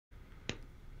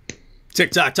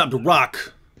TikTok, time to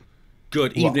rock.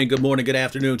 Good evening, good morning, good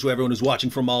afternoon to everyone who's watching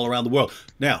from all around the world.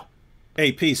 Now,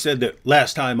 AP said that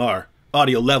last time our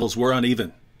audio levels were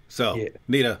uneven. So,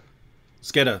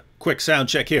 let's get a quick sound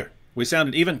check here. We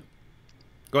sounded even?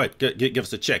 Go ahead, give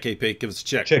us a check, AP. Give us a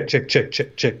check. Check.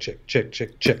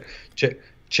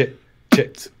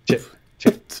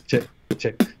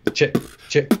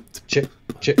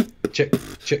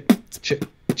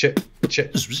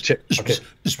 Okay.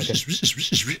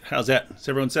 How's that? Is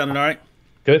everyone sounding all right?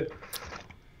 Good.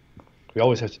 We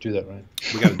always have to do that, right?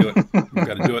 We got to do it. We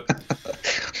got to do it.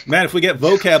 Man, if we get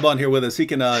VOCAB on here with us, he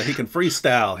can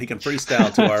freestyle. He can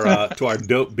freestyle to our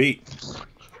dope beat.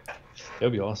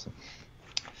 That'd be awesome.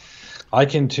 I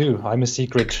can too. I'm a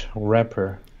secret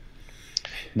rapper.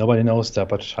 Nobody knows that,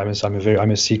 but I'm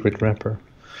a secret rapper.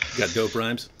 You got dope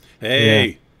rhymes.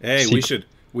 Hey, Secret.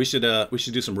 we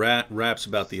should do some raps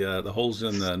about the holes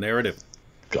in the narrative.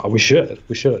 We should.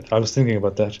 I was thinking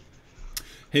about that.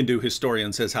 Hindu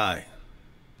historian says hi.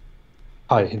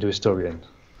 Hi, Hindu historian.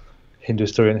 Hindu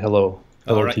historian, hello.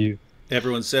 Hello to you.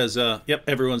 Everyone says, yep,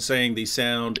 everyone's saying the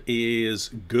sound is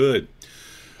good.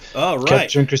 All right.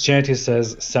 Capturing Christianity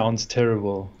says, sounds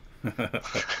terrible.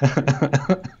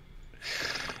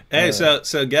 Hey,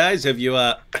 so guys, have you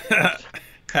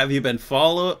been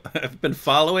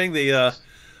following the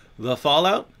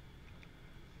fallout?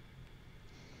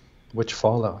 Which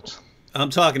fallout? I'm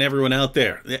talking everyone out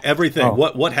there. Everything.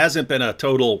 Oh. What hasn't been a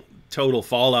total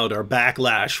fallout or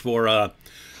backlash for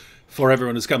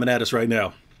everyone who's coming at us right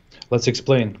now? Let's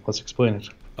explain it.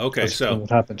 Okay, so what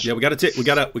happens. Yeah, we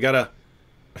gotta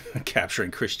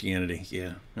capturing Christianity.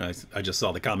 Yeah, I just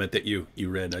saw the comment that you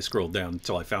read. I scrolled down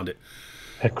until I found it.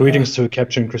 Greetings to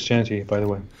Capturing Christianity, by the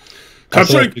way.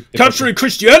 Capturing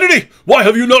Christianity? Why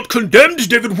have you not condemned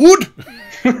David Wood?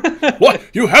 What?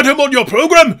 You had him on your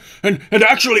program and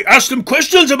actually asked him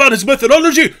questions about his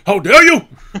methodology? How dare you?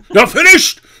 You're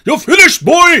finished! You're finished,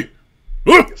 boy!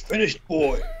 You're finished,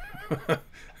 boy.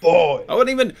 Boy. I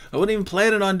wasn't even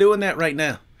planning on doing that right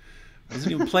now. I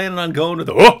wasn't even planning on going to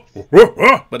the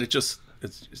but it's just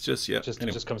yeah. It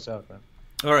just comes out, man.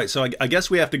 All right, so I guess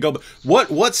we have to go.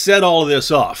 What set all of this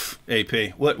off,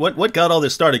 AP? What got all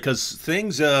this started? Because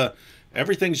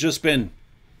everything's just been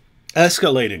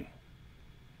escalating.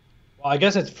 Well, I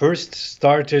guess it first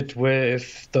started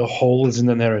with the holes in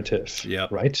the narrative. Yeah.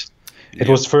 Right. It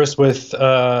was first with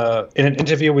in an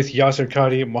interview with Yasser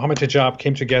Qadhi, Mohammed Hijab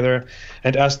came together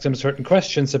and asked him certain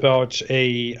questions about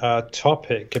a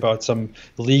topic, about some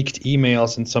leaked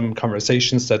emails and some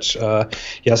conversations that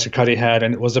Yasser Qadhi had,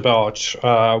 and it was about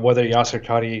whether Yasser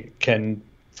Qadhi can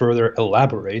further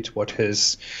elaborate what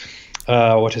his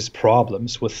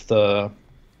problems with the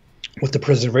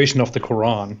preservation of the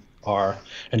Quran are.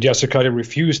 And Yasser Qadhi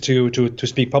refused to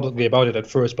speak publicly about it at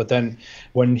first, but then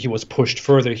when he was pushed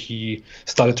further, he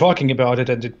started talking about it,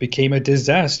 and it became a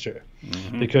disaster.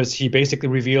 Because he basically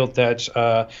revealed that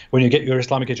when you get your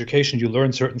Islamic education, you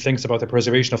learn certain things about the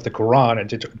preservation of the Quran,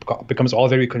 and it becomes all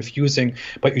very confusing,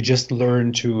 but you just learn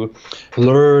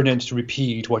and to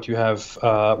repeat what you have,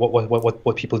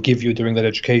 what people give you during that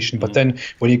education. But then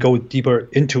when you go deeper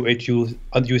into it, you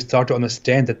start to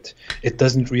understand that it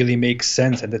doesn't really make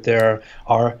sense, and that there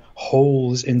are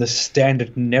holes in the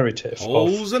standard narrative.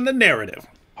 Holes in the narrative.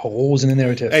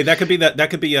 Hey, that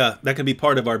could be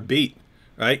part of our beat,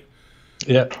 right?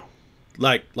 Yeah.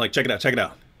 Like check it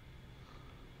out.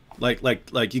 Like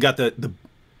you got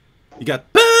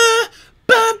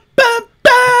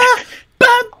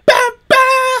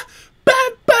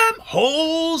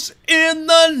holes in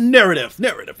the narrative,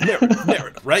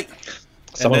 right?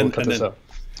 Someone will cut this up.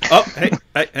 Oh, hey,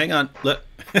 hang on. Look.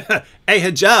 Hey,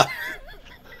 Hijab.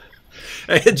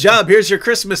 Hey, Hijab, here's your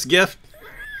Christmas gift.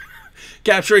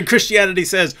 Capturing Christianity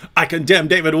says, I condemn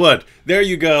David Wood. There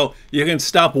you go. You can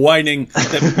stop whining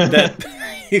that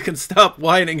you can stop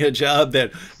whining, Hijab,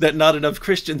 that not enough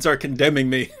Christians are condemning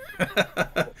me.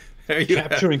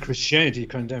 Capturing Christianity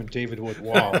condemned David Wood.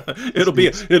 Wow. it'll be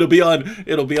on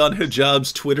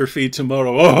Hijab's Twitter feed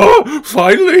tomorrow. Oh,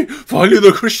 finally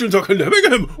the Christians are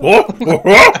condemning him.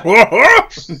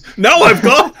 Now I've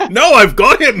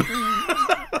got him.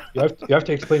 You have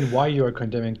to explain why you are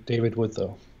condemning David Wood,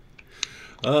 though.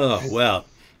 Oh, well.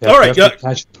 All right, go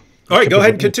ahead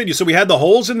and continue. So we had the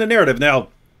holes in the narrative. Now,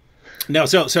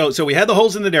 so we had the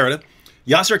holes in the narrative.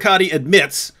 Yasser Qadhi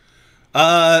admits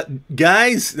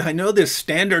Guys, I know this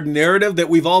standard narrative that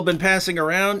we've all been passing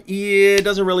around, it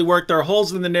doesn't really work. There are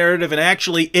holes in the narrative, and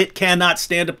actually it cannot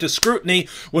stand up to scrutiny.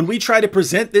 When we try to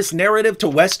present this narrative to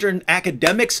Western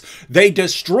academics, they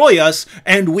destroy us,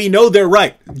 and we know they're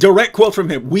right. Direct quote from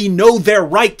him. We know they're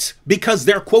right because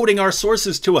they're quoting our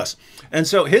sources to us. And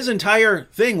so his entire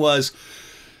thing was,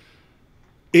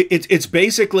 it's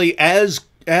basically as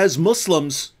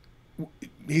Muslims,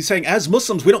 he's saying, as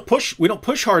Muslims, we don't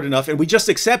push hard enough, and we just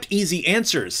accept easy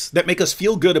answers that make us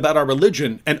feel good about our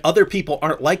religion, and other people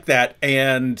aren't like that,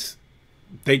 and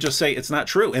they just say it's not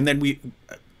true, and then we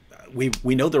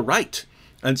know they're right.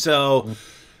 And so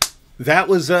that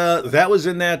was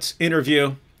in that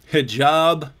interview.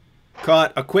 Hijab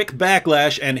caught a quick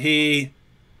backlash, and he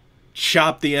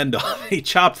chopped the end off. He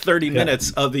chopped 30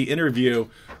 minutes of the interview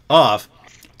off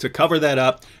to cover that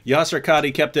up. Yasser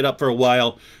Qadhi kept it up for a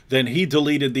while. Then he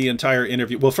deleted the entire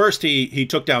interview. Well, first he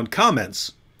took down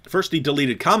comments. First he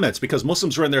deleted comments because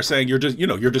Muslims were in there saying, you're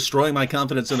destroying my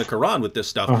confidence in the Quran with this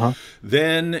stuff.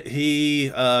 Then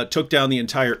he took down the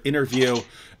entire interview,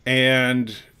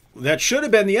 and that should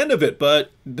have been the end of it,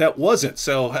 but that wasn't.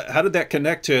 So how did that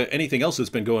connect to anything else that's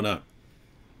been going on?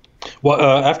 Well,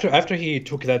 after he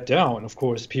took that down, of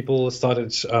course, people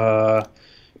started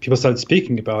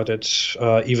speaking about it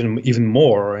even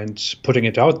more and putting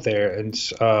it out there, and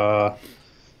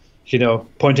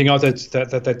pointing out that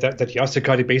Yasser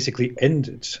Qadhi basically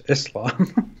ended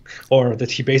Islam, or that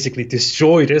he basically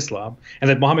destroyed Islam, and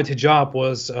that Mohammed Hijab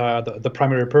was the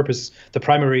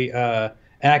primary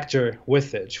actor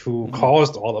with it, who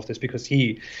caused all of this, because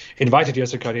he invited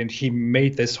Yasser Qadhi and he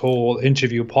made this whole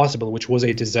interview possible, which was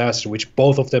a disaster, which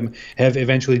both of them have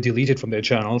eventually deleted from their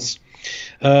channels.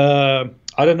 I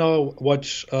don't know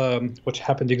what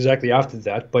happened exactly after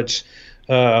that, but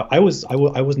I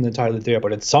wasn't entirely there.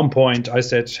 But at some point, I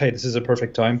said, "Hey, this is a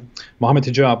perfect time, Mohammed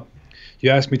Hijab.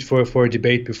 You asked me for a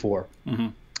debate before.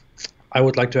 I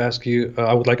would like to ask you.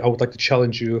 I would like to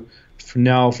challenge you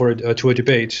to a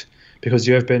debate, because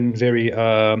you have been very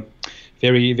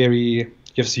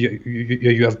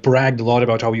you have bragged a lot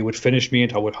about how you would finish me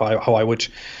and how I would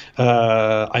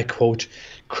I quote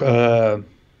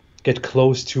get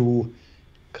close to,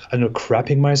 I don't know,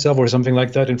 crapping myself or something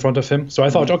like that in front of him." So I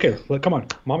thought, okay, well, come on,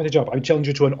 Mohammed Hijab, I challenge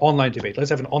you to an online debate.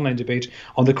 Let's have an online debate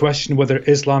on the question whether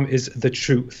Islam is the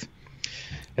truth.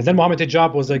 And then Mohammed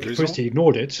Hijab was like, first he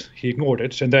ignored it,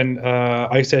 and then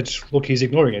I said, look, he's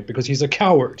ignoring it because he's a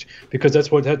coward, because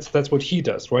that's what he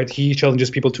does, right? He challenges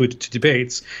people to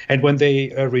debates, and when they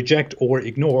reject or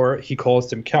ignore, he calls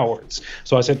them cowards.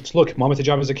 So I said, look, Mohammed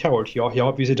Hijab is a coward. He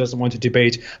obviously doesn't want to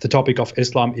debate the topic of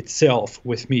Islam itself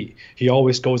with me. He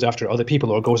always goes after other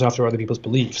people or goes after other people's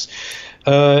beliefs.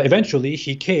 Eventually,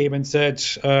 he came and said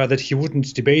that he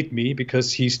wouldn't debate me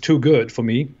because he's too good for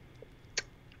me.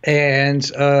 And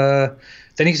then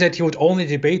he said he would only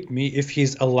debate me if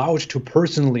he's allowed to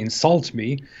personally insult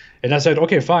me. And I said,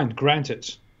 okay, fine,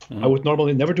 granted. I would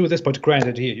normally never do this, but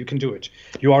granted, here, you can do it.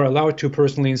 You are allowed to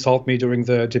personally insult me during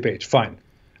the debate. Fine.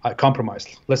 I compromise.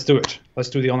 Let's do it. Let's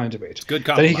do the online debate. Good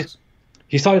compromise. Then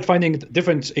he started finding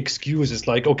different excuses,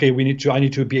 like, okay, I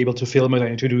need to be able to film it. I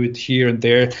need to do it here and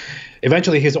there.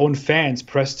 Eventually, his own fans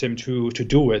pressed him to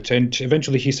do it. And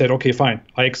eventually he said, okay, fine,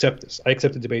 I accept this. I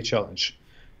accept the debate challenge.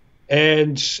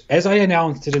 And as I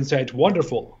announced it and said,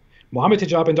 wonderful, Mohammed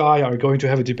Hijab and I are going to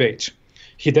have a debate,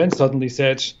 he then suddenly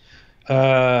said,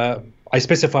 I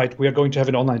specified we are going to have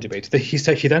an online debate.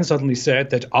 He then suddenly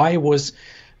said that I was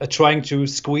trying to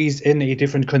squeeze in a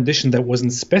different condition that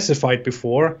wasn't specified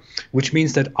before, which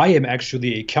means that I am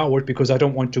actually a coward because I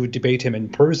don't want to debate him in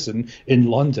person in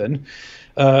London.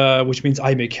 Which means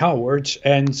I'm a coward,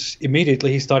 and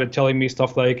immediately he started telling me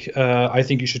stuff like, I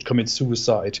think you should commit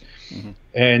suicide,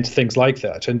 and things like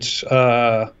that. And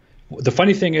the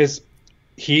funny thing is,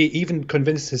 he even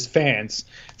convinced his fans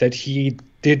that he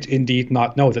did indeed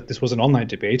not know that this was an online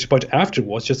debate, but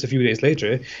afterwards, just a few days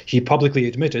later, he publicly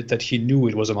admitted that he knew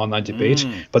it was an online debate,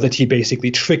 but that he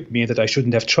basically tricked me and that I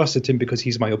shouldn't have trusted him because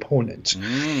he's my opponent,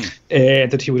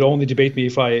 and that he would only debate me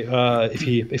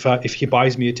if he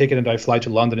buys me a ticket and I fly to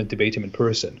London and debate him in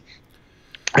person.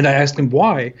 And I asked him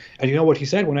why, and you know what he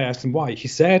said when I asked him why? He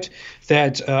said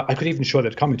that I could even show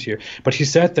that comment here, but he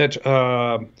said that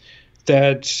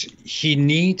he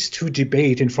needs to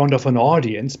debate in front of an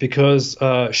audience because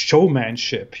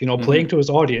showmanship, playing to his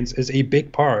audience is a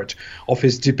big part of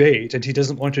his debate, and he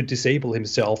doesn't want to disable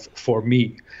himself for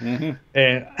me.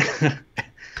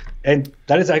 And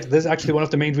that is actually one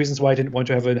of the main reasons why I didn't want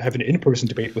to have an in-person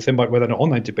debate with him, but rather an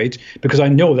online debate, because I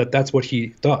know that that's what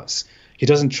he does. he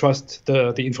doesn't trust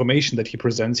the information that he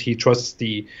presents. He trusts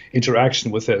the interaction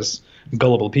with his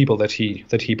gullible people that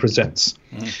he presents.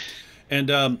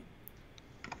 And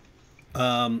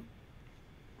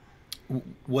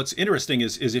what's interesting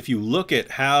is if you look at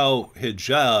how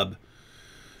Hijab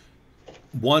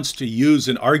wants to use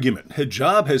an argument,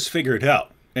 Hijab has figured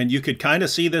out, and you could kind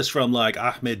of see this from like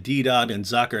Ahmed Deedat and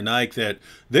Zakir Naik, that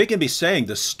they can be saying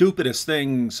the stupidest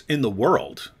things in the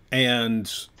world,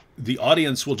 and the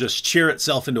audience will just cheer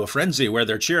itself into a frenzy where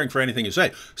they're cheering for anything you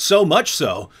say. So much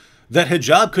so that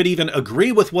Hijab could even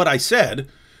agree with what I said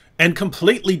and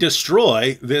completely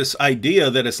destroy this idea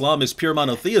that Islam is pure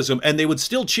monotheism, and they would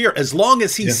still cheer as long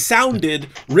as he sounded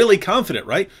really confident,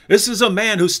 right? This is a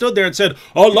man who stood there and said,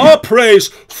 Allah prays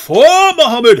for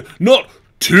Muhammad, not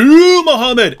to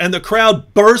Muhammad, and the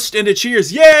crowd burst into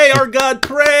cheers. Yay, our God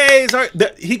praise.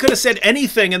 He could have said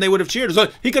anything and they would have cheered. So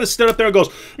he could have stood up there and goes,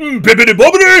 bibbidi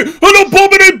bobbidi, and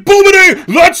bobbidi bobbidi,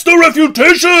 that's the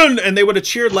refutation. And they would have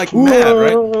cheered like mad,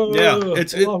 right? Yeah.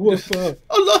 Allahu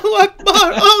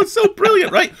Akbar. Oh, it's so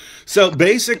brilliant, right? So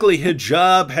basically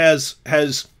Hijab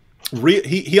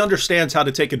he understands how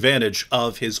to take advantage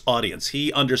of his audience.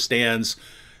 He understands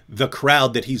the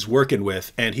crowd that he's working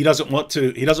with, and he doesn't want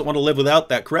to live without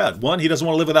that crowd. One, he doesn't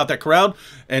want to live without that crowd,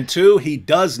 and two, he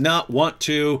does not want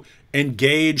to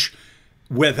engage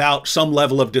without some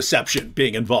level of deception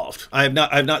being involved. I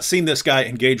have not seen this guy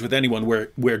engage with anyone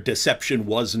where deception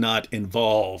was not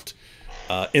involved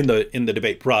in the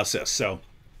debate process. So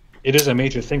it is a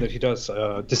major thing that he does.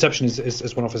 Deception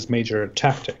is one of his major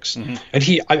tactics, and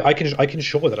I can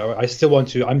show that.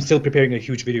 I'm still preparing a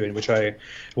huge video in which I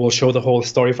will show the whole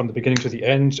story from the beginning to the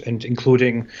end, and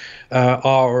including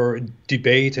our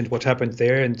debate and what happened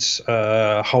there, and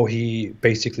how he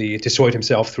basically destroyed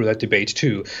himself through that debate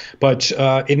too. But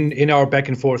in our back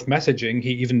and forth messaging,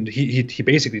 he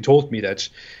basically told me that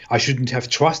I shouldn't have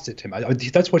trusted him.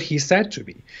 That's what he said to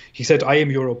me. He said, "I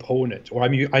am your opponent, or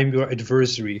I'm your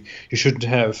adversary. You shouldn't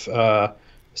have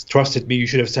trusted me. You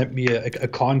should have sent me a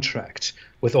contract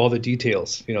with all the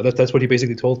details." You know, that's what he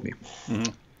basically told me.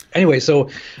 Anyway, so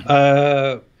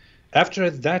after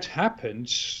that happened,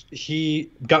 he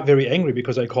got very angry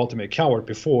because I called him a coward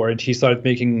before, and he started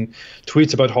making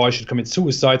tweets about how I should commit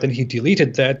suicide. Then he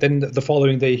deleted that. Then the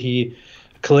following day, he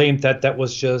claimed that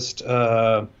was just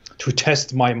to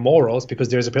test my morals, because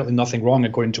there's apparently nothing wrong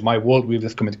according to my worldview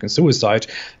with committing suicide.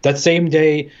 That same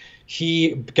day,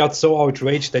 he got so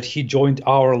outraged that he joined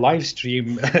our live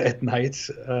stream at night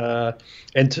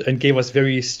and gave us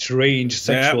very strange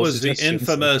sexual suggestions. That was the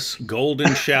infamous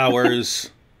golden showers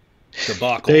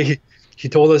debacle. He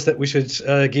told us that we should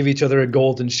give each other a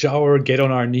golden shower, get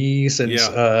on our knees, and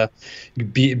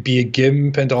be a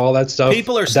gimp and all that stuff.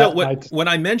 People are still when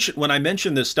I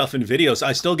mention this stuff in videos,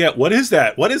 I still get, what is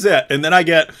that? What is that? And then I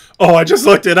get, oh, I just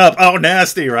looked it up. Oh,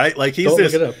 nasty, right? Like he's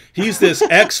this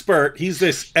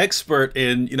expert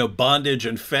in, you know, bondage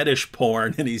and fetish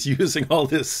porn, and he's using all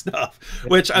this stuff.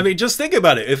 Which, I mean, just think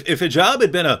about it. If Hijab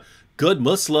had been a good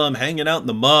Muslim hanging out in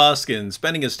the mosque and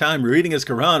spending his time reading his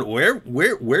Quran,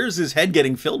 where's his head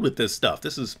getting filled with this stuff?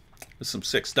 This is some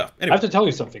sick stuff. Anyway. I have to tell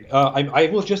you something. I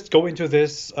will just go into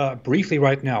this briefly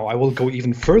right now. I will go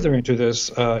even further into this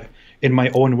in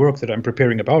my own work that I'm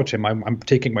preparing about him. I'm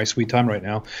taking my sweet time right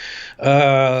now.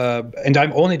 And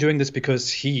I'm only doing this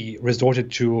because he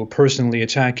resorted to personally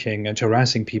attacking and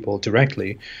harassing people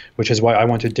directly, which is why I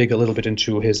want to dig a little bit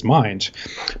into his mind.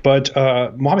 But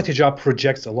Mohammed Hijab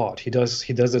projects a lot. He does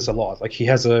this a lot. Like, he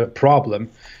has a problem.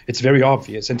 It's very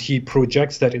obvious, and he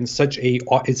projects that in such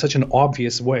an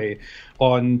obvious way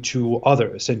onto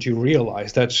others, and you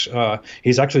realize that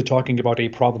he's actually talking about a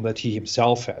problem that he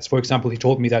himself has. For example, he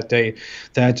told me that day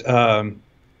that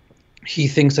he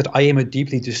thinks that I am a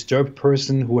deeply disturbed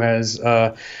person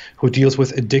who deals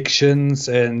with addictions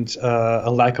and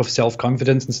a lack of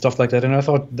self-confidence and stuff like that. And I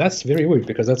thought, that's very weird,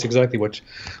 because that's exactly what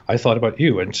I thought about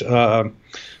you. And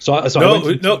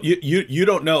you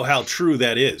don't know how true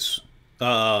that is.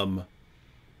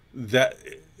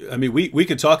 I mean, we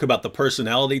could talk about the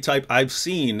personality type. I've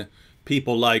seen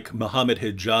people like Mohammed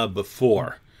Hijab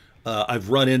before. I've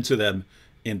run into them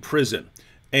in prison,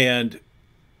 and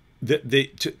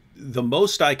the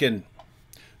most I can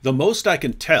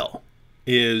tell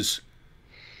is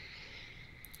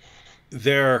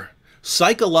they're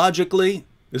psychologically.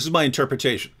 This is my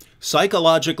interpretation.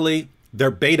 Psychologically,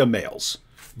 they're beta males,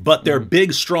 but they're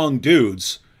big, strong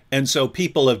dudes, and so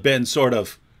people have been sort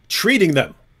of treating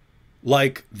them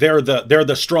like they're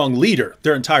the strong leader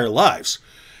their entire lives.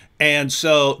 And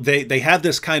so they have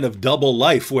this kind of double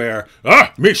life where,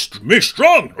 me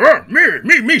strong,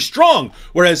 me strong.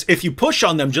 Whereas if you push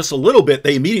on them just a little bit,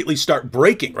 they immediately start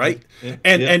breaking, right? Yeah.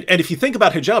 And if you think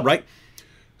about hijab, right?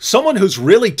 Someone who's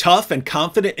really tough and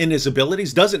confident in his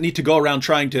abilities doesn't need to go around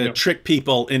trying to trick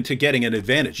people into getting an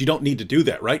advantage. You don't need to do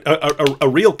that, right? A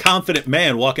real confident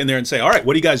man walk in there and say, all right,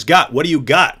 what do you guys got? What do you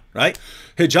got, right?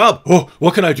 Hijab, oh,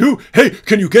 what can I do? Hey,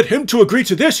 can you get him to agree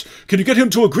to this? Can you get him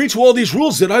to agree to all these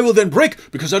rules that I will then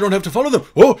break because I don't have to follow them?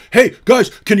 Oh, hey, guys,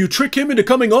 can you trick him into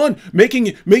coming on,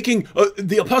 making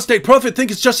the Apostate Prophet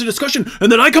think it's just a discussion, and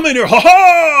then I come in here,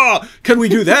 ha-ha! Can we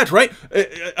do that, right?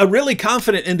 A really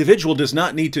confident individual does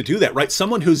not need to do that, right?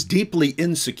 Someone who's deeply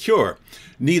insecure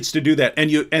needs to do that.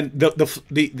 And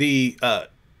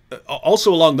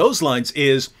also along those lines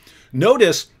is,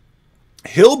 notice,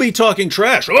 he'll be talking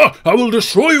trash. Oh, I will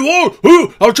destroy you all.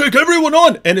 Oh, I'll take everyone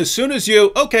on. And as soon as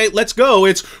you, okay, let's go.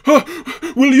 It's,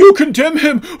 will you condemn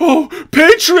him? Oh,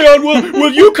 Patreon,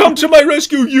 will you come to my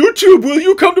rescue? YouTube, will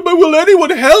you come to my, will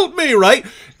anyone help me? Right?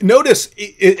 Notice,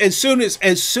 as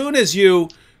soon as you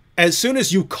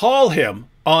call him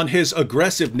on his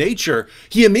aggressive nature,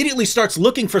 he immediately starts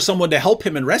looking for someone to help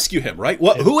him and rescue him, right?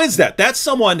 Who is that? That's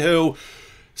someone who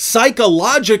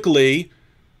psychologically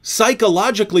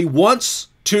wants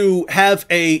to have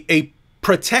a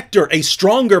protector, a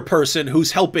stronger person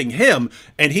who's helping him,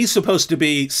 and he's supposed to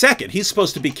be second. He's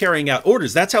supposed to be carrying out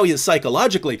orders. That's how he is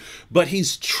psychologically. But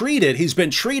he's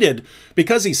been treated,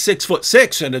 because he's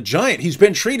 6'6" and a giant, he's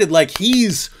been treated like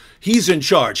he's in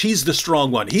charge. He's the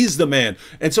strong one. He's the man.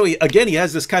 And so he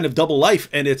has this kind of double life,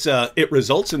 and it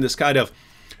results in this kind of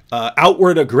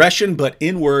outward aggression, but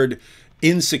inward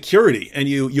insecurity, and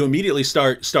you immediately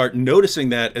start noticing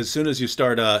that as soon as you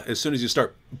start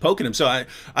poking him. So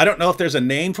I don't know if there's a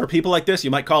name for people like this. You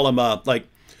might call them like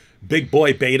big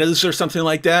boy betas or something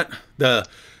like that. The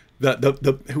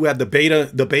who have the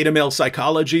beta male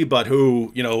psychology, but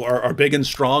who are big and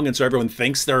strong, and so everyone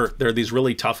thinks they're these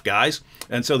really tough guys.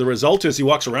 And so the result is he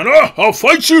walks around, I'll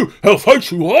fight you, and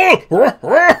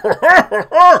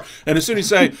as soon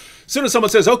as someone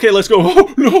says, okay, let's go,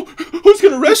 oh no, who's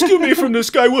gonna rescue me from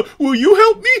this guy? Will you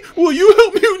help me? Will you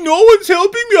help me? No one's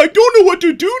helping me. I don't know what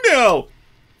to do now.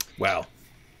 Wow.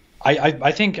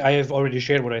 I think I have already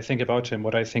shared what I think about him,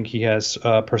 what I think he has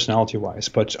personality-wise,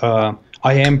 but I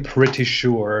am pretty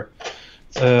sure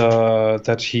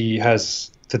that he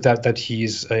has that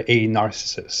he's a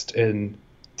narcissist in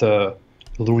the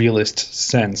realist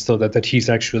sense, so that he's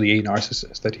actually a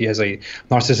narcissist, that he has a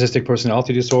narcissistic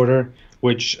personality disorder,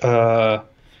 which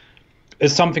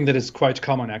is something that is quite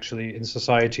common actually in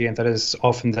society, and that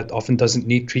often doesn't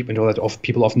need treatment, or that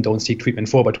people often don't seek treatment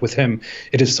for. But with him,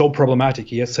 it is so problematic.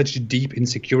 He has such deep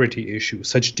insecurity issues,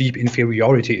 such deep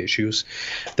inferiority issues,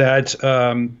 that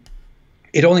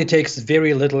it only takes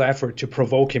very little effort to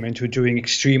provoke him into doing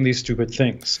extremely stupid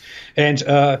things. And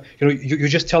you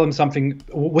just tell him something.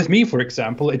 With me, for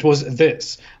example, it was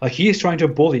this: like, he is trying to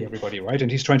bully everybody, right? And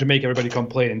he's trying to make everybody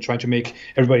complain and trying to make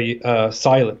everybody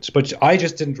silent. But I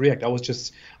just didn't react. I was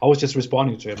just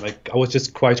responding to him. Like, I was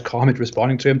just quite calm at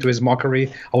responding to him, to his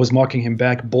mockery. I was mocking him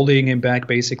back, bullying him back,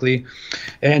 basically.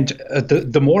 And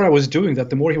the more I was doing that,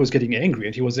 the more he was getting angry,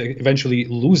 and he was eventually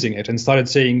losing it and started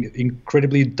saying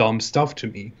incredibly dumb stuff to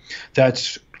me.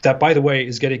 That, by the way,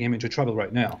 is getting him into trouble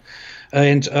right now.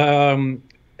 And the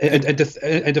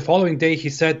following day, he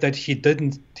said that he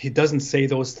doesn't say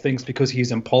those things because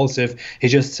he's impulsive. He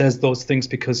just says those things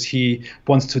because he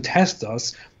wants to test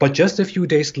us. But just a few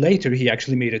days later, he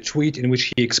actually made a tweet in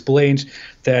which he explained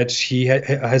that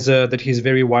that he's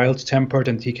very wild-tempered,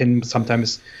 and he can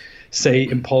sometimes say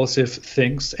impulsive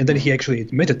things. And then he actually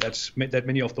admitted that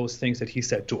many of those things that he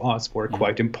said to us were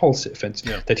quite impulsive, and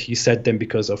that he said them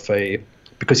because he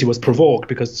was provoked,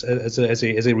 because as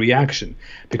a reaction,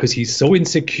 because he's so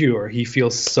insecure, he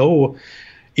feels so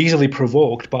easily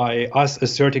provoked by us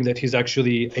asserting that he's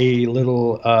actually a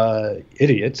little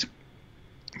idiot,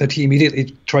 that he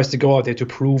immediately tries to go out there to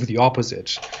prove the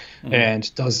opposite,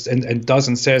 and does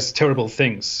and says terrible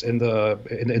things in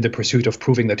the pursuit of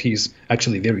proving that he's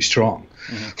actually very strong.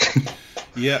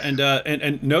 Yeah,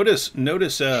 and notice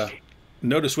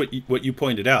what you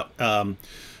pointed out.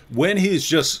 When he's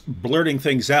just blurting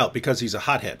things out because he's a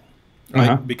hothead,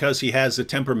 right? Because he has a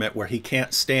temperament where he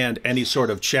can't stand any sort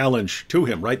of challenge to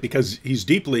him, right? Because he's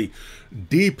deeply,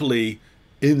 deeply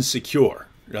insecure,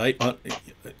 right?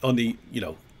 On the,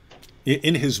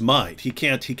 in his mind, he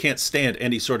can't stand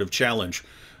any sort of challenge.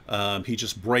 He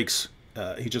just breaks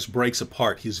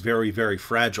apart. He's very, very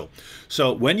fragile.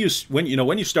 So when you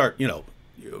start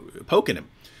poking him,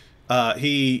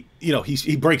 he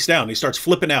breaks down, he starts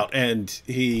flipping out, and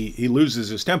he loses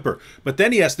his temper. But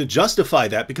then he has to justify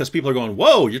that because people are going,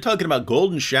 "Whoa, you're talking about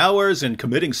golden showers and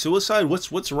committing suicide?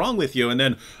 What's wrong with you?" And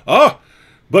then,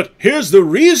 but here's the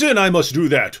reason I must do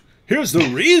that. Here's the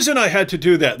reason I had to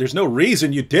do that. There's no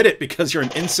reason. You did it because you're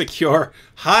an insecure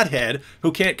hothead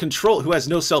who can't control, who has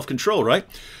no self-control, right?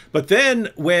 But then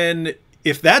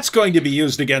if that's going to be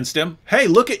used against him, hey,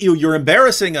 look at you, you're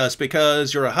embarrassing us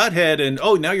because you're a hothead, and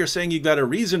oh, now you're saying you got a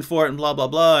reason for it, and blah, blah,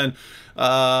 blah, and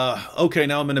okay,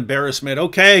 now I'm an embarrassment.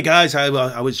 Okay, guys,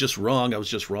 I was just wrong. I was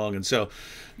just wrong. And so,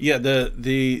 yeah,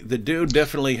 the dude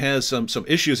definitely has some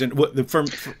issues. And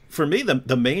for me,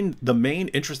 the main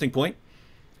interesting point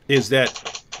is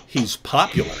that he's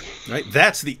popular, right?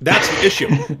 That's the issue.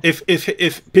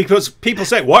 Because people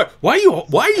say, why are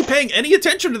you paying any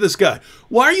attention to this guy?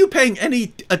 Why are you paying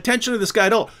any attention to this guy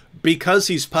at all? Because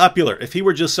he's popular. If he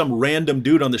were just some random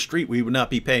dude on the street, we would not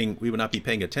be paying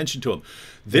attention to him.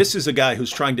 This is a guy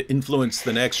who's trying to influence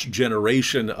the next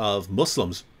generation of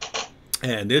Muslims,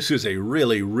 and this is a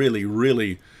really, really,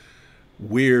 really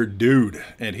weird dude,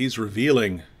 and he's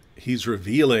revealing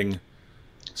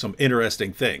some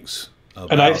interesting things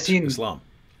about Islam.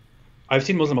 I've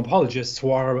seen Muslim apologists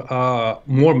who are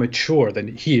more mature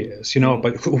than he is,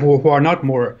 but who are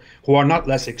not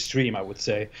less extreme, I would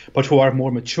say, but who are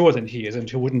more mature than he is and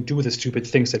who wouldn't do the stupid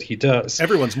things that he does.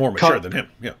 Everyone's more mature than him,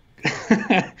 yeah.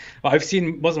 I've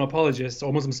seen Muslim apologists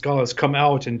or Muslim scholars come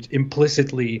out and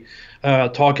implicitly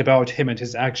talk about him and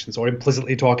his actions, or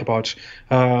implicitly talk about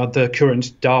the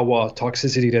current Dawah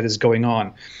toxicity that is going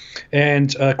on.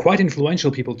 And quite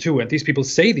influential people too. And these people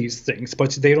say these things,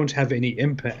 but they don't have any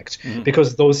impact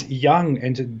because those young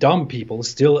and dumb people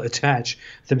still attach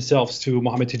themselves to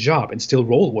Mohammed Hijab and still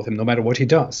roll with him no matter what he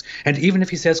does. And even if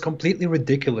he says completely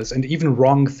ridiculous and even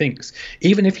wrong things,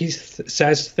 even if he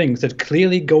says things that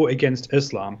clearly go against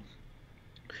Islam,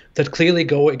 that clearly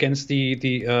go against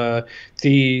the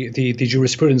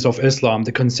jurisprudence of Islam,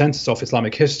 the consensus of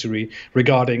Islamic history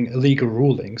regarding legal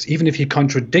rulings, even if he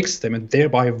contradicts them and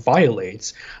thereby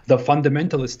violates the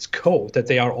fundamentalist code that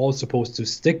they are all supposed to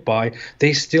stick by,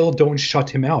 they still don't shut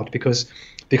him out because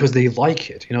they like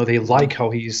it. They like how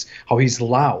he's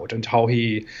loud and how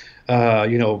he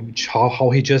how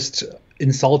he just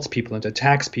insults people and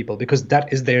attacks people, because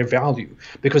that is their value,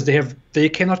 because they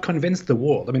cannot convince the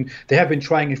world. I mean, they have been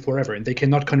trying it forever and they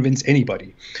cannot convince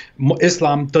anybody.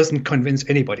 Islam doesn't convince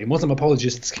anybody. Muslim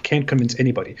apologists can't convince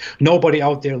anybody. Nobody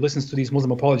out there listens to these Muslim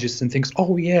apologists and thinks,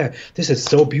 oh yeah, this is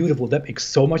so beautiful, that makes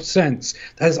so much sense,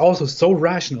 that is also so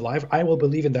rational, I will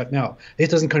believe in that now.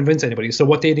 It doesn't convince anybody. So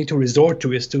what they need to resort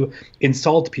to is to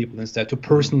insult people instead, to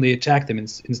personally attack them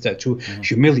instead, to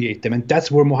humiliate them. And that's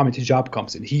where Mohammed Hijab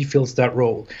comes in. He fills that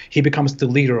role. He becomes the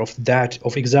leader of that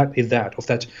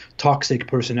toxic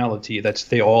personality that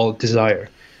they all desire,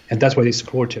 and that's why they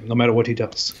support him no matter what he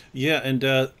does. Yeah, and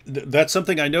that's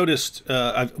something I noticed.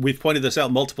 We've pointed this out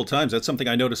multiple times. That's something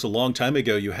I noticed a long time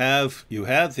ago. You have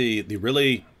the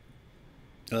really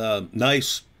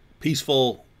nice,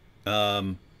 peaceful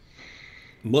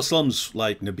Muslims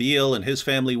like Nabil and his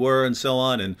family were, and so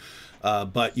on, and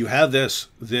but you have this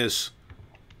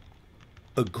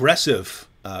aggressive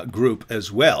group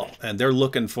as well, and they're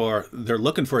looking for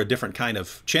a different kind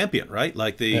of champion, right?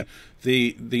 Like the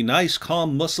nice,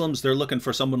 calm Muslims, they're looking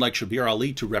for someone like Shabir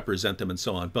Ali to represent them, and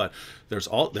so on. But there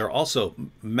are also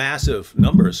massive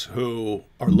numbers who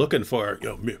are looking for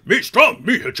me strong,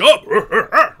 me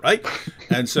hijab, right?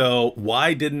 And so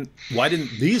why didn't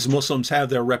these Muslims have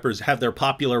their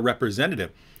popular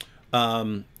representative?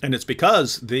 And it's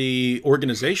because the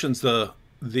organizations,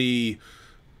 the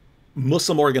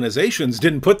Muslim organizations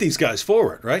didn't put these guys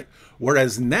forward, right?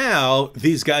 Whereas now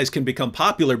these guys can become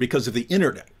popular because of the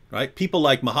internet, right? People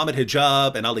like Mohammed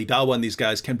Hijab and Ali Dawah and these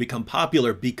guys can become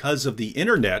popular because of the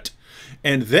internet.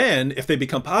 And then if they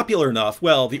become popular enough,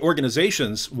 well, the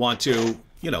organizations want to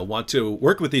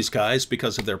work with these guys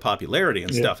because of their popularity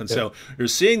and stuff. And so you're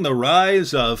seeing the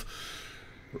rise of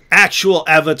actual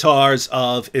avatars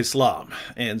of Islam.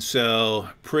 And so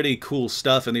pretty cool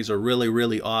stuff. And these are really,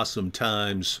 really awesome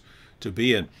times to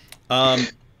be in. Cool.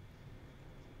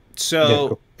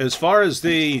 As far as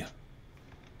the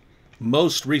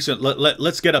most recent,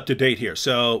 let's get up to date here.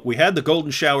 So we had the golden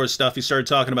shower stuff. He started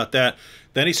talking about that.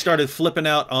 Then he started flipping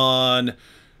out on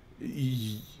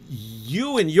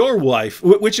you and your wife,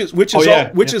 which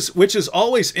is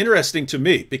always interesting to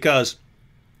me, because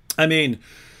I mean,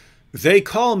 they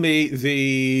call me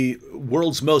the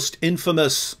world's most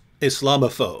infamous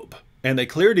Islamophobe, and they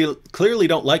clearly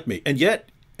don't like me. And yet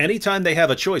anytime they have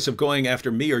a choice of going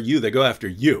after me or you, they go after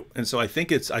you. And so I think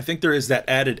there is that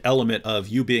added element of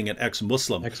you being an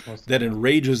ex-Muslim that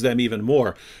enrages them even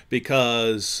more,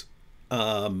 because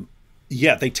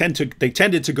yeah, they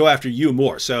tended to go after you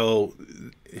more. So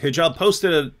Hijab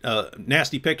posted a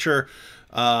nasty picture.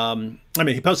 I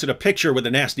mean, he posted a picture with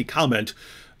a nasty comment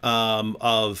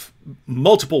of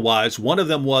multiple wives. One of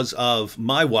them was of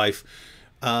my wife.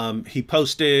 He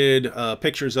posted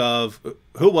pictures of,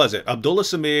 who was it? Abdullah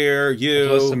Samir, you.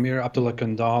 Abdullah Samir, Abdullah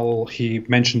Kandal. He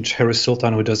mentioned Harris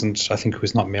Sultan,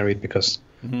 who's not married because,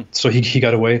 so he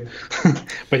got away.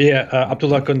 But yeah,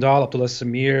 Abdullah Kandal, Abdullah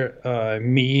Samir,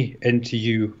 me, and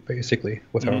you, basically,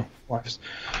 with our wives.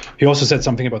 He also said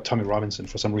something about Tommy Robinson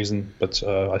for some reason, but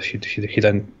he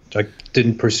then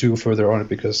didn't pursue further on it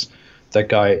because that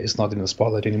guy is not in the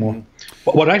spotlight anymore.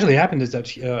 But what actually happened is that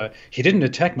he didn't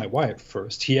attack my wife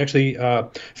first. He actually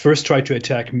first tried to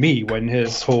attack me when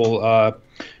his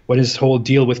whole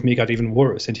deal with me got even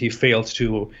worse, and he failed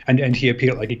to, and he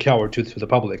appeared like a coward to the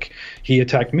public. He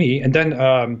attacked me, and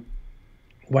then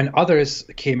when others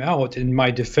came out in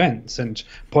my defense and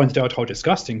pointed out how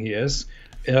disgusting he is,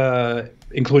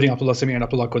 including Abdullah Samir and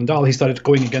Abdullah Kundal, he started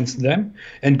going against them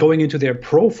and going into their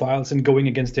profiles and going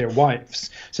against their wives.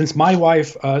 Since my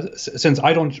wife, since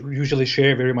I don't usually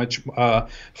share very much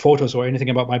photos or anything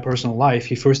about my personal life,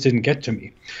 he first didn't get to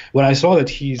me. When I saw that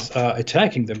he's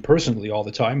attacking them personally all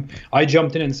the time, I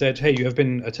jumped in and said, hey, you have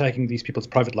been attacking these people's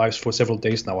private lives for several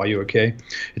days now. Are you okay?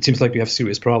 It seems like you have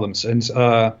serious problems. And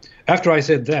after I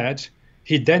said that,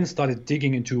 he then started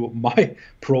digging into my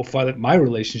profile and my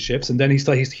relationships, and then he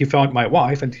found my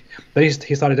wife, and then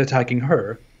he started attacking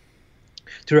her,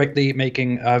 directly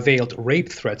making veiled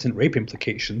rape threats and rape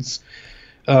implications.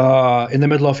 In the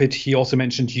middle of it, he also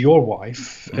mentioned your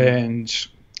wife, and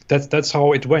that's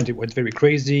how it went. It went very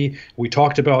crazy. We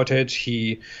talked about it.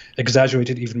 He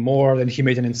exaggerated even more. Then he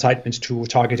made an incitement to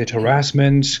targeted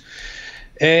harassment.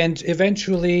 And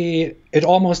eventually, it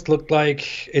almost looked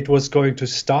like it was going to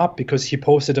stop because he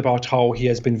posted about how he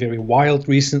has been very wild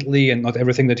recently and not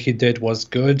everything that he did was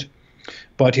good.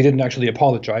 But he didn't actually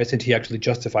apologize, and he actually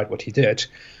justified what he did.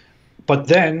 But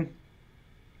then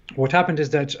what happened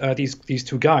is that these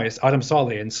two guys, Adam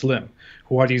Saleh and Slim,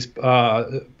 who are these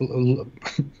I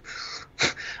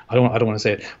don't want to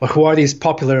say it, but who are these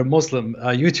popular Muslim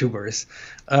YouTubers,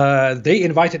 they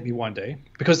invited me one day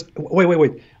because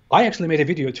wait. I actually made a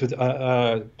video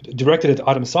directed at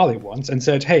Adam Saleh once and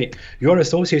said, hey, you're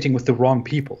associating with the wrong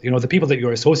people. You know, the people that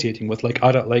you're associating with, like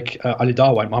Ali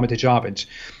Dawah and Mohammed Hijab and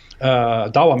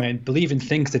Dawah man, believe in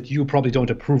things that you probably don't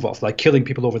approve of, like killing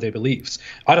people over their beliefs.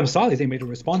 Adam Saleh, they made a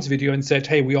response video and said,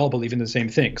 hey, we all believe in the same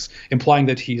things, implying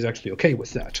that he's actually okay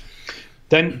with that.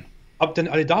 Then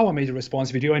Ali Dawah made a response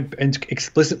video and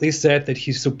explicitly said that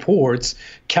he supports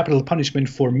capital punishment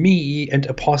for me and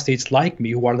apostates like me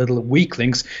who are little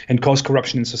weaklings and cause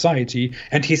corruption in society.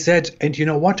 And he said, and you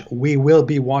know what? We will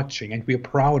be watching, and we're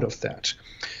proud of that.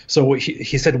 So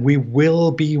he said, we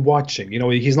will be watching. You know,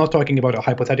 he's not talking about a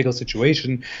hypothetical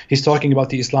situation. He's talking about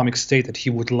the Islamic State that he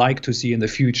would like to see in the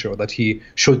future, or that he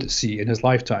should see in his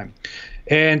lifetime.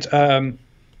 And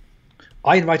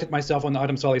I invited myself on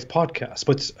Adam Saleh's podcast,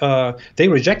 but they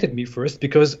rejected me first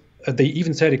because they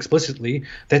even said explicitly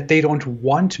that they don't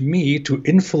want me to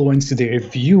influence their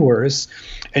viewers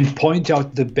and point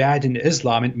out the bad in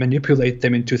Islam and manipulate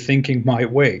them into thinking my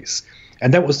ways.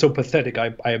 And that was so pathetic.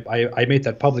 I made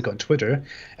that public on Twitter.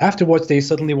 Afterwards, they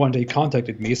suddenly one day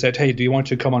contacted me, said, hey, do you want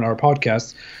to come on our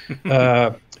podcast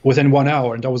within 1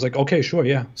 hour? And I was like, okay, sure,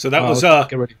 yeah. So that was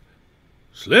get ready.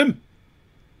 Slim,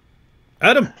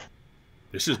 Adam.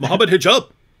 This is Mohammed Hijab.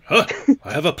 Huh?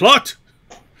 I have a plot.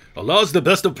 Allah's the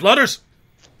best of plotters.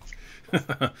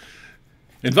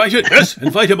 Invite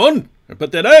him on.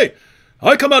 But then, hey,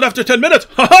 I come out after 10 minutes.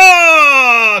 Ha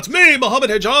ha! It's me, Mohammed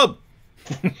Hijab.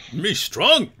 Me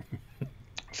strong.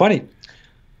 Funny.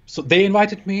 So they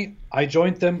invited me. I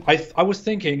joined them. I was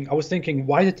thinking,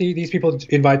 why did these people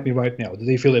invite me right now? Do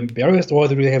they feel embarrassed, or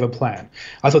do they have a plan?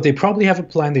 I thought they probably have a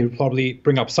plan. They would probably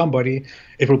bring up somebody.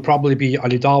 It will probably be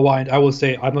Ali Dawah, and I will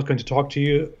say, I'm not going to talk to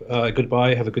you.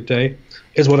 Goodbye. Have a good day.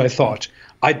 Is what I thought.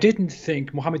 I didn't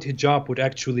think Mohammed Hijab would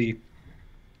actually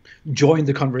join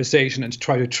the conversation and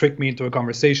try to trick me into a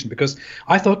conversation, because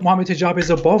I thought Mohammed Hijab is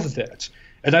above that.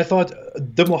 And I thought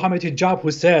the Mohammed Hijab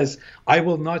who says, I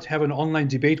will not have an online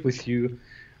debate with you,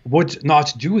 would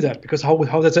not do that, because how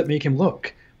does that make him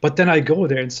look? But then I go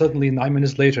there, and suddenly 9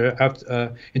 minutes later,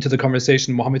 into the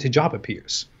conversation, Mohammed Hijab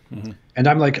appears. And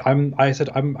I'm like, I said,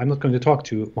 I'm not going to talk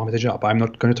to Mohammed Hijab. I'm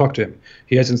not going to talk to him.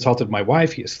 He has insulted my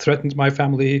wife. He has threatened my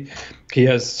family. He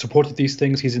has supported these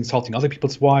things. He's insulting other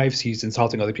people's wives. He's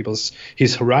insulting other people's.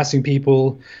 He's harassing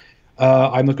people.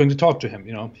 I'm not going to talk to him.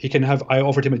 You know, he can have. I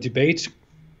offered him a debate,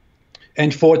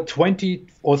 and for 20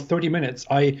 or 30 minutes,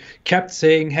 I kept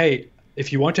saying, "Hey,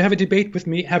 if you want to have a debate with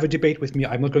me, have a debate with me.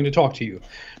 I'm not going to talk to you."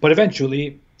 But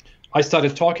eventually, I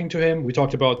started talking to him. We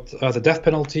talked about the death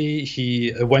penalty.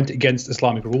 He went against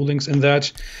Islamic rulings in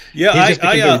that. Yeah,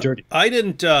 very dirty. I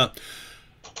didn't.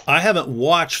 I haven't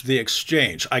watched the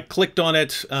exchange. I clicked on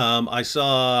it. I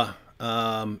saw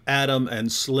Adam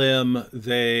and Slim.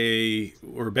 They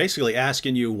were basically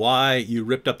asking you why you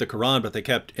ripped up the Quran, but they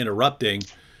kept interrupting.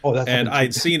 Oh, that's and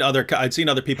I'd seen other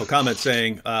people comment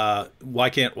saying, why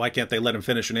can't they let him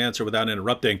finish an answer without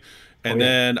interrupting? And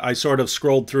then I sort of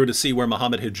scrolled through to see where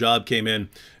Mohammed Hijab came in,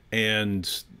 and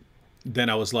then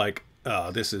I was like,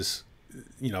 this is,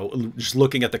 you know, just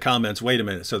looking at the comments. Wait a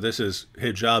minute, so this is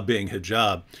Hijab being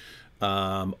Hijab.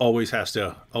 Always has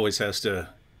to,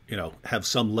 you know, have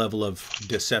some level of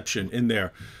deception in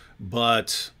there,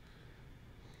 but.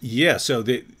 Yeah, so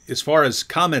as far as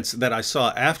comments that I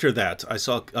saw after that, I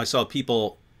saw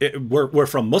people were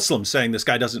from Muslims saying this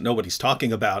guy doesn't know what he's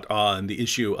talking about on the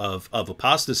issue of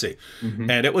apostasy,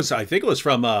 and it was, I think it was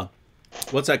from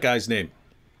what's that guy's name?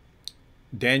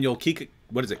 Daniel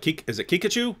what is it? Is it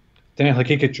Kikachu? Daniel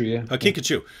Hakikachu, yeah.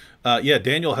 Hakikachu. Yeah,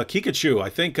 Daniel Hakikachu.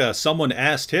 I think someone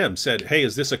asked him, said, "Hey,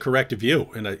 is this a correct view?"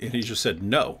 And he just said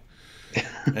no.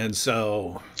 And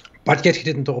so, but yet he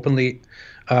didn't openly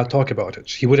talk about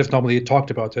it. He would have normally talked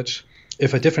about it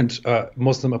if a different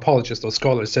Muslim apologist or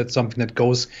scholar said something that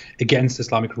goes against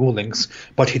Islamic rulings,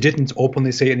 but he didn't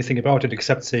openly say anything about it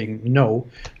except saying no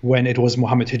when it was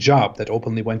Mohammed Hijab that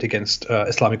openly went against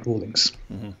Islamic rulings.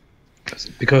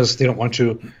 Because they don't want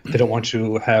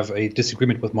to have a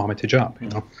disagreement with Mohammed Hijab, you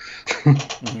know.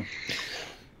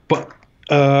 But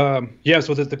yeah,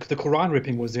 so the Quran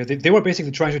ripping was there. They were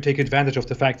basically trying to take advantage of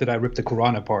the fact that I ripped the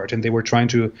Quran apart, and they were trying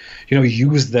to, you know,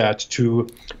 use that to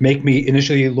make me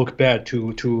initially look bad.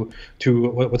 To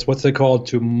what's it called?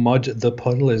 To mud the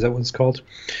puddle? Is that what it's called?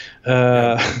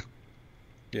 Yeah,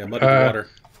 muddy the water.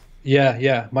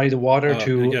 Yeah, muddy the water.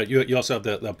 Yeah, you also have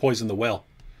the poison the well.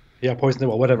 Yeah, poison the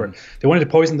well. Whatever. They wanted to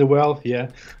poison the well. Yeah.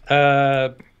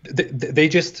 They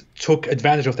just took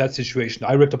advantage of that situation.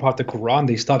 I ripped apart the Quran.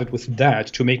 They started with that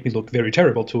to make me look very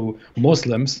terrible to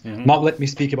Muslims, not let me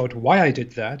speak about why I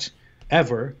did that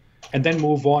ever, and then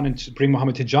move on and bring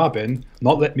Mohammed Hijab in,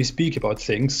 not let me speak about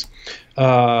things.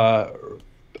 I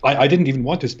didn't even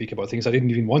want to speak about things. I didn't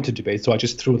even want to debate, so I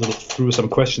just threw some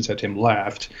questions at him,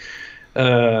 laughed.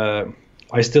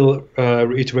 I still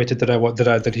reiterated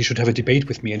that he should have a debate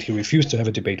with me, and he refused to have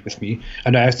a debate with me.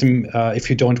 And I asked him, if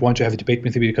you don't want to have a debate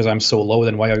with me because I'm so low,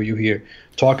 then why are you here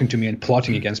talking to me and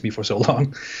plotting against me for so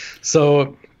long?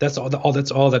 So that's all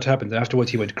that happened.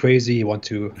 Afterwards, he went crazy. He wants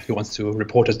to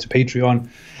report us to Patreon.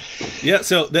 Yeah.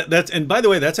 So that's, and by the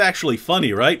way, that's actually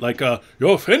funny, right? Like,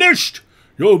 you're finished.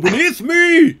 You're beneath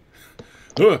me.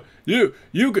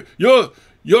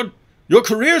 Your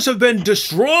careers have been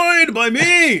destroyed by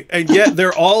me, and yet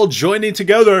they're all joining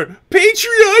together.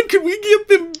 Patreon, can we get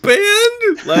them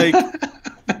banned? Like,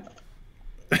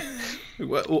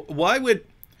 why would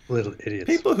little idiots,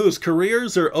 people whose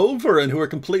careers are over and who are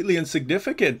completely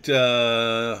insignificant?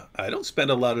 I don't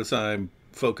spend a lot of time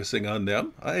focusing on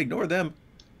them. I ignore them.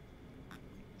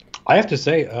 I have to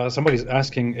say, somebody's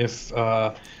asking if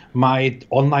my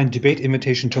online debate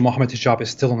invitation to Mohammed Hijab is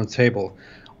still on the table.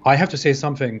 I have to say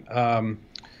something.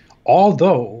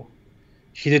 Although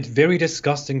he did very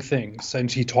disgusting things,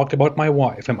 and he talked about my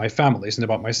wife and my families and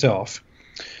about myself,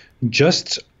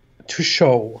 just to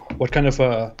show what kind of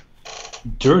a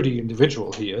dirty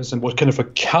individual he is and what kind of a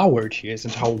coward he is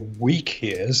and how weak he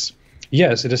is,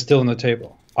 yes, it is still on the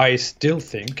table. I still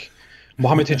think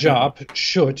Mohammed Hijab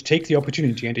should take the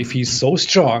opportunity, and if he's so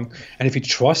strong and if he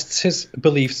trusts his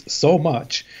beliefs so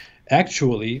much,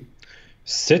 actually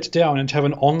sit down and have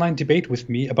an online debate with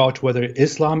me about whether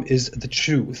Islam is the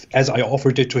truth, as I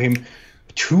offered it to him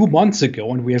 2 months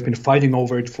ago, and we have been fighting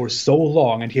over it for so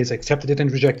long, and he has accepted it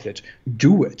and rejected it.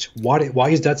 Do it. Why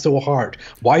is that so hard?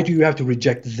 Why do you have to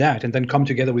reject that and then come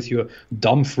together with your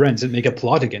dumb friends and make a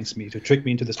plot against me to trick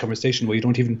me into this conversation where you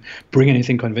don't even bring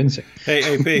anything convincing?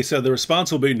 Hey, AP, so the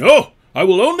response will be, no, I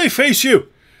will only face you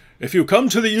if you come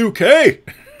to the UK.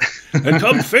 And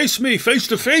come face me face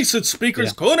to face at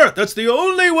Speaker's Corner. That's the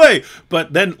only way.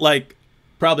 But then, like,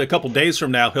 probably a couple days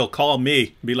from now, he'll call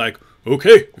me and be like,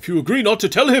 Okay, if you agree not to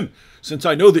tell him, since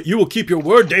I know that you will keep your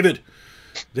word, David,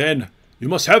 then you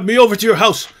must have me over to your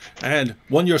house. And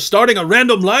when you're starting a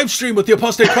random live stream with the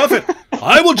Apostate Prophet,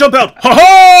 I will jump out. Ha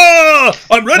ha!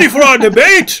 I'm ready for our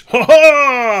debate. Ha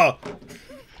ha!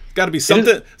 It's got to be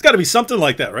something. It's got to be something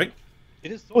like that, right?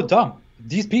 It is so dumb.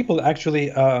 These people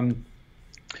actually,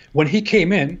 when he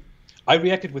came in, I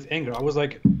reacted with anger. I was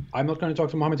like, I'm not going to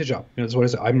talk to Mohammed Hijab. You know, that's what I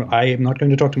said. I am not going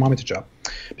to talk to Mohammed Hijab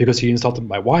because he insulted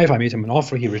my wife. I made him an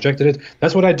offer. He rejected it.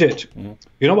 That's what I did.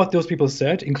 You know what those people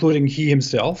said, including he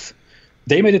himself?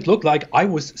 They made it look like I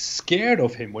was scared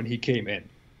of him when he came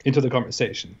into the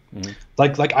conversation.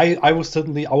 Like I was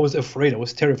afraid. I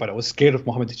was terrified. I was scared of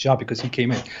Mohammed Hijab because he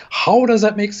came in. How does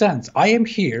that make sense? I am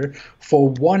here for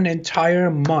 1 entire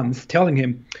month telling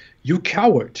him, you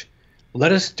coward.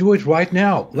 Let us do it right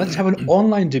now. Let's have an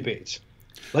online debate.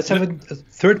 Let's have a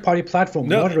third-party platform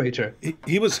moderator.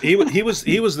 He was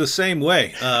the same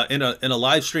way in a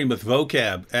live stream with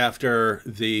VOCAB after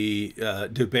the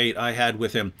debate I had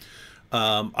with him.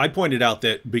 I pointed out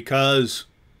that because,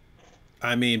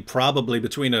 I mean, probably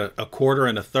between a quarter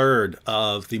and a third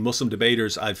of the Muslim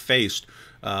debaters I've faced,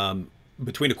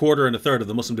 between a quarter and a third of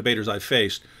the Muslim debaters I've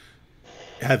faced,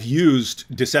 have used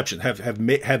deception,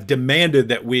 have demanded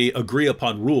that we agree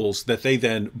upon rules that they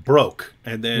then broke,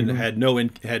 and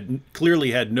then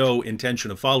clearly had no intention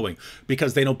of following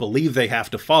because they don't believe they have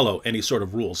to follow any sort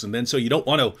of rules. And then so you don't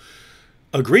want to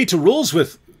agree to rules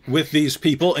with these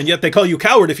people, and yet they call you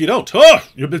coward if you don't. Oh,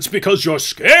 it's because you're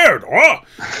scared.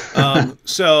 Oh.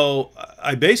 So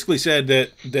I basically said that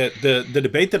the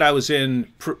debate that I was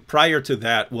in prior to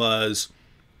that was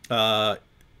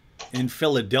in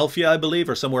Philadelphia, I believe,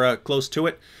 or somewhere close to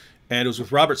it. And it was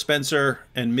with Robert Spencer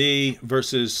and me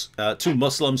versus 2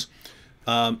 Muslims.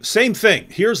 Same thing.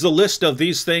 Here's the list of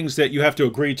these things that you have to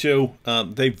agree to.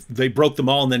 They broke them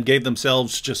all and then gave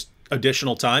themselves just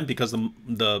additional time because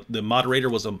the moderator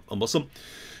was a Muslim.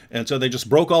 And so they just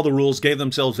broke all the rules, gave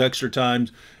themselves extra time.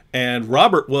 And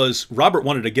Robert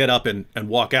wanted to get up and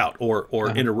walk out or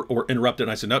interrupt it.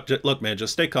 And I said, no, look, man,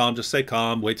 just stay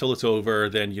calm, wait till it's over.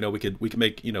 Then, you know, we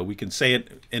can say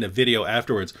it in a video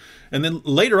afterwards. And then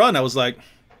later on, I was like,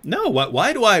 no,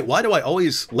 why do I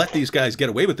always let these guys get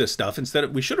away with this stuff?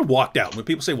 Instead, we should have walked out. When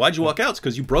people say, why'd you walk out? It's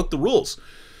because you broke the rules.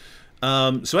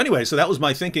 So anyway, so that was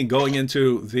my thinking going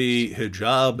into the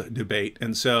hijab debate.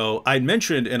 And so I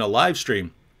mentioned in a live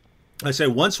stream, I said,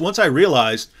 once I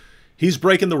realized he's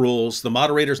breaking the rules, the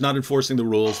moderator's not enforcing the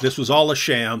rules, this was all a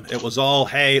sham, it was all,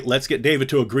 hey, let's get David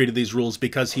to agree to these rules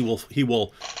because he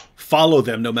will follow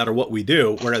them no matter what we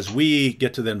do, whereas we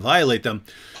get to then violate them.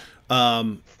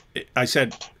 I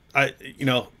said, I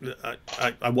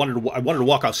wanted to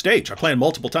walk off stage. I planned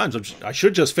multiple times. I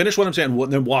should just finish what I'm saying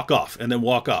and then walk off, and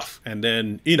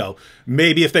then you know,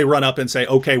 maybe if they run up and say,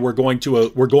 okay, we're going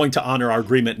to honor our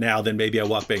agreement now, then maybe I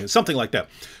walk back, something like that.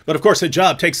 But of course,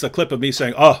 Hijab takes the clip of me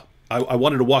saying, oh, I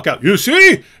wanted to walk out. You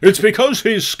see, it's because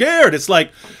he's scared. It's like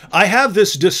I have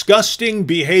this disgusting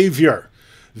behavior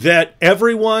that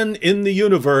everyone in the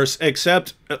universe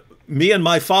except me and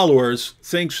my followers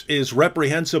thinks is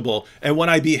reprehensible. And when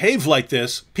I behave like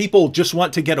this, people just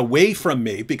want to get away from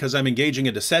me because I'm engaging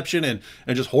in deception and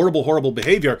just horrible, horrible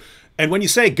behavior. And when you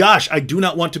say, gosh, I do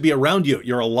not want to be around you,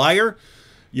 you're a liar,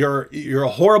 you're a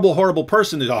horrible, horrible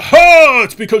person. Aha!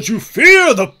 It's because you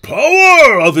fear the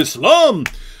power of Islam.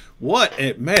 What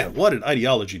an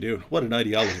ideology, dude. What an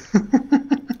ideology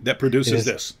that produces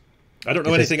this. I don't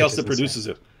know anything else that produces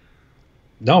it.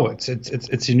 No, it's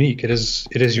unique. It is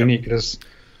unique. It is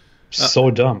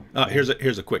so dumb.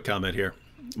 Here's a quick comment here.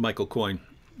 Michael Coyne.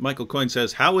 Michael Coyne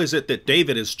says, how is it that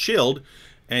David is chilled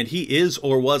and he is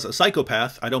or was a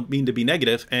psychopath? I don't mean to be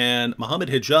negative. And Mohammed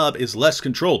Hijab is less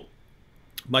controlled.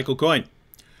 Michael Coyne.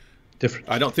 Different.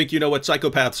 I don't think you know what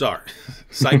psychopaths are.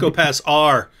 Psychopaths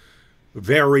are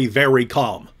very, very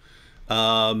calm.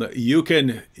 You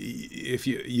could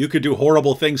do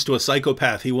horrible things to a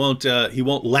psychopath. He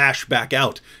won't lash back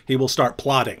out. He will start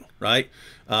plotting, right?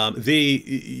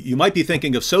 You might be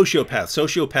thinking of sociopaths.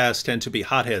 Sociopaths tend to be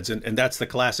hotheads, and that's the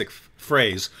classic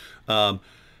phrase.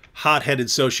 Hot-headed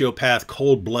sociopath,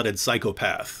 cold-blooded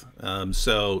psychopath.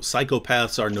 So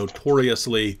psychopaths are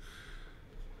notoriously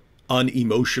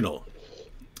unemotional.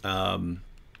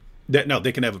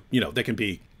 They can have, they can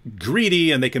be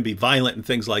greedy and they can be violent and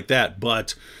things like that,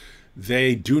 but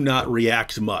they do not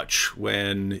react much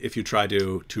if you try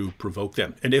to provoke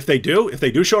them. And if they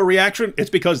do show a reaction, it's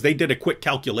because they did a quick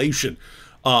calculation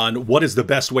on what is the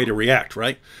best way to react,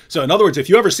 right? So in other words, if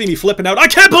you ever see me flipping out, I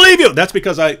can't believe you, that's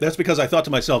because I thought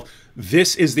to myself,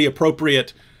 this is the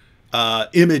appropriate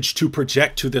image to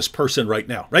project to this person right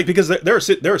now, right? Because there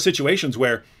are situations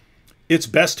where it's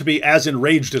best to be as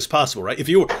enraged as possible, right? If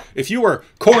you were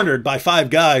cornered by 5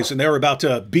 guys and they were about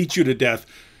to beat you to death,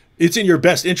 it's in your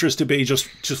best interest to be just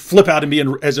flip out and be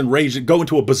as enraged and go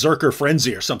into a berserker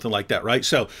frenzy or something like that, right?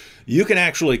 So you can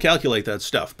actually calculate that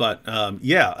stuff. But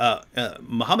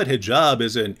Mohammed Hijab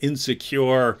is an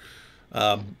insecure,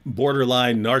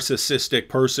 borderline narcissistic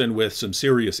person with some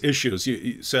serious issues.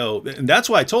 And that's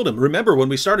why I told him, remember when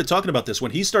we started talking about this,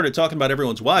 when he started talking about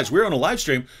everyone's wives, we were on a live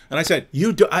stream and I said,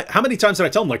 how many times did I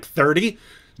tell him? Like 30?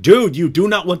 Dude, you do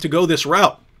not want to go this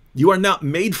route. You are not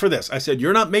made for this. I said,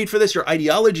 you're not made for this. Your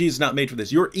ideology is not made for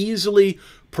this. You're easily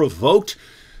provoked.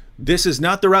 This is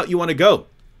not the route you want to go.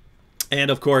 And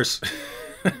of course,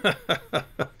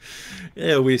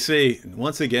 yeah, we see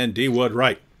once again, D Wood,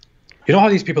 right. You know how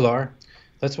these people are?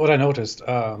 That's what I noticed.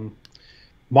 Mohammed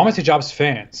Hijab's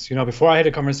fans, you know, before I had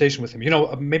a conversation with him, you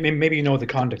know, maybe you know the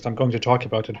context, I'm going to talk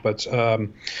about it, but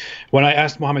when I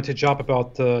asked Mohammed Hijab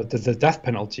about the death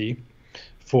penalty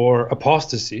for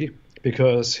apostasy,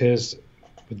 because his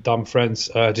dumb friends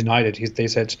denied it, they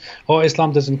said, oh,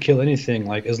 Islam doesn't kill anything.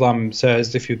 Like, Islam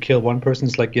says if you kill one person,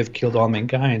 it's like you've killed all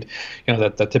mankind. You know,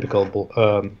 that typical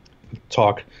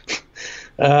talk.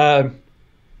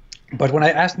 But when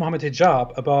I asked Mohammed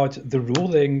Hijab about the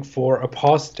ruling for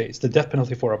apostates, the death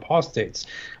penalty for apostates,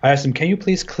 I asked him, can you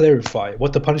please clarify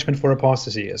what the punishment for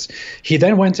apostasy is? He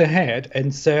then went ahead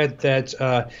and said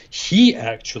that he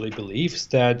actually believes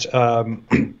that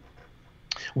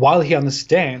while he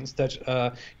understands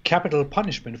that capital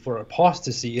punishment for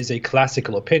apostasy is a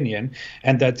classical opinion,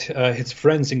 and that his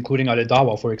friends, including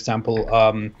Dawah, for example,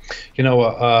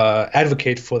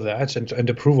 advocate for that and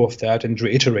approve of that and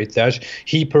reiterate that,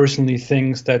 he personally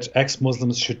thinks that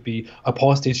ex-Muslims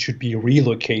apostates should be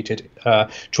relocated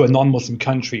to a non-Muslim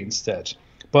country instead.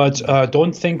 But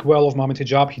don't think well of Mohammed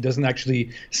Hijab. He doesn't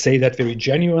actually say that very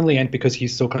genuinely, and because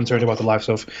he's so concerned about the lives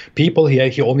of people,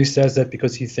 he only says that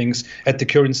because he thinks at the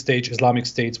current stage Islamic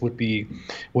states would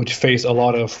face a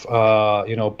lot of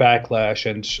backlash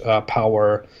and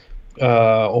power,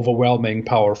 overwhelming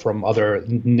power from other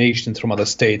nations, from other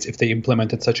states if they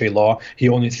implemented such a law. He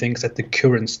only thinks at the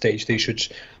current stage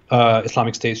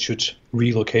Islamic states should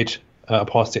relocate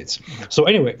apostates. So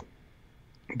anyway.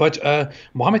 But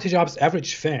Mohammed Hijab's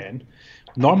average fan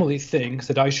normally thinks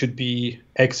that I should be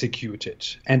executed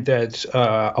and that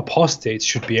apostates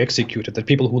should be executed, that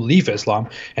people who leave Islam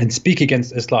and speak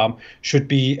against Islam should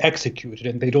be executed,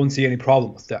 and they don't see any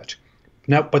problem with that.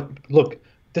 Now, but look,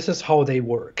 this is how they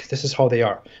work. This is how they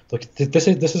are. Look, this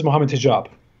is Mohammed Hijab.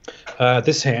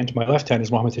 This hand, my left hand, is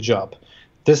Mohammed Hijab.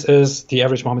 This is the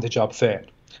average Mohammed Hijab fan.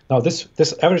 Now, this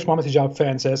average Mohammed Hijab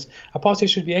fan says,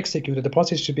 apostates should be executed,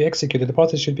 apostates should be executed,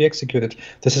 apostates should be executed.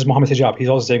 This is Mohammed Hijab. He's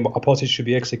also saying, apostates should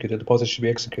be executed, apostates should be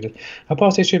executed,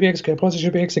 apostates should be executed, apostates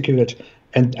should be executed.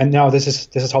 And now this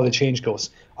is how the change goes.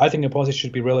 I think apostates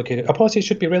should be relocated, apostates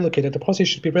should be relocated, apostates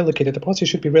should be relocated,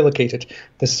 apostates should be relocated.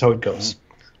 This is how it goes.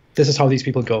 This is how these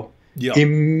people go. Yeah.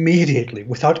 Immediately,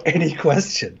 without any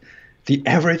question, the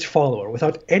average follower,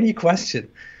 without any question,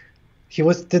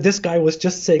 this guy was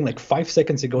just saying, like 5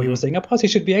 seconds ago, he was saying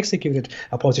apostates should be executed,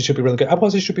 apostates should be relocated,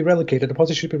 apostates should be relocated,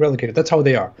 apostates should be relocated. That's how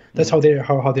they are. That's how their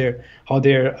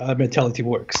mentality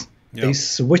works. Yep. They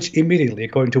switch immediately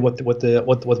according to what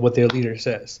their leader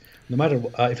says, no matter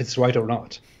if it's right or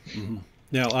not. Mm-hmm.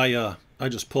 Now I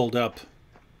just pulled up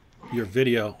your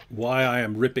video, why I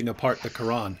am ripping apart the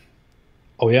Quran.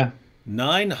 Oh yeah,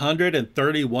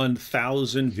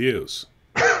 931,000 views.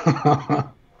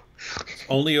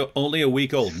 Only a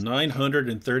week old.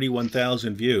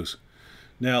 931,000 views.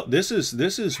 Now this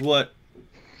is what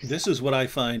I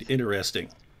find interesting.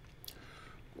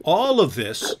 All of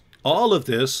this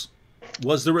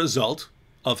was the result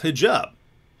of Hijab.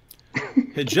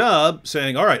 Hijab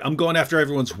saying, all right, I'm going after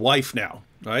everyone's wife now.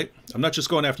 Right? I'm not just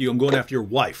going after you, I'm going after your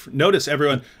wife. Notice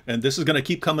everyone, and this is going to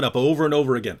keep coming up over and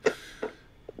over again.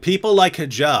 People like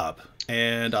Hijab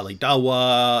and Ali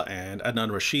Dawah and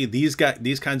Adnan Rashid, these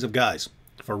kinds of guys,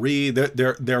 Farid,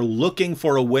 they're looking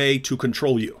for a way to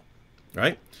control you,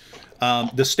 right?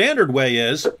 The standard way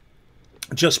is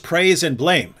just praise and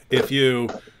blame. If you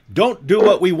don't do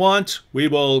what we want, we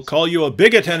will call you a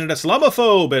bigot and an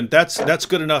Islamophobe, and that's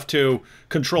good enough to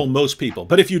control most people.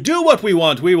 But if you do what we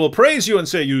want, we will praise you and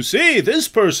say, you see, this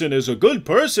person is a good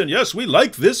person. Yes, we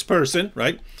like this person,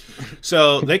 right?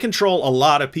 So they control a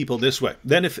lot of people this way.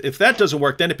 Then if that doesn't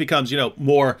work, then it becomes,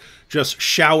 more just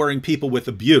showering people with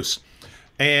abuse.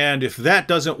 And if that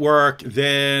doesn't work,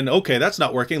 then okay, that's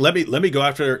not working. Let me go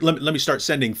after. Let me start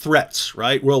sending threats.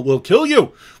 Right? We'll kill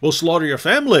you. We'll slaughter your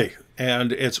family.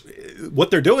 And it's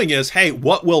what they're doing is, hey,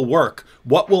 what will work?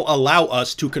 what will allow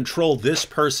us to control this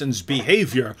person's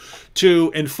behavior,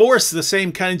 to enforce the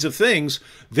same kinds of things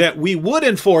that we would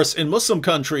enforce in Muslim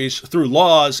countries through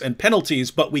laws and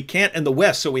penalties, but we can't in the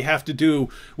West. So we have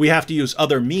to use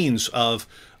other means of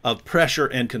pressure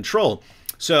and control.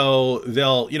 So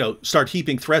they'll, you know, start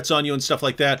heaping threats on you and stuff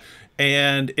like that.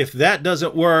 And if that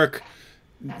doesn't work,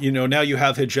 you know, now you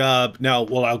have hijab. Now,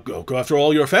 well, I'll go after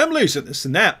all your families and this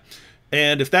and that.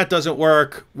 And if that doesn't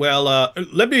work, well,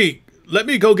 let me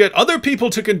go get other people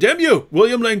to condemn you.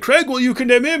 William Lane Craig, will you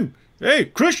condemn him? Hey,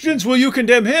 Christians, will you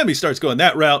condemn him? He starts going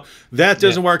that route. That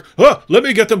doesn't work. Oh, let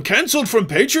me get them canceled from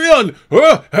Patreon.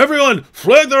 Oh, everyone,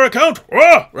 flag their account.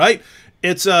 Oh, right?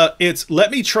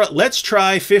 Let's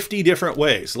try 50 different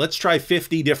ways. Let's try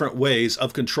 50 different ways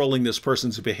of controlling this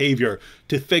person's behavior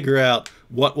to figure out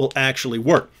what will actually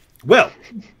work. Well,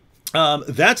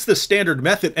 that's the standard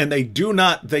method, and they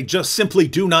just simply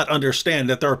do not understand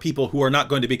that there are people who are not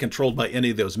going to be controlled by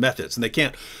any of those methods, and they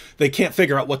can't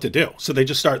figure out what to do. So they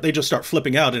just start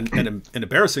flipping out and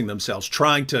embarrassing themselves,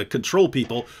 trying to control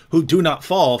people who do not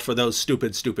fall for those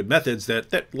stupid methods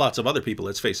that lots of other people,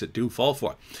 let's face it, do fall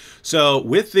for. So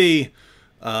with the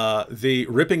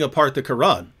ripping apart the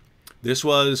Quran, this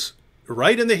was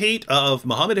right in the heat of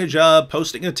Mohammed Hijab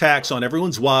posting attacks on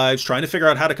everyone's wives, trying to figure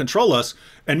out how to control us,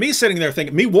 and me sitting there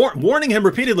thinking, me warning him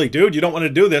repeatedly, dude, you don't want to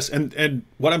do this. And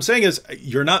what I'm saying is,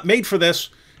 you're not made for this.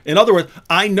 In other words,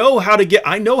 I know how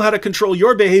to control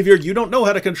your behavior. You don't know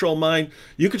how to control mine.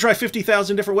 You could try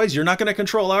 50,000 different ways. You're not going to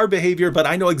control our behavior, but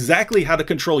I know exactly how to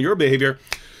control your behavior.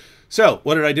 So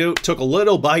what did I do? Took a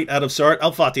little bite out of Surat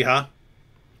Al-Fatiha.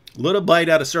 Little bite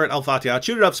out of Surat Al-Fatiha,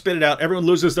 chewed it up, spit it out. Everyone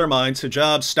loses their minds.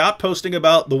 Hijab stopped posting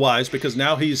about the wives because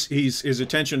now his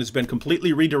attention has been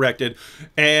completely redirected,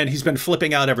 and he's been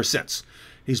flipping out ever since.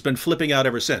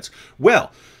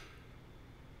 Well,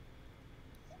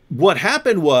 what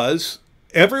happened was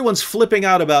everyone's flipping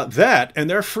out about that, and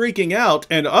they're freaking out.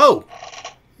 And oh,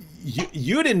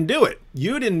 you didn't do it.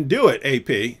 You didn't do it,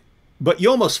 AP. But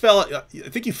you almost fell, I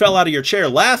think you fell out of your chair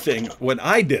laughing when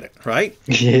I did it, right?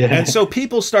 Yeah. And so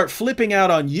people start flipping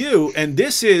out on you, and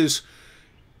this is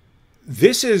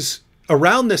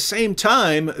around the same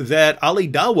time that Ali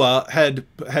Dawah had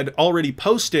already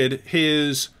posted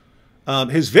his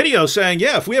video saying,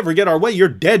 yeah, if we ever get our way, you're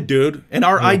dead, dude. In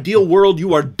our ideal world,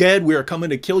 you are dead. We are coming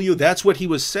to kill you. That's what he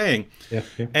was saying. Yeah.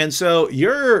 And so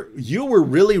you were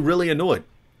really, really annoyed,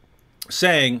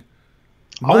 saying,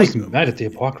 I was mad at the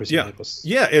hypocrisy.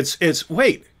 Yeah, it's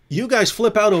wait, you guys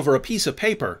flip out over a piece of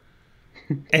paper,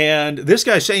 and this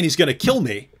guy's saying he's going to kill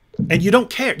me, and you don't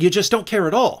care. You just don't care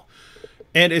at all.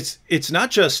 And it's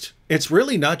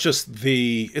really not just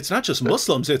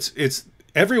Muslims. It's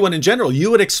everyone in general. You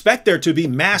would expect there to be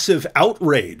massive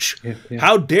outrage. Yeah.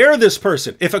 How dare this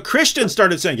person? If a Christian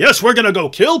started saying, yes, we're going to go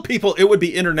kill people, it would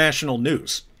be international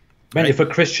news. Man, right? If a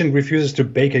Christian refuses to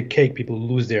bake a cake, people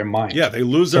lose their mind. Yeah, they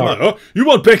lose their mind. Oh, you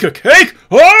won't bake a cake?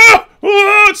 Oh,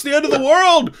 it's the end of the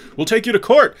world. We'll take you to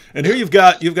court. And here you've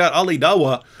got Ali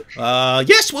Dawah.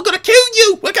 Yes, we're gonna kill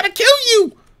you. We're gonna kill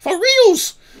you for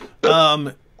reals.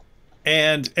 And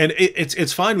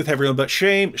it's fine with everyone, but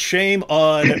shame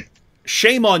on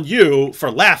you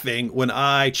for laughing when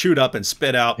I chewed up and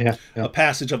spit out a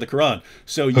passage of the Quran.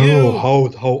 So you,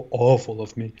 how awful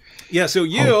of me. Yeah, so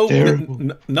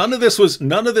you, none of this was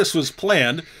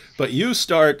planned, but you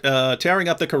start tearing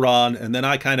up the Quran, and then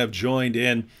I kind of joined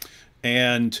in,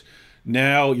 and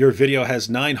now your video has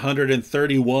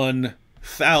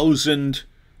 931,000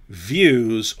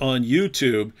 views on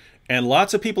YouTube, and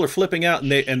lots of people are flipping out,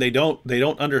 and they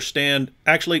don't understand.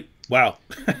 Actually, wow,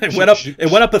 it went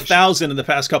up 1,000 in the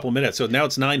past couple minutes, so now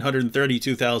it's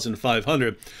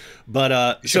 932,500.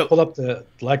 But you should pull up the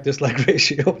like-dislike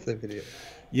ratio of the video.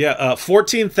 Yeah,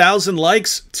 14,000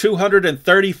 likes,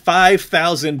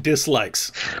 235,000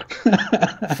 dislikes.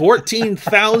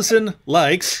 14,000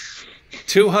 likes,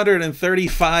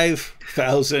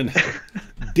 235,000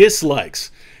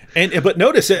 dislikes. But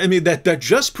notice, I mean, that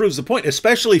just proves the point,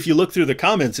 especially if you look through the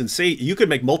comments and see, you could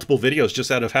make multiple videos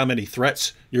just out of how many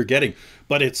threats you're getting.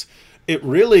 But it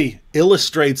really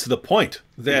illustrates the point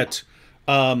that,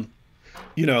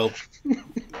 you know,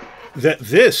 that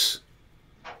this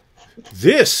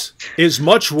is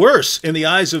much worse in the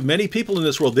eyes of many people in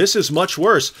this world. This is much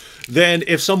worse than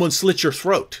if someone slit your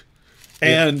throat.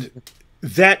 And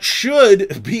that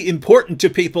should be important to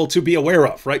people to be aware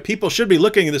of, right? People should be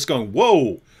looking at this going,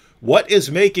 whoa, what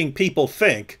is making people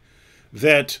think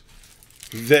that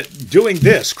doing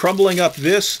this, crumbling up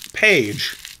this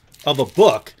page of a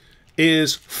book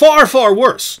is far, far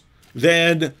worse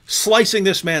than slicing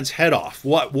this man's head off?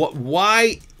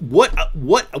 Why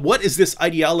what is this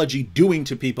ideology doing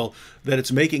to people that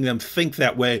it's making them think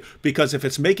that way? Because if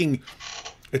it's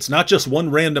not just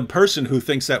one random person who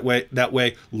thinks that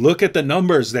way. Look at the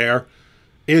numbers there.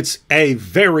 It's a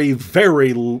very,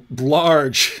 very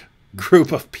large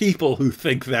group of people who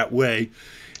think that way.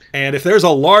 And if there's a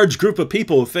large group of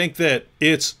people who think that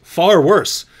it's far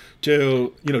worse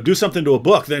to, do something to a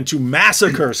book than to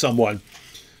massacre someone,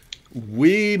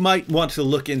 we might want to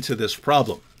look into this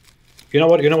problem. You know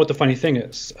what the funny thing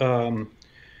is? 90%,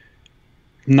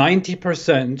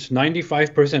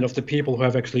 95% of the people who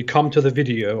have actually come on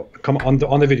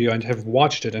the video and have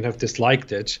watched it and have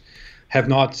disliked it have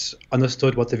not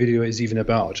understood what the video is even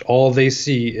about. All they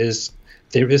see is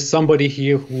there is somebody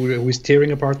here who is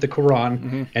tearing apart the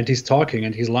Quran, and he's talking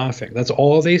and he's laughing. That's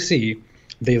all they see.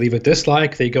 They leave a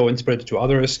dislike. They go and spread it to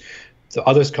others. The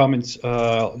others come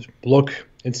and look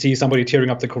and see somebody tearing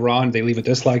up the Quran. They leave a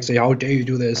dislike, say, "How dare you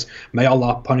do this? May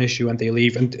Allah punish you," and they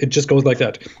leave. And it just goes like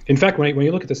that. In fact, when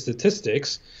you look at the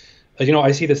statistics,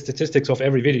 I see the statistics of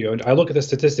every video, and I look at the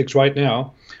statistics right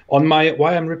now. On my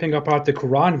Why I'm Ripping Apart the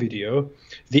Quran video,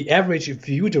 the average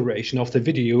view duration of the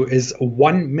video is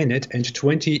 1 minute and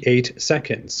 28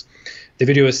 seconds. The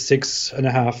video is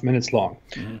 6.5 minutes long.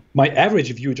 My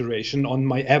average view duration on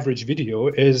my average video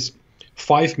is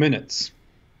 5 minutes.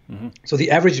 So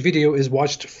the average video is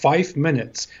watched 5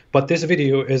 minutes, but this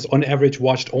video is on average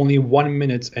watched only 1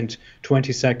 minute and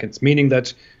 20 seconds, meaning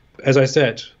that, as I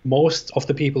said, most of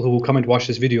the people who will come and watch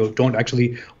this video don't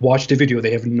actually watch the video.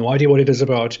 They have no idea what it is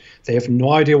about. They have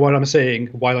no idea what I'm saying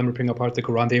while I'm ripping apart the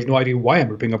Quran. They have no idea why I'm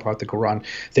ripping apart the Quran.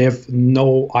 They have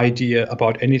no idea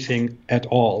about anything at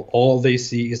all. All they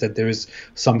see is that there is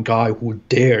some guy who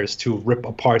dares to rip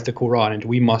apart the Quran, and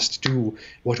we must do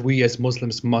what we as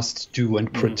Muslims must do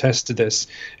and protest this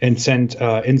and send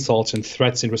insults and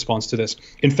threats in response to this.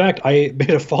 In fact, I made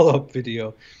a follow-up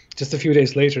video just a few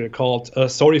days later called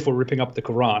 "Sorry for Ripping Up the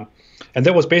Quran." And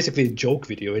that was basically a joke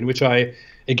video in which I,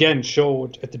 again,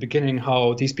 showed at the beginning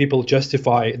how these people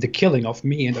justify the killing of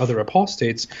me and other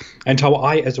apostates, and how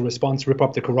I, as a response, rip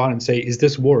up the Quran and say, is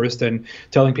this worse than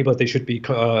telling people that they should be,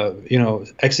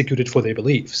 executed for their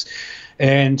beliefs?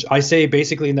 And I say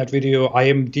basically in that video, I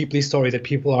am deeply sorry that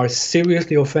people are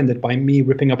seriously offended by me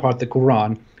ripping apart the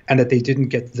Quran, and that they didn't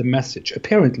get the message.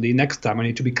 Apparently, next time I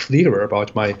need to be clearer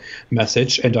about my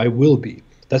message, and I will be.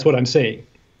 That's what I'm saying.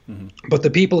 But the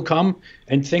people come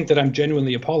and think that I'm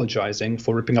genuinely apologizing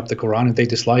for ripping up the Quran, and they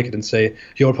dislike it and say,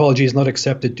 your apology is not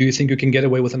accepted. Do you think you can get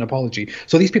away with an apology?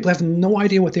 So these people have no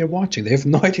idea what they're watching. They have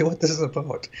no idea what this is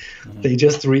about. They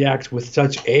just react with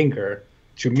such anger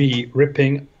to me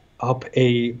ripping up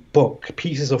a book,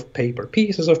 pieces of paper,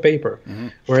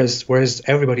 whereas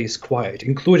everybody is quiet,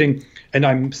 including, and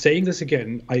I'm saying this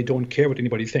again, I don't care what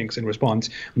anybody thinks in response,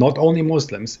 not only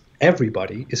Muslims,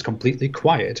 everybody is completely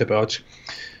quiet about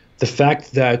the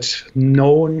fact that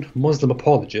known Muslim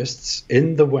apologists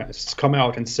in the West come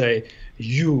out and say,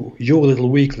 you little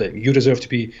weakling, you deserve to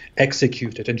be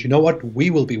executed. And you know what?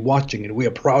 We will be watching, and we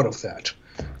are proud of that.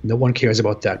 No one cares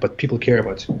about that, but people care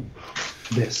about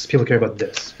this. People care about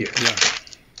this here. Yeah.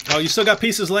 Oh, you still got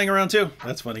pieces laying around too?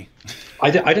 That's funny.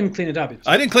 I didn't clean it up.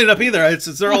 I didn't clean it up either.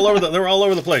 They're all over they're all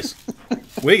over the place.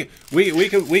 We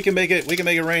can make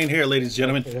it rain here, ladies and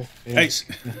gentlemen. Yeah. Hey,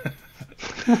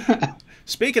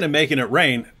 speaking of making it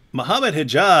rain, Mohammed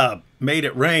Hijab made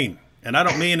it rain, and I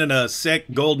don't mean in a sick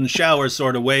golden shower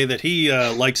sort of way that he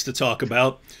likes to talk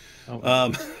about.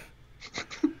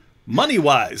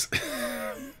 Money-wise.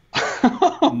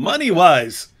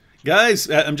 Money-wise. Guys,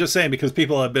 I'm just saying, because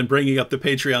people have been bringing up the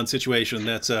Patreon situation.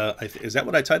 That's is that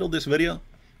what I titled this video?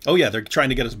 Oh yeah, they're trying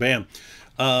to get us banned.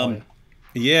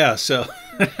 Yeah. So,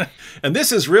 and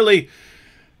this is really.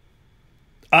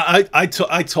 I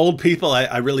told people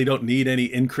I really don't need any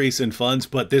increase in funds,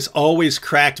 but this always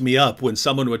cracked me up when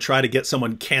someone would try to get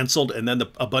someone canceled, and then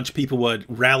a bunch of people would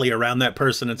rally around that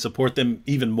person and support them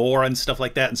even more and stuff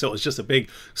like that. And so it was just a big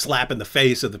slap in the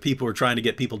face of the people who were trying to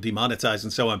get people demonetized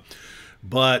and so on.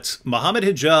 But Mohammed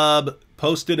Hijab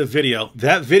posted a video.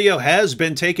 That video has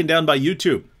been taken down by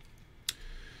YouTube.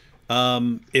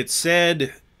 It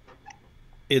said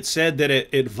that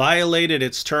it violated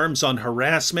its terms on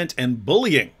harassment and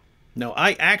bullying. Now,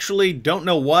 I actually don't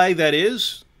know why that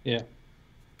is. Yeah.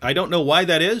 I don't know why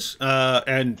that is.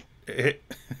 And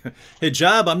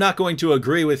Hijab, I'm not going to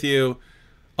agree with you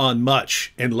on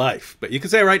much in life. But you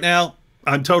can say right now,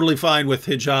 I'm totally fine with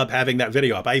Hijab having that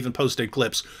video up. I even posted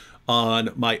clips on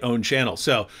my own channel.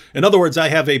 So, in other words, I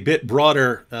have a bit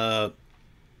broader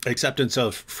acceptance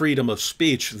of freedom of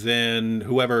speech than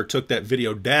whoever took that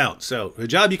video down. So,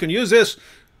 Hijab, you can use this.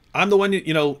 I'm the one,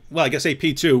 you know, well, I guess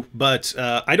AP too, but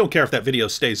I don't care if that video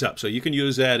stays up. So you can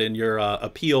use that in your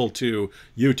appeal to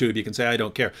YouTube. You can say, I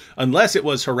don't care, unless it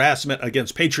was harassment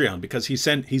against Patreon, because he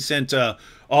sent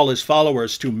all his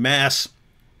followers to mass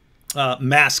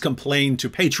complain to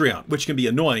Patreon, which can be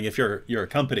annoying if you're a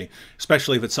company,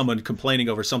 especially if it's someone complaining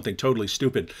over something totally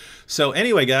stupid. So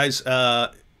anyway, guys,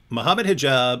 Mohammed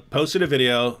Hijab posted a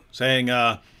video saying,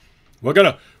 we're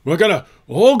gonna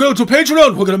all go to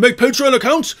Patreon. We're gonna make Patreon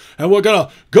accounts, and we're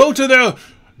gonna go to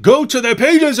their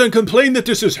pages and complain that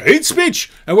this is hate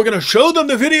speech, and we're gonna show them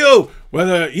the video where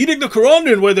they're eating the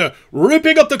Quran and where they're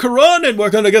ripping up the Quran, and we're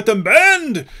gonna get them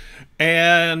banned.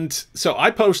 And so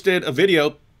I posted a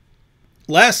video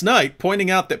last night pointing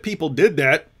out that people did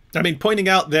that. I mean, pointing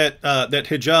out that that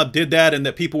Hijab did that, and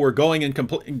that people were going and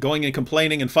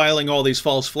complaining and filing all these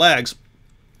false flags.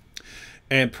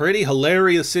 And pretty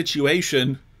hilarious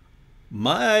situation.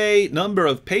 My number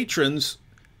of patrons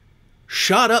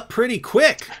shot up pretty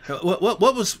quick.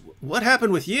 What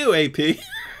happened with you, AP?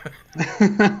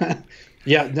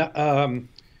 Yeah,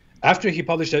 after he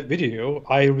published that video,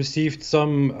 I received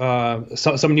some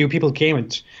new people came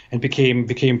and became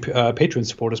Patreon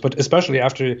supporters. But especially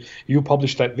after you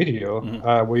published that video,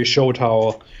 where you showed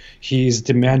how he's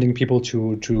demanding people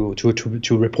to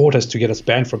report us to get us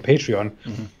banned from Patreon.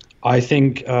 I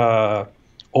think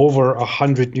over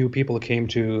 100 new people came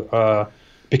to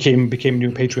became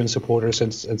new Patreon supporters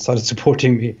and started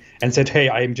supporting me and said, "Hey,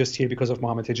 I am just here because of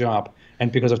Mohammed Hijab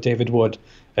and because of David Wood,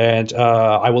 and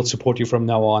I will support you from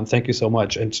now on. Thank you so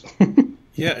much." And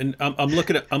yeah, and I'm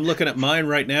looking at mine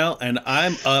right now, and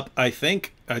I'm up. I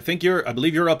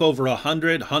believe you're up over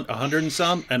 100 and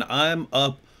some, and I'm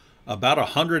up about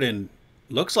 100 and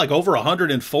looks like over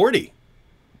 140.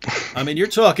 I mean, you're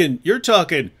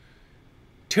talking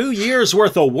 2 years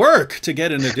worth of work to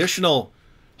get an additional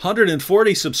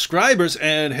 140 subscribers.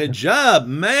 And Hijab,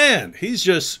 man, he's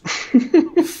just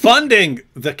funding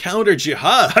the counter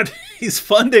jihad. He's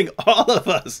funding all of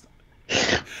us.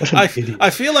 I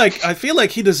feel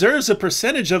like he deserves a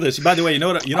percentage of this. By the way, you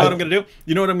know what I'm going to do?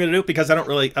 You know what I'm going to do? Because I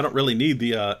don't really need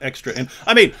the extra. And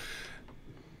I mean,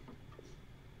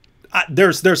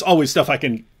 there's always stuff I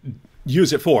can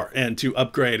use it for, and to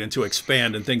upgrade and to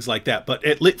expand and things like that. But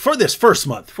for this first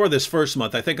month,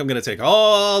 I think I'm going to take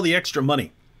all the extra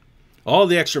money,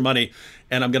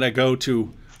 and I'm going to go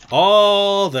to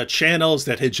all the channels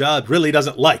that Hijab really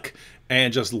doesn't like,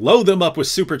 and just load them up with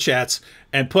super chats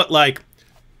and put like,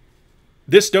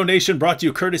 this donation brought to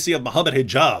you courtesy of Mohammed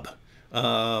Hijab,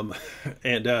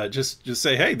 and just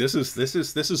say, hey, this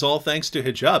is all thanks to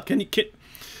Hijab.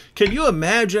 Can you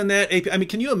imagine that? I mean,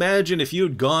 can you imagine if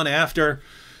you'd gone after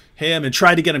him and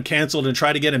tried to get him canceled and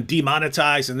tried to get him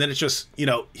demonetized, and then it's just, you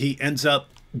know, he ends up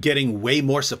getting way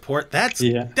more support? That's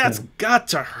got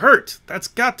to hurt. That's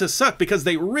got to suck, because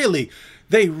they really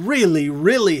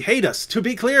hate us. To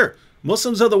be clear,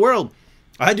 Muslims of the world,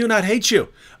 I do not hate you.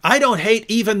 I don't hate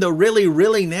even the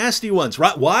really nasty ones.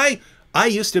 Right? Why? I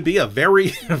used to be a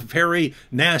very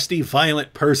nasty,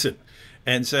 violent person.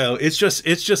 And so it's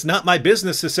just not my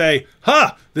business to say,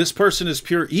 this person is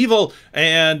pure evil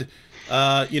and,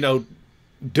 you know,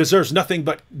 deserves nothing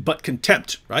but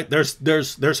contempt, right?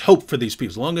 There's hope for these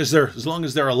people. As long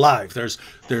as they're alive,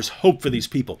 there's hope for these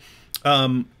people.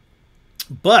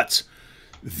 But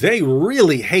they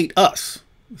really hate us.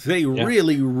 They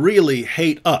really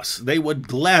hate us. They would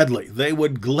gladly,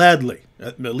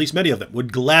 at least many of them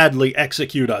would gladly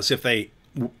execute us if they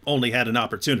only had an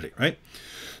opportunity, right?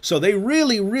 So they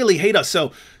really hate us.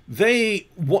 So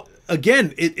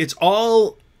again, it's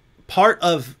all part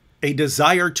of a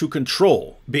desire to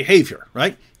control behavior,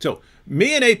 right? So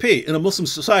me and AP in a Muslim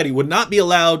society would not be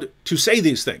allowed to say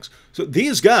these things. So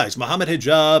these guys, Mohammed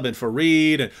Hijab and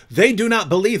Farid, and they do not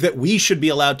believe that we should be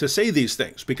allowed to say these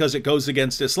things because it goes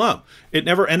against Islam. It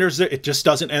never enters it just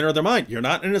doesn't enter their mind. You're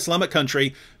not in an Islamic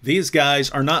country. These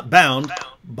guys are not bound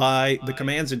by the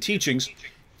commands and teachings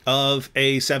of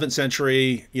a 7th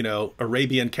century, you know,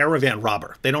 Arabian caravan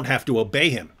robber. They don't have to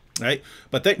obey him, right?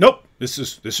 But nope, this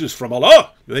is from Allah.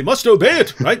 They must obey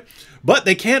it, right? But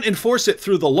they can't enforce it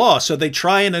through the law, so they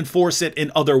try and enforce it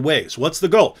in other ways. What's the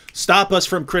goal? Stop us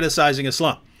from criticizing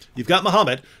Islam. You've got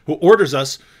Muhammad, who orders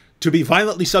us to be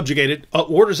violently subjugated,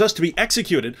 orders us to be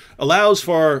executed, allows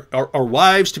for our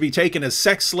wives to be taken as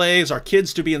sex slaves, our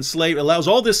kids to be enslaved, allows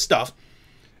all this stuff.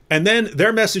 And then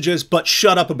their message is, but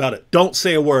shut up about it. Don't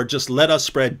say a word. Just let us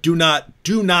spread. Do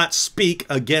not speak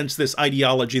against this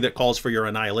ideology that calls for your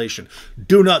annihilation.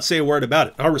 Do not say a word about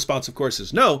it. Our response, of course,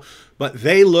 is no, but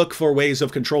they look for ways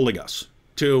of controlling us.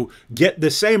 to get the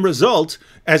same result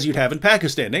as you'd have in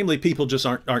Pakistan. Namely, people just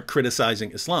aren't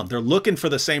criticizing Islam. They're looking for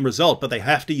the same result, but they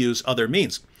have to use other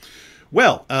means.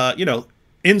 Well, you know,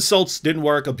 insults didn't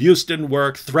work, abuse didn't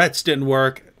work, threats didn't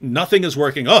work, nothing is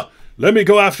working. Oh, let me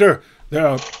go after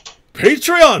their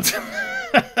Patreons.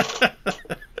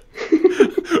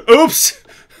 Oops.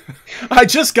 I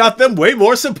just got them way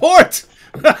more support.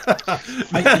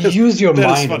 Use your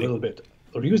mind a little bit.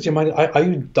 Or use your mind. Are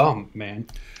you dumb, man?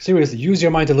 Seriously, use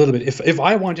your mind a little bit. If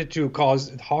I wanted to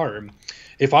cause harm,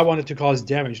 if I wanted to cause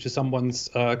damage to someone's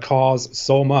cause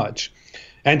so much,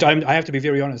 and I have to be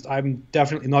very honest, I'm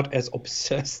definitely not as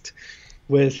obsessed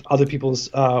with other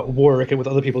people's work and with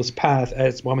other people's path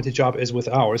as Mohammed Hijab is with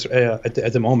ours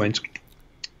at the moment.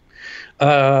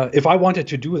 If I wanted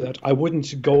to do that, I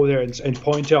wouldn't go there and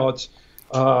point out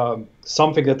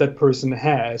something that person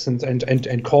has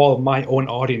and call my own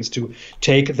audience to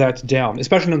take that down,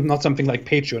 especially not something like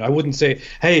Patreon. I wouldn't say,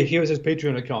 hey, here's his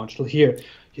Patreon account. Here,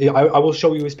 I will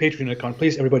show you his Patreon account.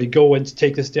 Please, everybody, go and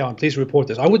take this down. Please report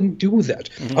this. I wouldn't do that.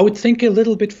 I would think a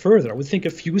little bit further. I would think a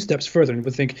few steps further and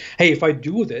would think, hey, if I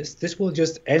do this, this will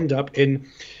just end up in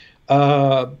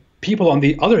people on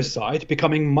the other side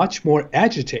becoming much more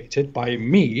agitated by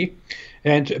me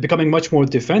and becoming much more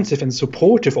defensive and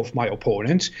supportive of my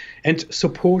opponent and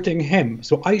supporting him.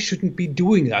 So I shouldn't be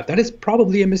doing that. That is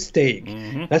probably a mistake.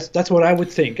 That's what I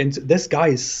would think. And this guy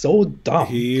is so dumb.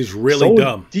 He's really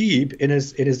dumb. So deep in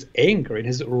his anger, in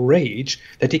his rage,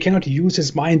 that he cannot use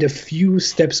his mind a few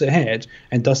steps ahead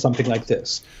and does something like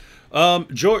this.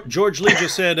 George Lee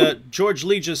just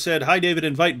said, hi, David,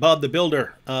 invite Bob the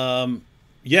Builder.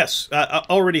 Yes, I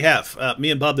already have.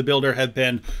 Me and Bob the Builder have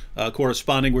been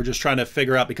corresponding. We're just trying to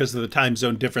figure out, because of the time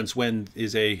zone difference, when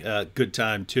is a good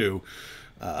time to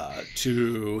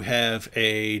have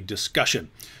a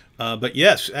discussion. But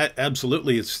yes,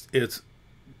 absolutely, it's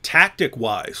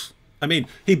tactic-wise. I mean,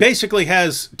 he basically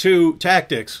has two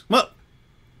tactics. Well,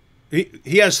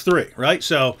 he has three, right?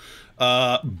 So,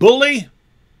 bully,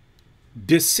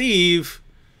 deceive,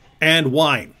 and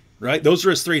whine. Right? Those are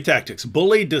his three tactics: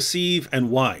 bully, deceive, and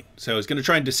whine. So he's going to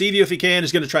try and deceive you if he can.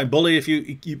 He's going to try and bully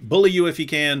you if he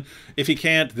can. If he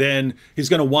can't, then he's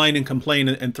going to whine and complain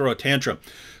and throw a tantrum.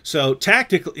 So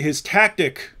his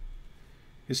tactical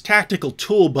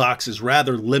toolbox is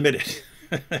rather limited,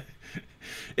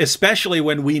 especially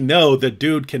when we know the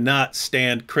dude cannot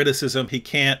stand criticism. He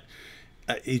can't.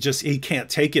 He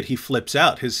can't take it. He flips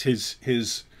out.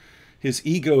 His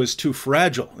ego is too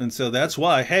fragile. And so that's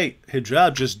why, hey,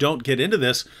 Hijab, just don't get into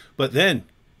this. But then,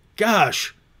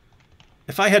 gosh,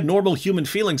 if I had normal human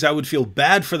feelings, I would feel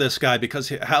bad for this guy, because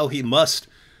how he must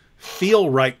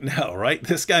feel right now, right?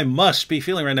 This guy must be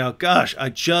feeling right now, gosh, I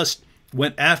just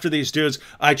went after these dudes.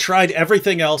 I tried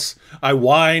everything else. I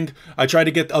whined. I tried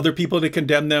to get other people to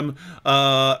condemn them.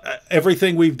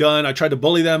 Everything we've done, I tried to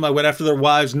bully them. I went after their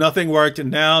wives. Nothing worked.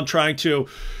 And now I'm trying to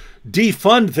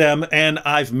defund them, and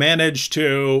I've managed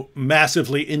to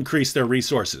massively increase their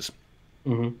resources.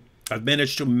 I've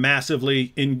managed to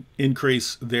massively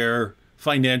increase their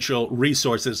financial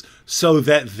resources so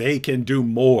that they can do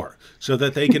more, so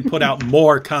that they can put out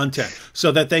more content,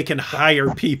 so that they can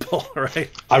hire people, right?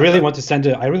 I really want to send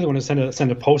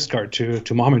a postcard to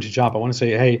Mohammed Hijab. I want to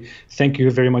say, hey, thank you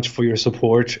very much for your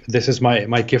support. This is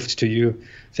my gift to you.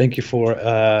 Thank you for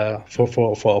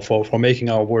making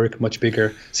our work much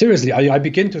bigger. Seriously, I'm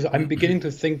beginning to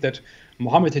think that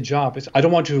Mohammed Hijab is. I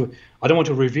don't want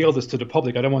to reveal this to the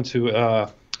public. I don't want to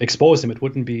expose him. It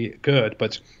wouldn't be good.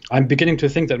 But I'm beginning to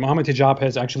think that Mohammed Hijab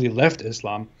has actually left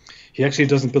Islam. He actually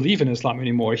doesn't believe in Islam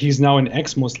anymore. He's now an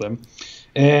ex-Muslim,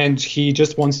 and he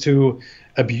just wants to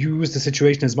abuse the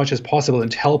situation as much as possible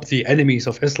and help the enemies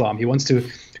of Islam. He wants to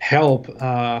help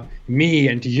me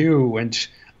and you and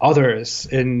others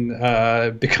in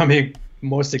becoming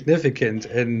more significant,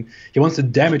 and he wants to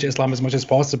damage Islam as much as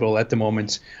possible at the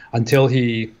moment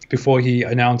before he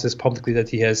announces publicly that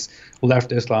he has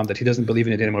left Islam, that he doesn't believe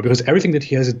in it anymore, because everything that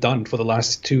he has done for the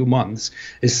last 2 months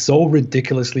is so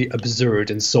ridiculously absurd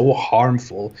and so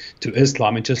harmful to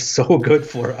Islam and just so good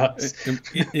for us.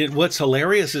 What's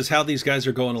hilarious is how these guys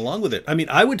are going along with it. I mean,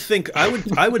 I would think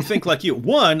like you.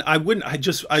 One, I wouldn't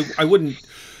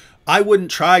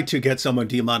try to get someone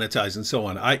demonetized and so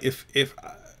on.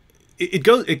 It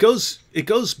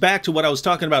goes back to what I was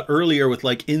talking about earlier with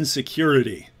like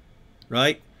insecurity,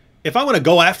 right? If I want to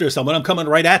go after someone, I'm coming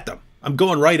right at them. I'm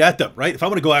going right at them, right? If I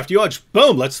want to go after you, I just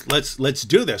boom, let's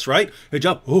do this, right?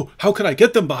 Hijab, oh, how can I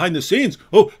get them behind the scenes?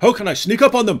 Oh, how can I sneak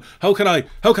up on them? How can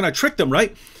I trick them,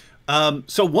 right?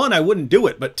 So one, I wouldn't do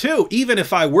it, but two, even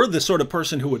if I were the sort of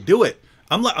person who would do it,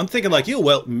 I'm thinking like you.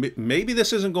 Well, maybe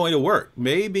this isn't going to work.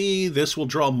 Maybe this will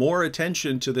draw more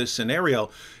attention to this scenario.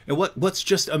 And what's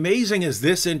just amazing is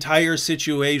this entire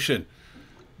situation,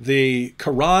 the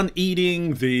Quran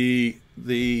eating, the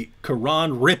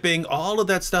Quran ripping, all of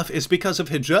that stuff is because of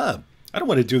hijab. I don't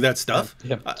want to do that stuff.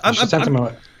 Yeah.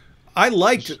 I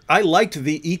liked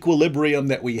the equilibrium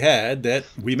that we had, that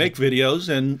we make videos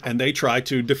and they try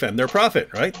to defend their prophet,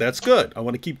 right? That's good. I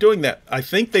want to keep doing that. I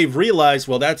think they've realized,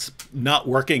 well, that's not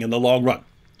working in the long run.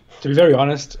 To be very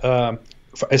honest,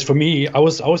 as for me, I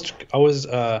was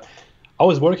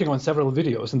working on several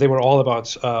videos, and they were all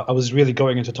about. I was really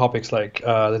going into topics like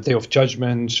the Day of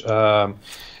Judgment, the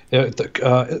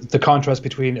contrast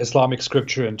between Islamic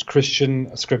scripture and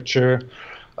Christian scripture.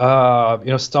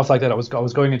 Stuff like that. I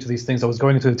was going into these things. I was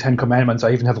going into the 10 Commandments.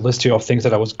 I even have a list here of things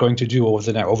that I was going to do over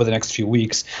the next few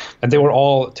weeks, and they were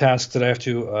all tasks that I have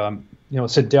to,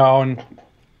 sit down,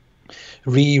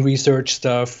 research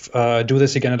stuff, do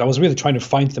this again. And I was really trying to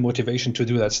find the motivation to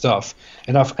do that stuff.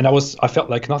 And I felt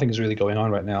like nothing is really going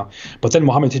on right now. But then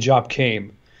Mohammed Hijab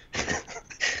came.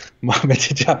 Mohammed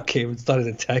Hijab came and started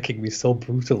attacking me so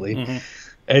brutally. Mm-hmm.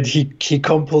 And he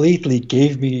completely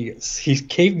gave me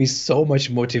so much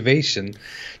motivation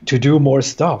to do more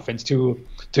stuff and to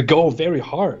go very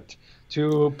hard,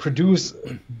 to produce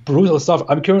brutal stuff.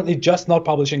 I'm currently just not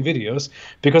publishing videos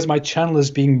because my channel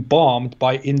is being bombed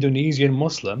by Indonesian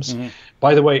Muslims. Mm-hmm.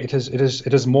 By the way, it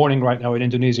is morning right now in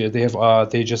Indonesia.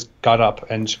 They just got up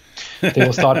and they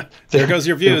will start. There goes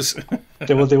your views.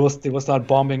 They will start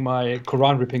bombing my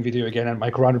Quran ripping video again, and my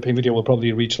Quran ripping video will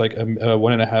probably reach like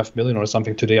 1.5 million or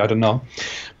something today. I don't know,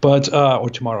 but or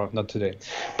tomorrow, not today.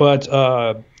 But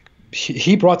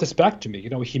he brought this back to me. He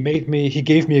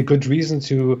gave me a good reason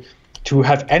to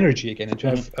have energy again and to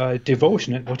have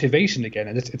devotion and motivation again,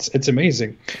 and it's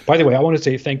amazing. By the way, I want to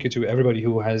say thank you to everybody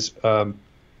who has.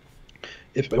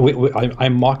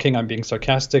 I'm mocking, I'm being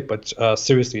sarcastic, but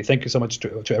seriously, thank you so much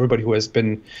to everybody who has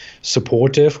been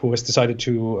supportive, who has decided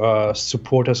to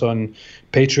support us on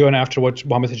Patreon after what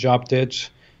Mohammed Hijab did.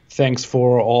 Thanks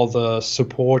for all the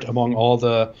support among all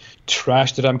the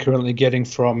trash that I'm currently getting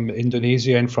from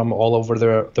Indonesia and from all over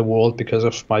the world because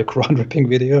of my Quran ripping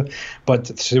video.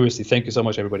 But seriously, thank you so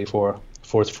much, everybody, for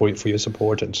your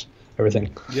support and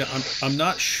everything. Yeah, I'm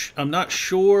not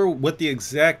sure what the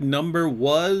exact number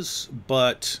was,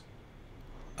 but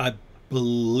I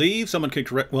believe someone could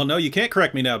correct. Well, no, you can't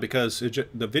correct me now because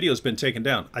the video's been taken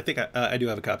down. I think I do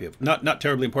have a copy of it. Not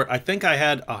terribly important. I think I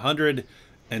had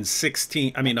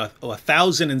 116. I mean,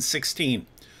 1,016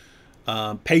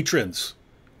 patrons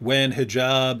when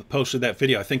Hijab posted that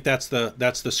video. I think that's the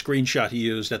screenshot he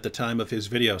used at the time of his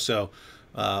video. So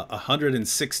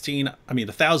 116. I mean,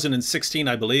 1,016.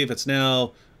 I believe it's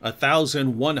now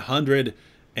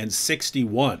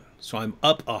 1,161. So I'm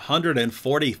up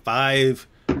 145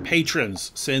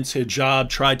 patrons since Hijab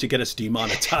tried to get us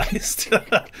demonetized.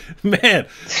 Man,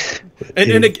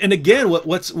 and again,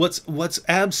 what's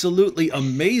absolutely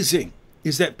amazing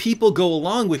is that people go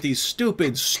along with these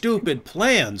stupid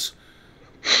plans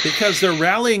because they're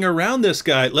rallying around this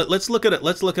guy. Let's look at it.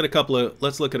 Let's look at a couple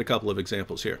of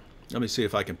examples here. Let me see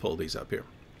if I can pull these up here.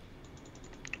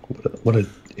 What an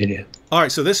idiot! All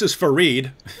right, so this is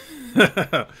Farid.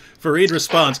 Farid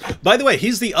Responds. By the way,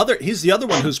 he's the other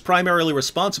one who's primarily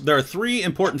responsible. There are three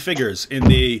important figures in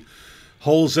the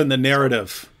holes in the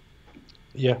narrative.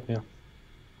 Yeah.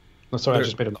 No, sorry, I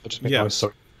just made a noise.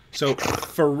 Sorry. So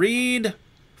Farid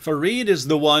is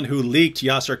the one who leaked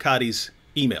Yasser Qadhi's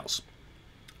emails,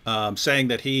 saying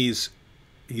that he's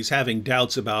having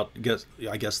doubts about,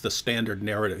 I guess, the standard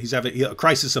narrative. He's having a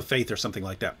crisis of faith or something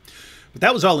like that. But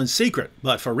that was all in secret.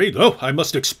 But Farid, I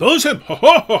must expose him.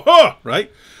 Right?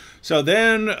 So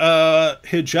then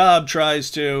Hijab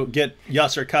tries to get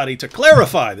Yasser Qadhi to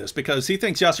clarify this because he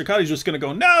thinks Yasser Qadhi's just going to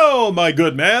go, no, my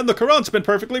good man, the Quran's been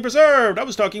perfectly preserved. I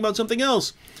was talking about something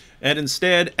else. And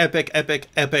instead, epic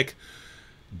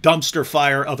dumpster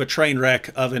fire of a train wreck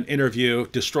of an interview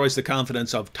destroys the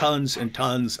confidence of tons and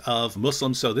tons of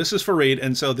Muslims. So this is Farid,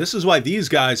 and so this is why these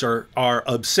guys are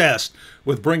obsessed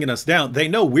with bringing us down. They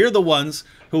know we're the ones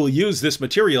who will use this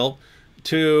material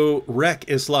to wreck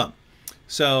Islam.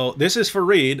 So this is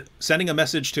Farid sending a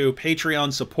message to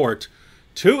Patreon support.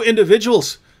 2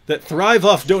 individuals that thrive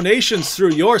off donations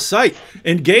through your site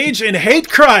engage in hate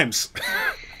crimes.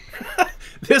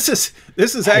 This is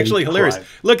actually hilarious.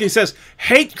 Look, he says,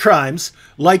 hate crimes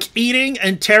like eating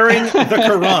and tearing the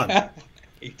Quran.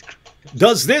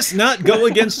 Does this not go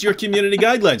against your community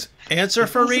guidelines? Answer,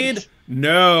 Farid,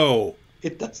 no.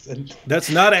 It doesn't.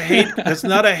 That's not a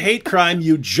hate crime,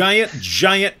 you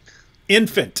giant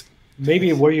infant.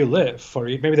 maybe where you live,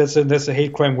 Farid. Maybe that's a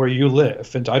hate crime where you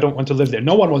live, and I don't want to live there.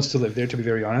 No one wants to live there, to be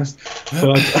very honest.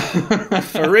 But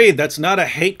Farid, that's not a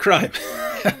hate crime.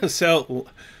 So,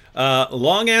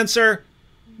 long answer,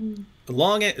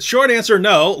 short answer,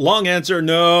 no. Long answer,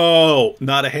 no.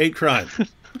 Not a hate crime.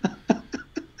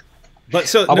 But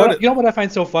so, you know what I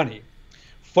find so funny?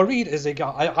 Farid is a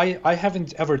guy, I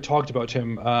haven't ever talked about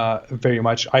him very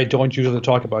much. I don't usually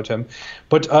talk about him.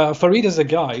 But Farid is a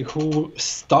guy who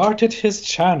started his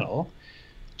channel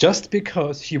just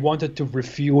because he wanted to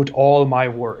refute all my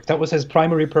work. That was his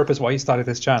primary purpose why he started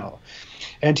his channel.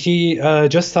 And he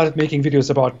just started making videos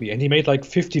about me. And he made like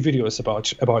 50 videos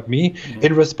about me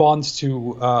in response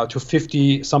to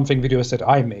 50-something videos that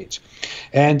I made.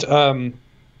 And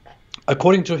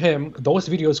according to him, those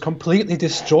videos completely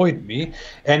destroyed me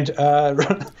and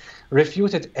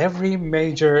refuted every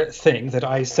major thing that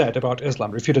I said about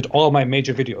Islam, refuted all my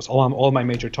major videos, all my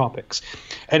major topics.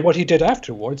 And what he did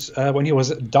afterwards, when he was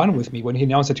done with me, when he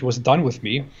announced that he was done with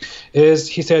me, is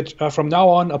he said, from now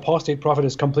on, Apostate Prophet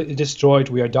is completely destroyed.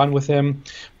 We are done with him.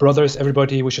 Brothers,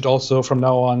 everybody, we should also, from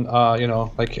now on,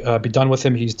 be done with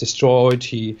him. He's destroyed.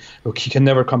 He can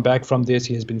never come back from this.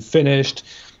 He has been finished.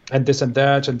 And this and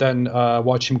that, and then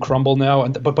watch him crumble now.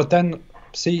 But then,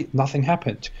 see, nothing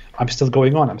happened. I'm still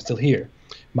going on. I'm still here.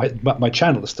 My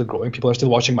channel is still growing. People are still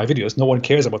watching my videos. No one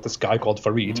cares about this guy called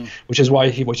Farid, which is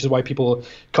why people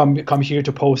come here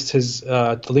to post his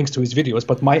the links to his videos.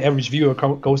 But my average viewer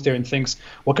goes there and thinks,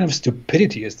 what kind of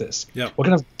stupidity is this? Yeah. What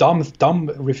kind of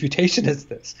dumb refutation is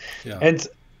this? Yeah. And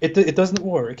it doesn't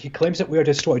work. He claims that we are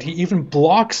destroyed. He even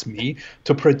blocks me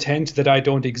to pretend that I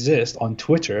don't exist on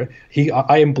Twitter.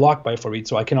 I am blocked by Farid,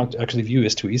 so I cannot actually view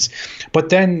his tweets. But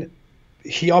then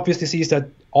he obviously sees that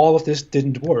all of this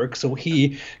didn't work, so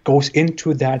he goes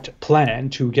into that plan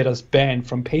to get us banned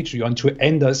from Patreon, to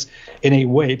end us in a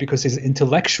way, because his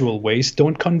intellectual ways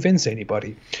don't convince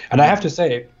anybody. And I have to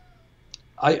say,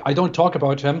 I don't talk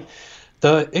about him.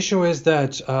 The issue is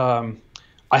that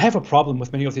I have a problem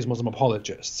with many of these Muslim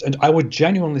apologists, and I would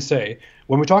genuinely say,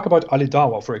 when we talk about Ali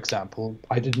Dawah, for example,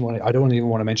 I don't even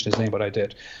want to mention his name, but I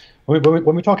did.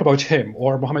 When we talk about him,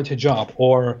 or Mohammed Hijab,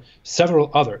 or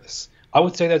several others, I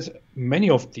would say that many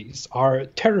of these are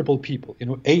terrible people. You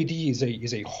know, AD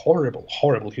is a horrible,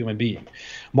 horrible human being.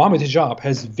 Mohammed Hijab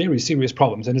has very serious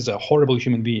problems and is a horrible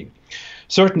human being.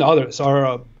 Certain others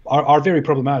are very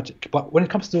problematic, but when it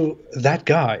comes to that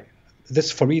guy,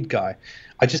 this Farid guy,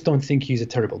 I just don't think he's a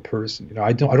terrible person. You know,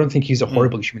 I don't think he's a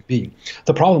horrible human being.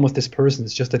 The problem with this person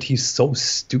is just that he's so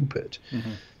stupid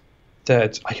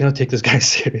that I cannot take this guy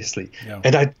seriously. Yeah.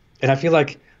 And I feel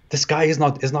like this guy is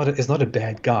not a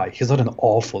bad guy. He's not an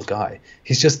awful guy.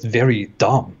 He's just very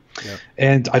dumb. Yeah.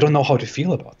 And I don't know how to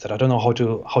feel about that. I don't know how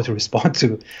to respond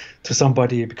to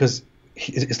somebody, because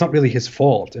it's not really his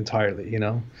fault entirely, you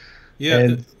know. Yeah.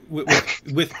 And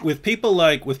with people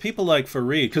like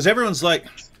Farid, because everyone's like,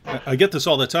 I get this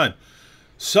all the time.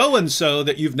 So-and-so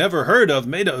that you've never heard of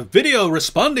made a video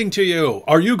responding to you.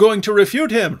 Are you going to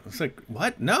refute him? It's like,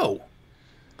 what? No,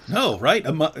 right?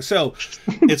 So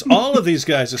it's all of these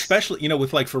guys, especially, you know,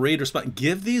 with like Farid Responds.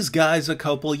 Give these guys a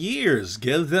couple years.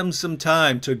 Give them some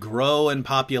time to grow in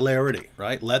popularity,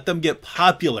 right? Let them get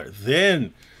popular.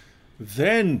 Then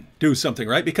do something,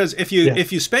 right? Because if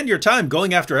you spend your time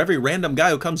going after every random guy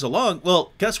who comes along,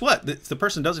 well, guess what? The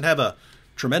person doesn't have a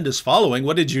tremendous following.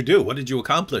 What did you do? What did you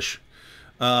accomplish?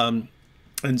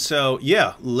 And so,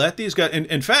 yeah, let these guys.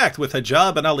 In fact, with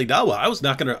Hijab and Ali Dawah, I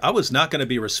was not gonna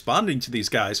be responding to these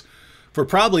guys for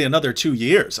probably another 2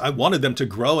 years. I wanted them to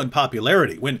grow in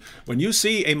popularity. When you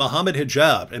see a Mohammed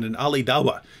Hijab and an Ali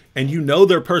Dawah, and you know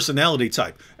their personality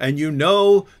type, and you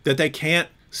know that they can't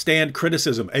stand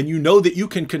criticism, and you know that you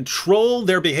can control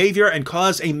their behavior and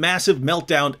cause a massive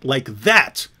meltdown like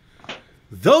that,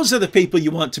 those are the people you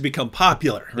want to become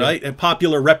popular, right? And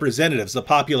popular representatives, the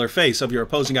popular face of your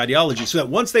opposing ideology, so that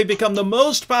once they become the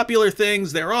most popular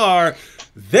things there are,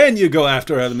 then you go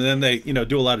after them, and then they, you know,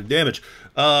 do a lot of damage.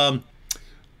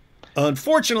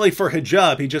 Unfortunately for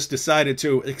Hijab, he just decided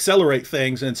to accelerate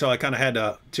things, and so I kind of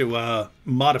had to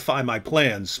modify my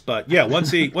plans. But yeah,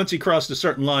 once he crossed a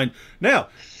certain line, now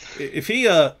if he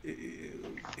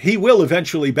will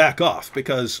eventually back off,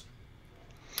 because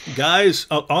guys,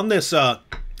 on this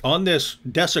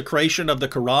desecration of the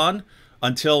Quran,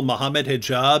 until Mohammed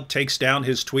Hijab takes down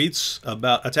his tweets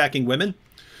about attacking women,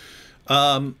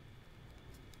 I'm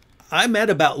at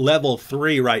about level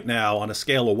 3 right now on a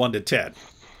scale of 1 to 10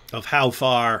 of how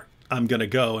far I'm going to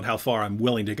go and how far I'm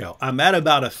willing to go. I'm at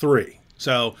about a 3.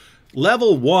 So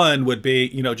level 1 would be,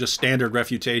 you know, just standard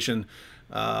refutation.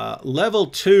 Level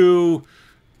 2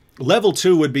 Level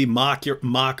 2 would be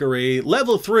mockery.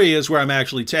 Level 3 is where I'm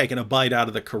actually taking a bite out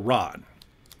of the Quran.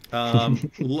 I'm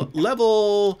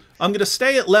going to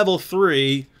stay at level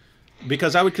 3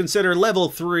 because I would consider level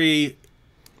 3, you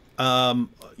know,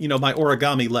 my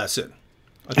origami lesson.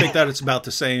 I think that it's about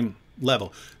the same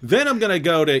level. Then I'm going to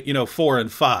go to, you know, 4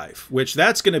 and 5, which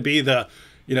that's going to be the,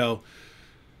 you know,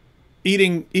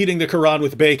 eating the Quran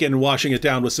with bacon and washing it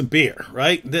down with some beer,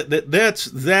 right?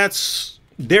 That's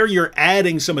there you're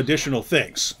adding some additional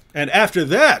things. And after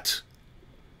that,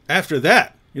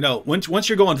 you know, once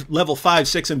you're going level 5,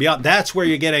 6 and beyond, that's where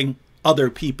you're getting other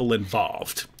people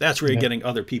involved. That's where you're getting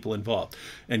other people involved.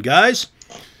 And guys,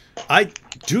 I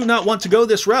do not want to go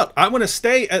this route. I want to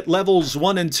stay at levels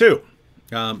 1 and 2.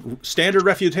 Standard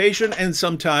refutation and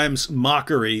sometimes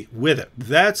mockery with it.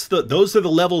 Those are the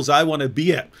levels I want to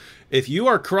be at. If you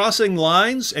are crossing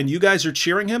lines and you guys are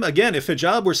cheering him, again, if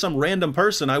Hijab were some random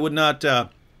person, I would not...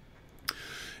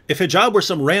 if Hijab were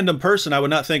some random person, I would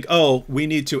not think, oh, we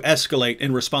need to escalate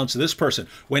in response to this person.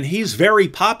 When he's very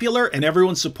popular and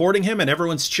everyone's supporting him and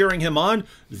everyone's cheering him on,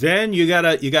 then you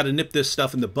gotta nip this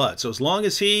stuff in the bud. So as long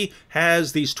as he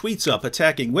has these tweets up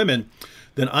attacking women,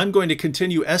 then I'm going to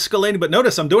continue escalating. But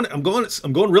notice I'm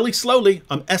going really slowly.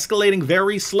 I'm escalating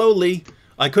very slowly.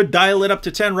 I could dial it up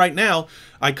to 10 right now.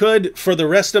 I could, for the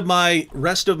rest of my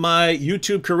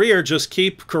YouTube career, just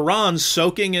keep Qurans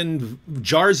soaking in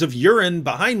jars of urine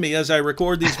behind me as I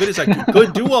record these videos. I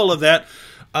could do all of that,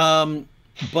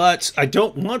 but I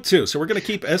don't want to. So we're going to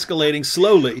keep escalating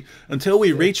slowly until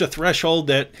we reach a threshold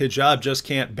that Hijab just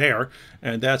can't bear,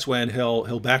 and that's when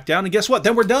he'll back down. And guess what?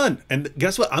 Then we're done. And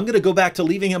guess what? I'm going to go back to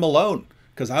leaving him alone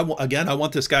because I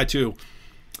want this guy to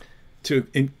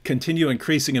continue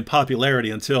increasing in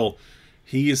popularity until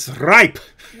he's ripe.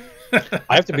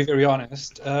 I have to be very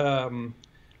honest. I'm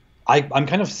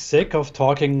kind of sick of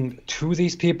talking to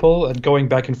these people and going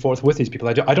back and forth with these people.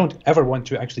 I don't ever want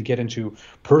to actually get into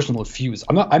personal feuds.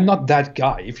 I'm not that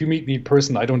guy. If you meet me in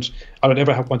person, I don't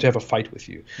ever want to have a fight with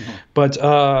you. Mm-hmm. But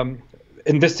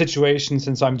in this situation,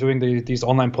 since I'm doing these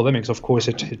online polemics, of course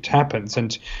it happens.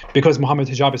 And because Mohammed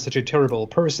Hijab is such a terrible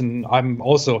person, I'm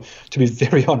also, to be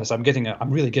very honest, I'm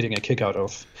really getting a kick out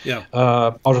of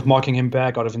mocking him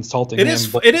back, out of insulting him.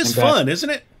 It is fun, isn't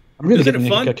it? I'm really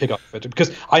getting a kick out of it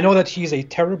because I know that he's a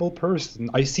terrible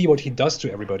person. I see what he does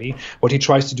to everybody, what he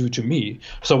tries to do to me.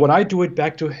 So when I do it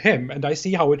back to him and I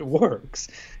see how it works,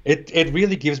 it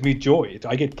really gives me joy.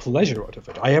 I get pleasure out of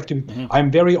it. I have to. Mm-hmm.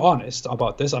 I'm very honest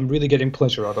about this. I'm really getting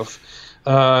pleasure out of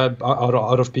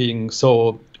being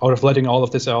so, out of letting all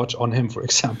of this out on him, for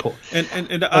example.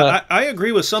 And I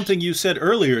agree with something you said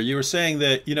earlier. You were saying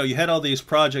that, you know, you had all these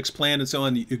projects planned and so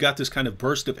on. You got this kind of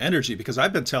burst of energy, because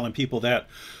I've been telling people that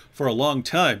for a long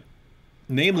time,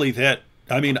 namely that,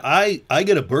 I mean, I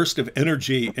get a burst of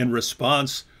energy in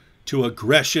response to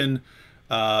aggression,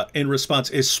 in response,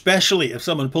 especially if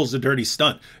someone pulls a dirty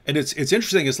stunt. And it's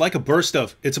interesting. It's like a burst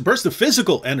of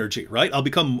physical energy, right? I'll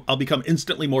become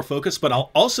instantly more focused, but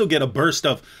I'll also get a burst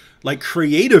of like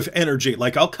creative energy.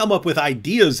 Like I'll come up with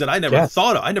ideas that I never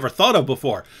thought of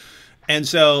before. And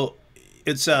so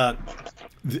it's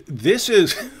this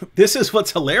is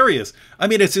what's hilarious. I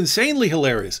mean, it's insanely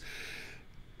hilarious.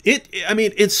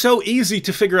 It's so easy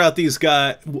to figure out these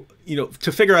guys,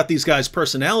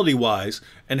 personality-wise,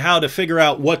 and how to figure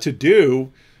out what to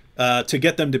do to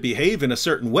get them to behave in a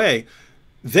certain way.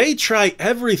 They try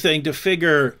everything to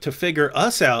figure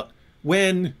us out.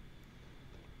 When,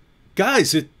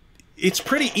 guys, it's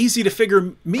pretty easy to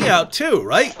figure me out too,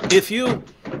 right? If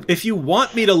you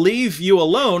want me to leave you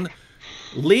alone,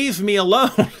 leave me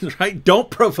alone, right? Don't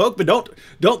provoke, but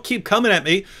don't keep coming at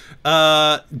me.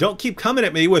 Don't keep coming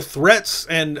at me with threats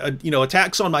and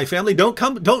attacks on my family. Don't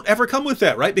ever come with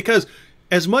that, right? Because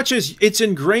as much as it's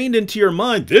ingrained into your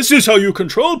mind, this is how you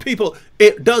control people,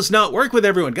 it does not work with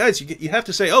everyone. Guys, you have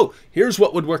to say, oh, here's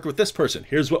what would work with this person.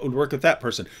 Here's what would work with that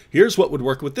person. Here's what would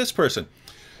work with this person.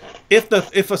 If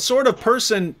a sort of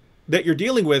person that you're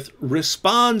dealing with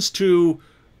responds to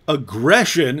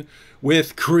aggression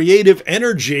with creative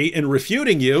energy in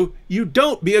refuting you, you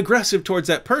don't be aggressive towards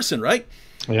that person, right?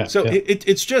 Yeah, so yeah.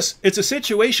 It's a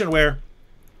situation where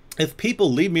if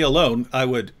people leave me alone, I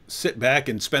would sit back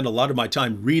and spend a lot of my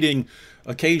time reading,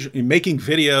 occasionally making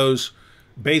videos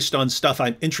based on stuff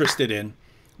I'm interested in,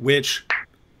 which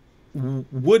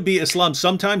would be Islam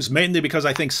sometimes, mainly because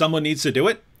I think someone needs to do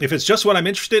it. If it's just what I'm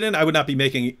interested in, I would not be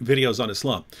making videos on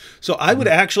Islam. So I would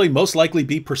actually most likely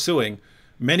be pursuing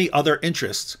many other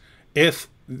interests. if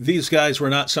these guys were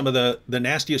not some of the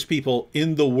nastiest people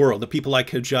in the world, the people like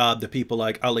Hijab, the people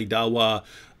like Ali Dawah,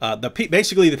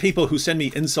 basically the people who send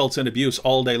me insults and abuse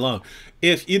all day long.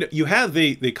 If you have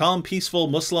the calm, peaceful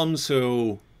Muslims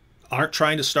who aren't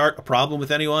trying to start a problem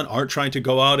with anyone, aren't trying to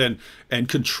go out and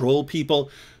control people.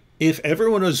 If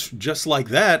everyone was just like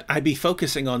that, I'd be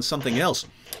focusing on something else.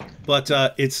 But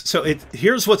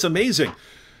here's what's amazing.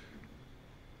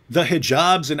 The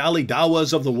Hijabs and Ali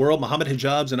Dawahs of the world, Mohammed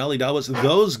Hijabs and Ali Dawahs,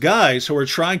 those guys who are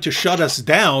trying to shut us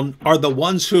down are the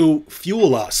ones who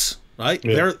fuel us, right?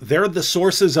 Yeah. They're the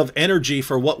sources of energy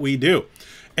for what we do.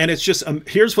 And it's just,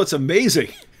 here's what's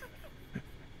amazing.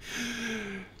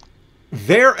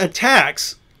 Their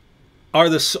attacks are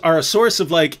a source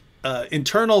of like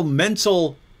internal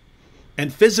mental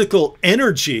and physical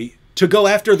energy to go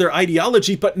after their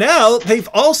ideology. But now they've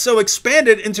also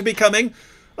expanded into becoming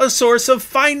a source of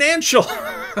financial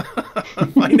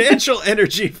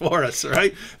energy for us,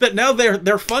 right? That now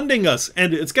they're funding us.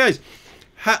 And it's, guys,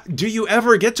 do you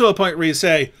ever get to a point where you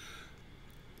say,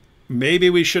 maybe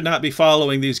we should not be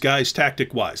following these guys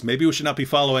tactic-wise. Maybe we should not be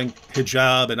following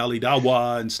Hijab and Ali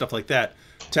Dawah and stuff like that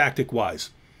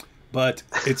tactic-wise. But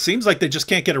it seems like they just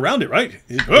can't get around it, right?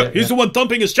 He's the one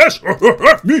thumping his chest.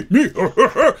 Me.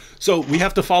 So we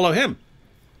have to follow him.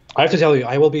 I have to tell you,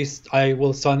 I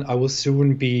will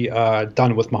soon be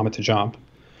done with Mohammed Hijab.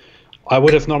 I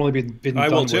would have normally been I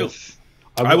done will too. with.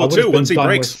 I will too once he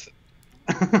breaks.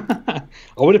 I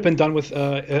would have been done with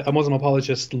a Muslim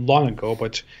apologist long ago,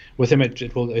 but with him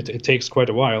it takes quite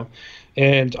a while,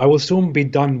 and I will soon be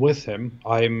done with him.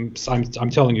 I'm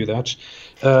telling you that.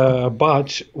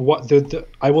 But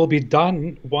I will be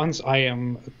done once I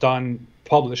am done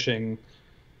publishing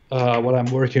what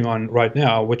I'm working on right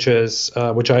now, which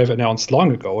I have announced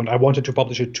long ago, and I wanted to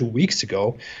publish it 2 weeks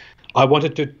ago. I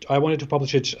wanted to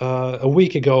publish it a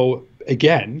week ago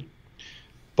again.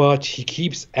 But he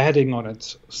keeps adding on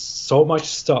it so much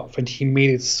stuff, and he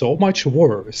made it so much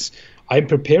worse. I'm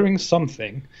preparing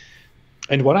something,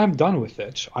 and when I'm done with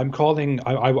it, I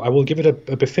will give it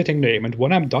a befitting name, and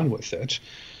when I'm done with it,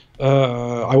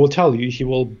 I will tell you he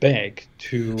will beg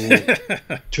to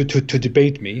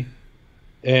debate me,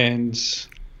 and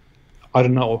I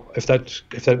don't know if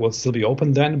that will still be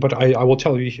open then, but I will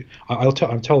tell you,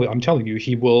 I'm telling you,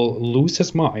 he will lose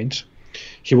his mind.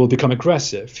 He will become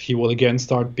aggressive. He will again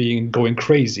start going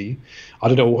crazy. I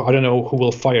don't know who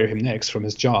will fire him next from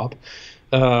his job.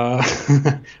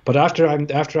 But after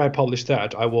I publish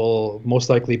that, I will most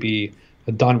likely be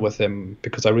done with him,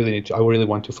 because I really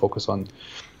want to focus on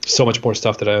so much more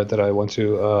stuff that I want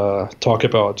to talk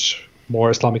about, more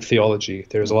Islamic theology.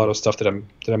 There's a lot of stuff that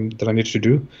I need to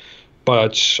do,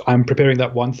 but I'm preparing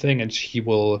that one thing, and it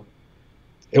will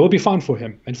be fun for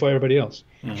him and for everybody else.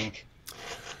 Mm-hmm.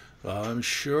 I'm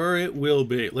sure it will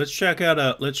be. Let's check out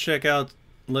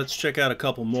a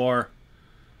couple more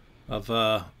of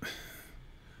the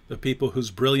people whose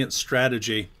brilliant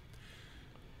strategy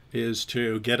is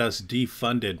to get us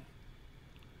defunded.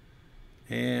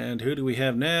 And who do we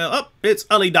have now? Oh, it's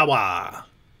Ali Dawah.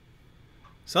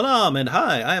 Salam and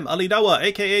hi, I am Ali Dawah,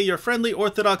 aka your friendly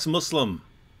Orthodox Muslim.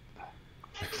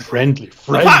 Friendly.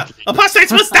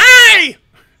 Apostates must die!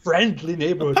 Friendly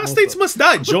neighborhood. Apostates must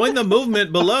die. Join the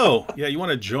movement below. Yeah, you want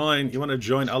to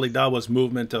join Ali Dawah's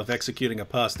movement of executing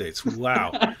apostates.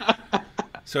 Wow.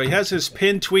 So he has his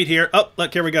pinned tweet here. Oh,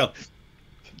 look, here we go.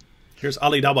 Here's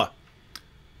Ali Dawah.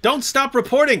 Don't stop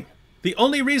reporting. The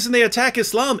only reason they attack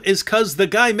Islam is because the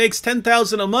guy makes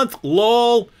 $10,000 a month.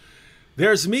 Lol.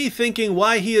 There's me thinking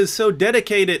why he is so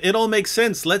dedicated. It all makes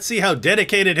sense. Let's see how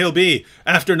dedicated he'll be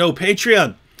after no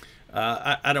Patreon.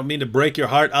 I don't mean to break your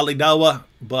heart, Ali Dawah,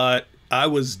 but I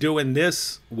was doing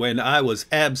this when I was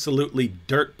absolutely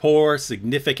dirt poor,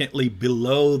 significantly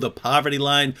below the poverty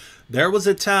line. There was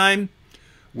a time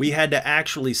we had to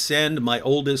actually send my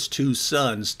oldest 2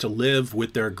 sons to live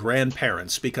with their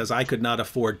grandparents because I could not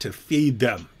afford to feed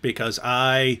them, because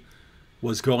I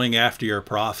was going after your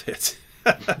prophet.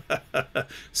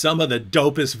 Some of the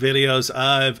dopest videos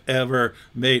I've ever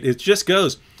made. It just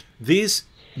goes, these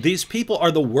people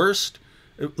are the worst.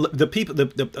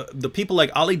 The people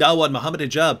like Ali Dawah and Mohammed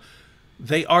Hijab,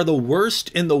 they are the worst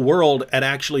in the world at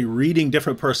actually reading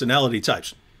different personality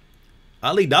types.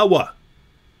 Ali Dawah,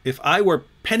 if I were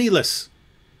penniless,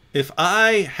 if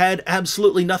I had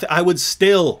absolutely nothing, I would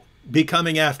still be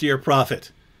coming after your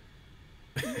prophet.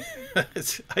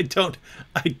 I don't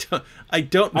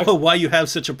know why you have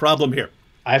such a problem here.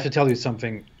 I have to tell you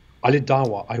something, Ali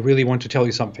Dawah. I really want to tell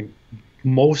you something.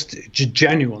 Most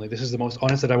genuinely, this is the most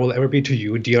honest that I will ever be to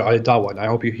you, dear Ali Dawah, and I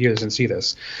hope you hear this and see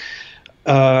this.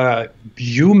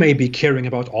 you may be caring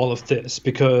about all of this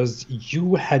because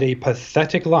you had a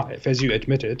pathetic life, as you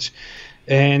admitted,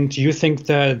 and you think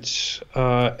that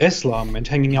Islam and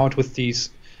hanging out with these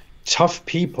tough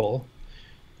people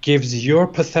gives your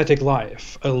pathetic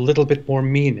life a little bit more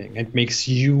meaning and makes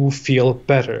you feel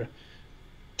better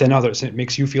than others, and it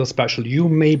makes you feel special. You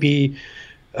may be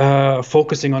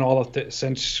focusing on all of this,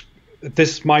 and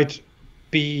this might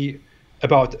be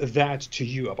about that to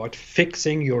you, about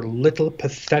fixing your little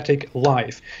pathetic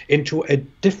life into a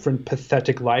different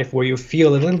pathetic life where you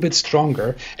feel a little bit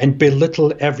stronger and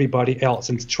belittle everybody else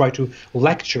and try to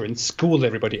lecture and school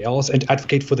everybody else and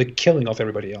advocate for the killing of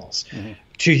everybody else. Mm-hmm.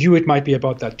 To you, it might be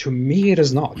about that. To me, it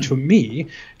is not. To me,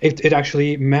 it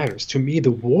actually matters. To me, the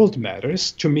world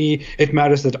matters. To me, it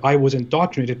matters that I was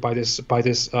indoctrinated by this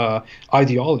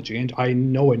ideology, and I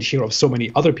know and hear of so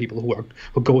many other people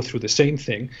who go through the same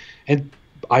thing. And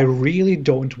I really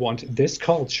don't want this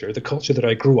culture, the culture that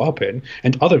I grew up in,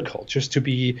 and other cultures, to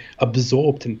be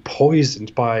absorbed and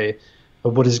poisoned by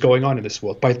what is going on in this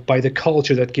world, by the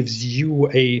culture that gives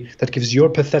your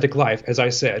pathetic life, as I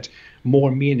said,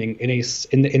 more meaning in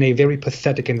a very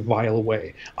pathetic and vile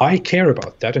way. I care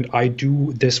about that, and I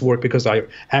do this work because I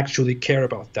actually care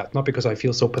about that, not because I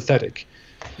feel so pathetic.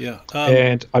 Yeah,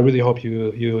 and I really hope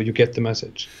you get the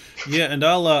message. Yeah, and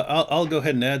I'll go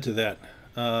ahead and add to that.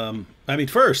 I mean,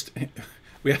 first,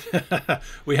 we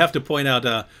have to point out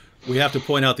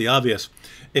the obvious.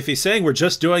 If he's saying we're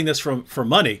just doing this for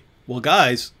money, well,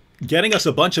 guys, getting us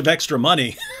a bunch of extra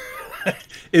money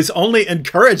is only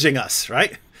encouraging us,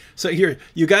 right? So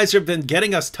you guys have been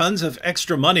getting us tons of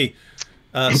extra money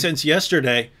since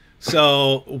yesterday.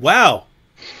 So, wow.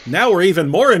 Now we're even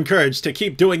more encouraged to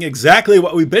keep doing exactly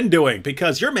what we've been doing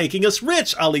because you're making us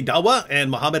rich, Ali Dawah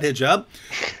and Mohammed Hijab.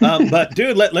 But,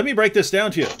 dude, let me break this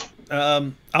down to you.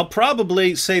 I'll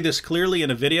probably say this clearly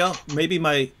in a video. Maybe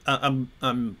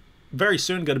I'm very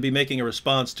soon going to be making a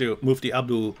response to Mufti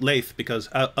Abu Layth because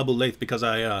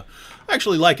I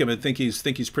actually like him and think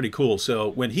he's pretty cool. So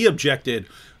when he objected,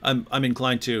 I'm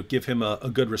inclined to give him a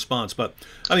good response. But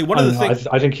I mean, one of the things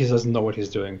I think he doesn't know what he's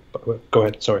doing. But go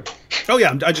ahead. Sorry. Oh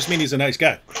yeah, I just mean he's a nice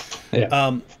guy.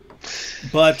 Yeah.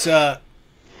 But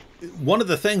one of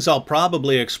the things I'll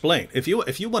probably explain, if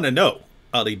you want to know,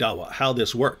 Ali Dawah, how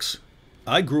this works,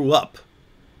 I grew up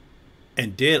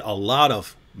and did a lot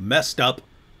of messed up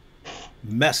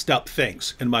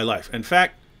things in my life. In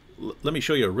fact, let me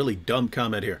show you a really dumb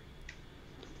comment here.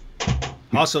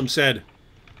 Hassam said,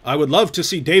 I would love to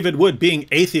see David Wood being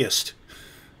atheist.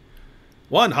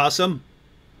 One, Hassam,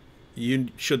 you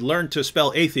should learn to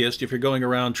spell atheist if you're going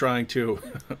around trying to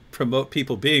promote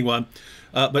people being one.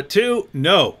 But two,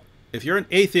 no. If you're an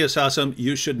atheist, Hassam,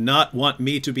 you should not want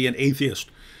me to be an atheist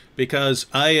because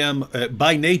I am,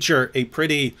 by nature, a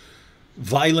pretty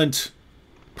violent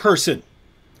person,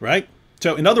 right?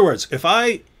 So, in other words, if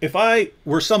I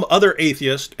were some other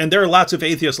atheist, and there are lots of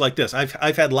atheists like this,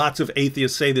 I've had lots of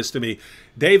atheists say this to me,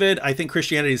 David, I think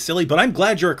Christianity is silly, but I'm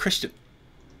glad you're a Christian.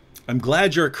 I'm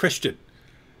glad you're a Christian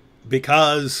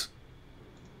because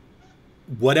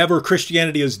whatever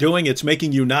Christianity is doing, it's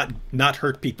making you not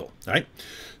hurt people, right?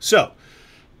 So,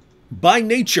 by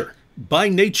nature,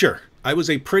 I was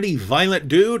a pretty violent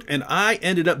dude, and I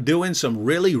ended up doing some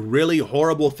really, really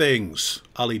horrible things,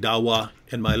 Ali Dawah,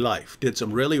 in my life. Did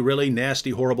some really, really nasty,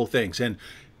 horrible things. And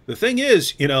the thing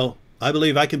is, I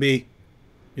believe I can be,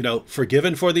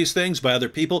 forgiven for these things by other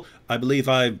people. I believe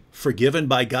I'm forgiven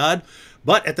by God.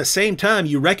 But at the same time,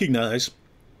 you recognize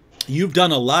you've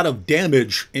done a lot of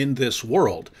damage in this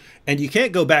world, and you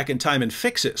can't go back in time and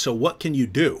fix it. So what can you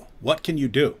do? What can you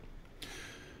do?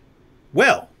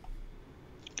 Well,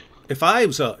 if I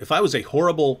was a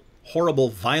horrible,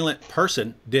 violent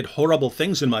person, did horrible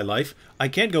things in my life, I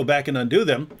can't go back and undo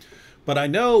them, but I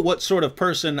know what sort of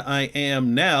person I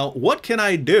am now. What can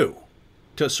I do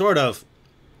to sort of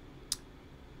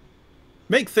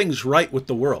make things right with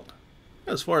the world?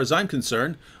 As far as I'm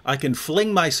concerned, I can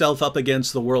fling myself up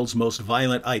against the world's most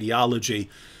violent ideology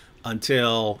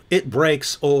until it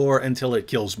breaks or until it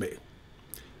kills me.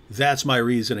 That's my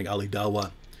reasoning, Ali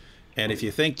Dawah. And if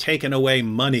you think taking away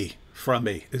money from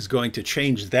me is going to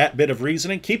change that bit of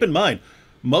reasoning, keep in mind,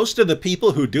 most of the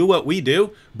people who do what we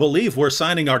do believe we're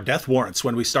signing our death warrants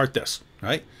when we start this,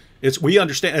 right? We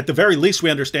understand, at the very least, we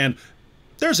understand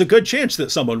there's a good chance that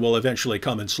someone will eventually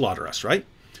come and slaughter us, right?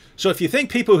 So if you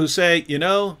think people who say,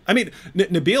 I mean,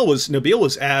 Nabil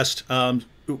was asked,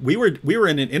 we were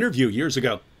in an interview years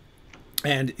ago,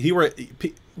 and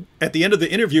at the end of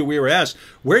the interview, we were asked,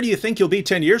 where do you think you'll be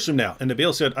 10 years from now? And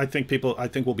Nabil said, I think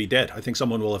we'll be dead. I think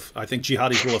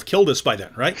jihadis will have killed us by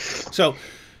then, right? So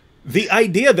The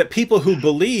idea that people who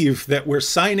believe that we're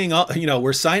signing up,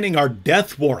 we're signing our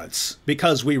death warrants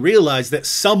because we realize that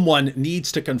someone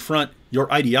needs to confront your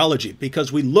ideology,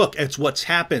 because we look at what's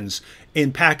happens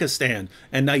in Pakistan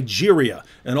and Nigeria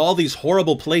and all these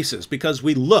horrible places, because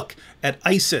we look at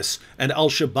ISIS and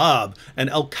Al-Shabaab and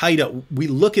Al-Qaeda. We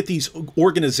look at these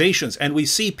organizations and we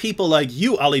see people like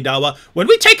you, Ali Dawah. When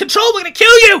we take control, we're going to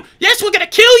kill you. Yes, we're going to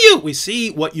kill you. We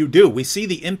see what you do. We see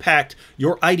the impact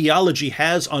your ideology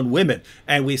has on women.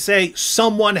 And we say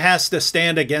someone has to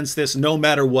stand against this no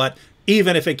matter what,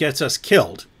 even if it gets us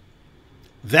killed.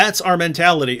 That's our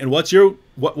mentality. And what's your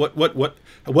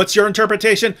what's your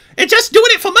interpretation? It's just doing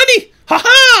it for money. Ha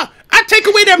ha! I take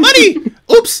away their money.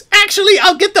 Oops, actually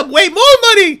I'll get them way more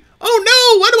money. Oh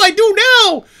no, what do I do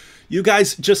now? You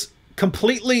guys just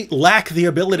completely lack the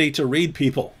ability to read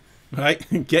people, right?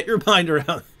 Get your mind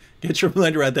around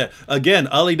that. Again,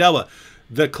 Ali Dawah,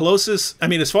 the closest, I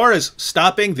mean, as far as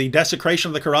stopping the desecration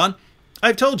of the Quran,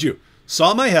 I've told you,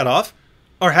 saw my head off,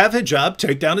 or have Hijab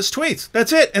take down his tweets.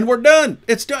 That's it, and we're done.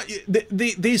 It's done.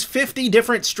 These 50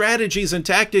 different strategies and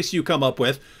tactics you come up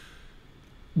with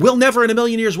will never in a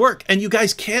million years work, and you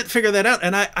guys can't figure that out.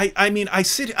 And I mean, I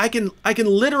can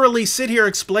literally sit here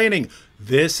explaining,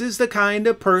 this is the kind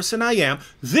of person I am.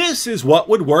 This is what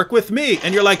would work with me.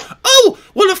 And you're like, oh,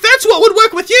 well, if that's what would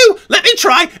work with you, let me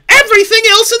try everything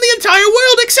else in the entire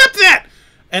world except that.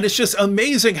 And it's just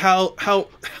amazing how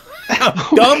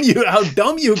dumb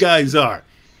you guys are.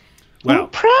 Wow. I'm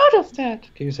proud of that.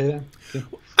 Can you say that? Yeah.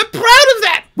 I'm proud of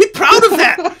that. We're proud of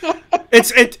that.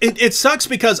 It sucks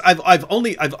because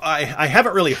I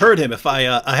haven't really heard him. If I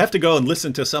have to go and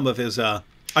listen to some of his. I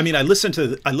mean, I listened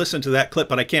to that clip,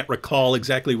 but I can't recall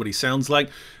exactly what he sounds like.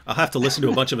 I'll have to listen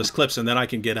to a bunch of his clips, and then I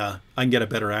can get a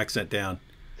better accent down.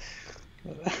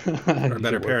 Or a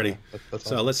better parody. That's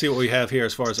so awesome. Let's see what we have here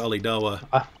as far as Ali Dawah.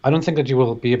 I don't think that you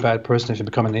will be a bad person if you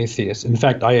become an atheist. In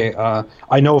fact,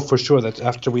 I know for sure that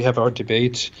after we have our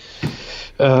debate,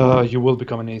 you will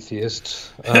become an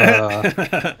atheist.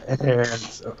 And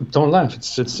don't laugh;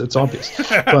 it's obvious.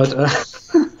 But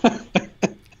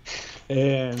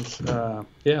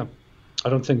yeah, I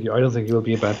don't think you will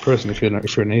be a bad person if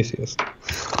you're an atheist.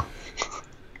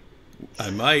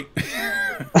 I might.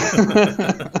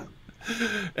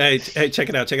 Hey, check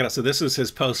it out. So this is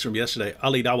his post from yesterday.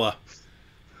 Ali Dawah.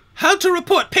 How to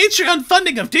report Patreon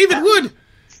funding of David Wood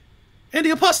and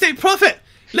the Apostate Prophet.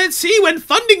 Let's see when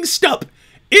funding stop.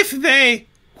 If they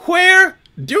were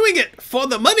doing it for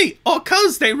the money or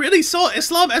cause they really saw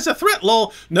Islam as a threat,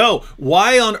 lol. No,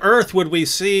 why on earth would we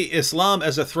see Islam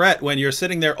as a threat when you're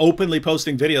sitting there openly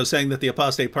posting videos saying that the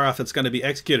Apostate Prophet's going to be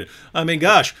executed? I mean,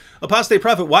 gosh, Apostate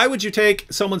Prophet, why would you take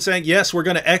someone saying, yes, we're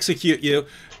going to execute you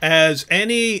as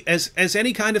any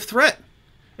kind of threat?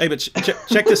 Hey, but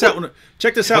check this out.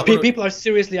 Check this out. People are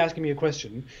seriously asking me a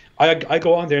question. I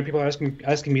go on there and people are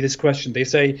asking me this question. They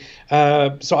say,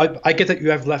 so I get that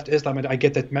you have left Islam and I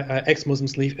get that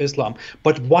ex-Muslims leave Islam.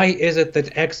 But why is it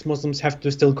that ex-Muslims have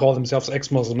to still call themselves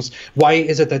ex-Muslims? Why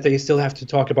is it that they still have to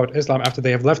talk about Islam after they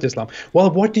have left Islam?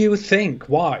 Well, what do you think?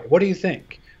 Why? What do you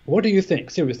think? What do you think?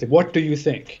 Seriously, what do you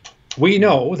think? We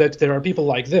know that there are people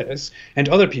like this and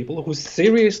other people who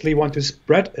seriously want to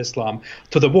spread Islam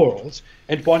to the world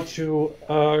and want to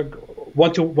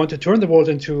turn the world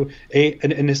into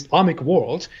an Islamic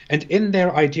world. And in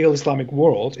their ideal Islamic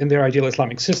world, in their ideal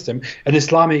Islamic system, an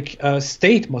Islamic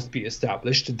state must be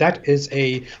established. That is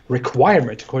a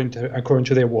requirement according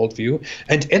to their worldview.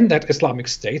 And in that Islamic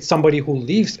state, somebody who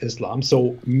leaves Islam,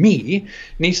 so me,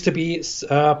 needs to be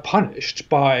punished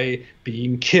by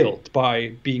being killed,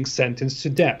 by being sentenced to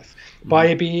death,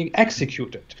 by being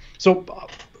executed. So,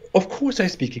 of course, I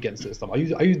speak against Islam.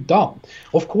 Are you dumb?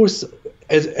 Of course,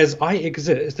 as I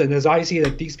exist and as I see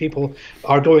that these people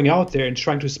are going out there and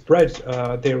trying to spread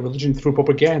their religion through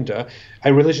propaganda,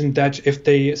 a religion that, if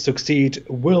they succeed,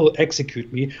 will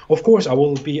execute me, of course, I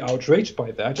will be outraged by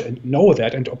that and know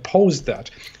that and oppose that.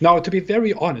 Now, to be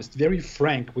very honest, very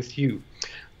frank with you,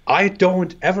 I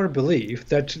don't ever believe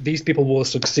that these people will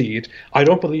succeed. I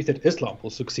don't believe that Islam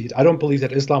will succeed. I don't believe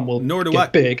that Islam will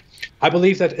get big. I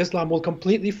believe that Islam will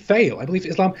completely fail. I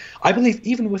believe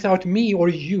even without me or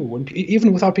you, and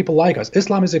even without people like us,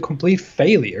 Islam is a complete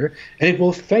failure, and it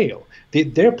will fail.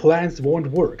 Their plans won't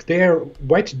work. Their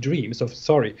wet dreams of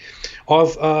having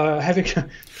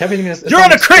an You're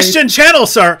on a Christian channel,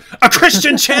 sir. A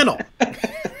Christian channel.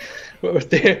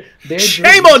 their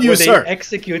Shame dreams on you, where sir! They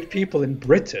execute people in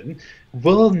Britain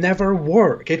will never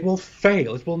work. It will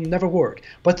fail. It will never work.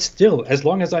 But still, as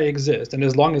long as I exist and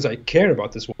as long as I care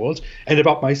about this world and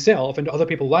about myself and other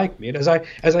people like me, and as I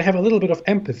have a little bit of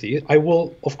empathy, I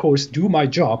will, of course, do my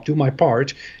job, do my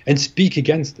part, and speak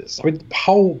against this. I mean,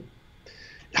 how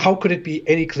could it be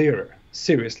any clearer?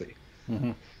 Seriously.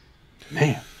 Mm-hmm.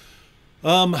 Man.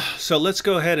 So let's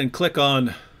go ahead and click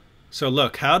on... So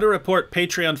look, how to report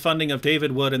Patreon funding of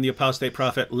David Wood and the Apostate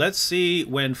Prophet. Let's see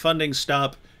when funding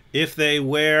stopped, if they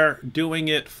were doing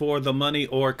it for the money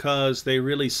or cause they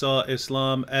really saw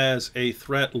Islam as a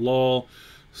threat, lol.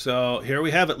 So here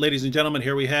we have it, ladies and gentlemen.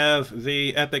 Here we have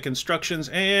the epic instructions,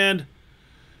 and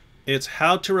it's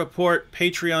how to report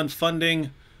Patreon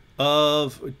funding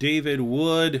of David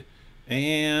Wood.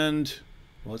 And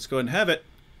let's go ahead and have it.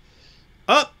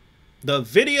 Up! The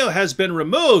video has been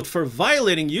removed for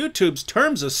violating YouTube's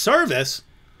terms of service.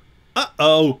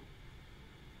 Uh-oh.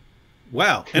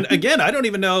 Wow. And again, I don't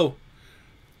even know.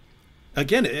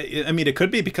 Again, I mean, it could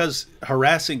be because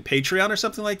harassing Patreon or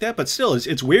something like that, but still,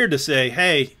 it's weird to say,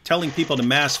 hey, telling people to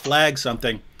mass flag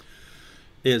something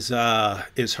is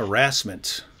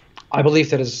harassment. I believe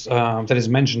that is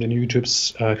mentioned in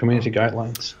YouTube's community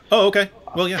guidelines. Oh, okay.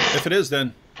 Well, yeah, if it is,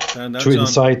 then that's, to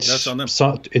incite, that's on them.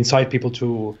 Incite people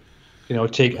to,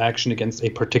 take action against a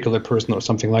particular person or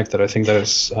something like that. I think that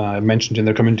is mentioned in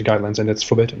their community guidelines, and it's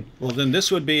forbidden. Well, then this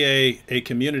would be a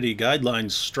community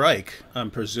guidelines strike,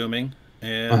 I'm presuming,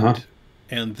 and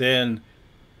then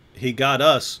he got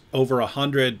us over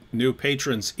 100 new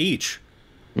patrons each,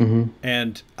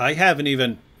 and I haven't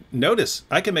even noticed.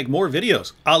 I can make more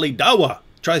videos. Ali Dawah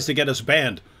tries to get us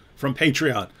banned from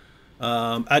Patreon.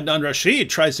 Adnan Rashid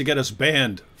tries to get us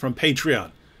banned from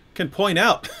Patreon. Can point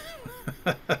out.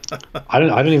 I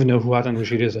don't even know who Hatun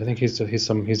Rashid is. I think he's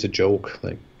a joke,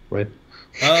 like, right?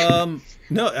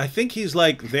 No, I think he's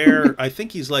like I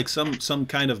think he's like some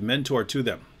kind of mentor to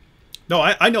them. No,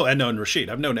 I know Adnan Rashid.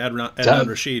 I've known Adnan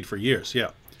Rashid for years.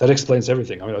 Yeah. That explains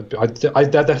everything. I mean,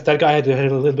 that guy had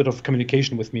a little bit of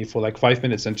communication with me for like 5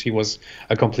 minutes, and he was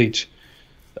a complete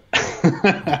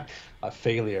a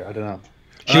failure. I don't know.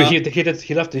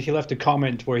 He left a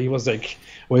comment where he was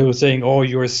saying, "Oh,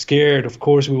 you're scared. Of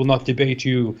course, we will not debate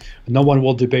you. No one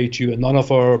will debate you, and none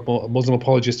of our Muslim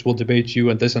apologists will debate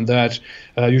you, and this and that.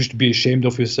 You should be ashamed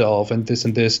of yourself, and this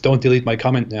and this. Don't delete my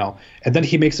comment now." And then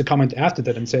he makes a comment after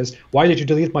that and says, "Why did you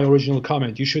delete my original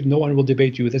comment? You should. No one will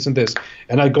debate you. This and this."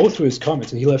 And I go through his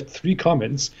comments, and he left 3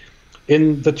 comments.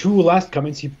 In the 2 last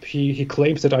comments, he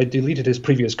claims that I deleted his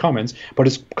previous comments, but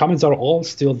his comments are all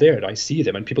still there. And I see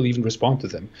them, and people even respond to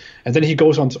them. And then he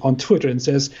goes on Twitter and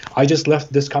says, "I just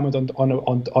left this comment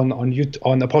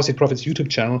on Apostate Prophet's YouTube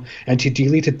channel, and he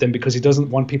deleted them because he doesn't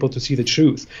want people to see the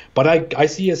truth." But I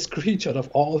see a screenshot of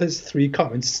all his 3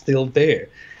 comments still there,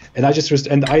 and I just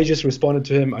responded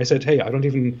to him. I said, "Hey, I don't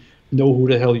even know who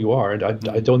the hell you are, and I'm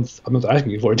not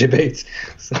asking you for a debate."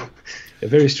 So, a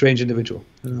very strange individual.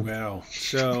 Wow.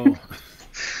 So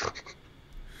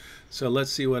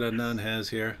let's see what Adnan has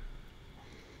here.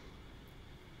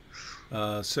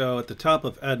 So at the top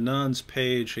of Adnan's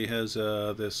page, he has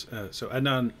this. So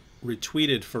Adnan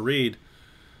retweeted Farid.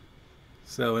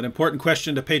 So an important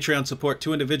question to Patreon support: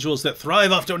 2 individuals that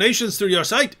thrive off donations through your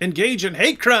site engage in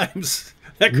hate crimes.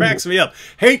 That cracks me up.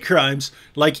 Hate crimes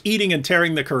like eating and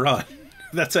tearing the Quran.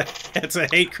 That's a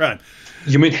hate crime.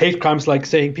 You mean hate crimes like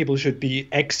saying people should be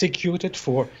executed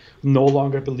for no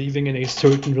longer believing in a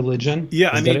certain religion?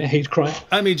 Yeah, Is that a hate crime?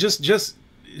 I mean, just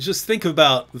think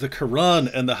about the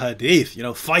Quran and the Hadith.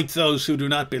 Fight those who do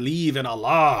not believe in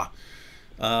Allah.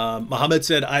 Muhammad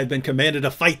said, "I've been commanded to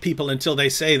fight people until they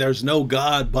say there's no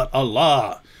God but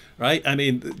Allah." Right? I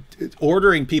mean,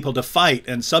 ordering people to fight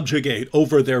and subjugate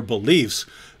over their beliefs,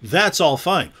 that's all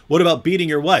fine. What about beating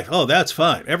your wife? Oh, that's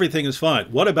fine. Everything is fine.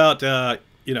 What about tearing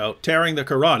the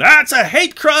Quran? That's a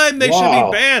hate crime. They should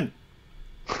be banned.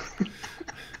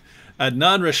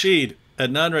 Adnan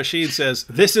Rashid says,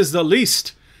 "This is the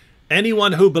least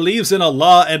anyone who believes in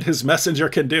Allah and his messenger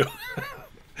can do."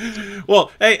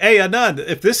 Well, hey, Adnan,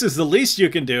 if this is the least you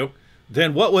can do,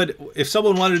 then if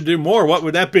someone wanted to do more, what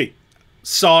would that be?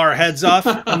 Saw our heads off,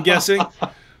 I'm guessing.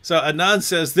 So Adnan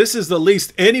says, "This is the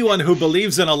least anyone who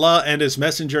believes in Allah and his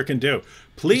messenger can do.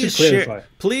 Please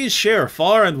share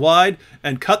far and wide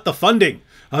and cut the funding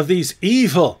of these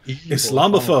evil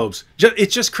Islamophobes." It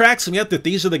just cracks me up that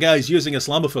these are the guys using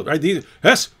Islamophobes, right?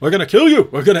 Yes, we're going to kill you.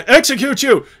 We're going to execute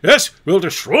you. Yes, we'll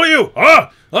destroy you.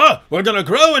 We're going to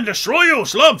grow and destroy you.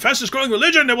 Islam, fastest growing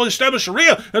religion, and we'll establish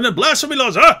Sharia and then blasphemy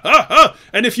laws.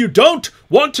 And if you don't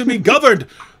want to be governed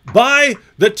by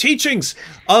the teachings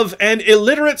of an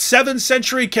illiterate 7th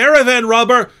century caravan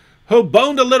robber who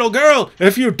boned a little girl.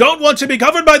 If you don't want to be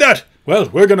governed by that, well,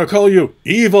 we're going to call you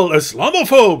evil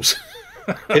Islamophobes.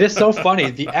 It is so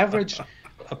funny. The average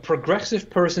progressive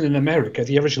person in America,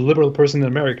 the average liberal person in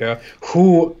America,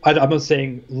 who, I'm not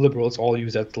saying liberals all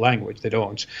use that language, they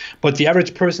don't, but the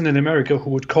average person in America who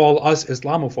would call us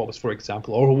Islamophobes, for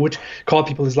example, or who would call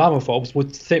people Islamophobes,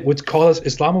 would call us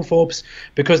Islamophobes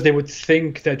because they would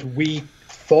think that we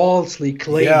falsely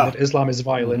claim that Islam is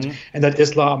violent and that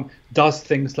Islam does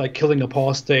things like killing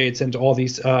apostates and all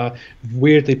these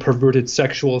weirdly perverted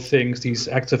sexual things, these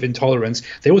acts of intolerance.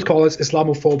 They would call us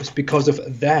Islamophobes because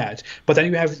of that. But then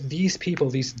you have these people,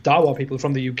 these Dawah people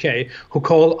from the UK, who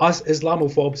call us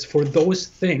Islamophobes for those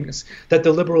things that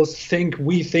the liberals think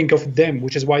we think of them,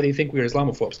 which is why they think we're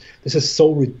Islamophobes. This is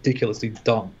so ridiculously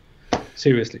dumb.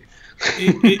 Seriously.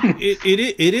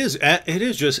 It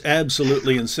is just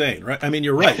absolutely insane, right? I mean,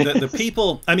 you're right. The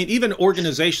people, I mean, even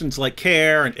organizations like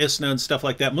CARE and ISNA and stuff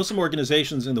like that, Muslim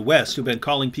organizations in the West who've been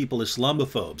calling people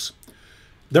Islamophobes,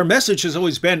 their message has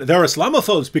always been they're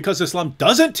Islamophobes because Islam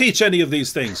doesn't teach any of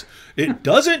these things. It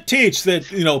doesn't teach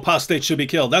that, you know, apostates should be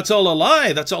killed. That's all a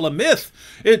lie. That's all a myth.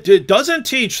 It doesn't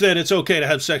teach that it's okay to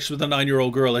have sex with a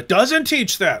 9-year-old girl. It doesn't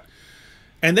teach that.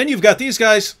 And then you've got these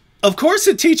guys. Of course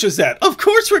it teaches that. Of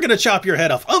course we're going to chop your head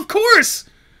off. Of course.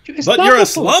 But you're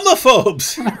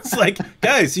Islamophobes. It's like,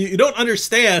 guys, you don't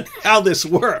understand how this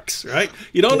works, right?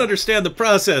 You don't understand the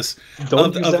process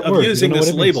of using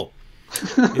this label.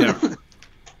 Yeah.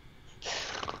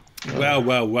 Wow,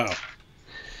 wow, wow.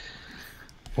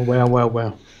 Wow, wow,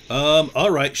 wow. All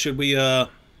right, should we yeah.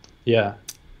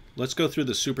 Let's go through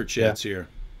the super chats here.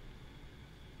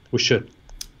 We should.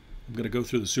 I'm going to go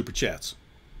through the super chats.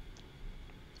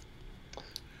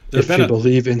 If you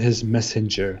believe in his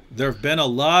messenger. There have been a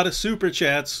lot of super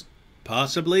chats,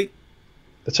 possibly.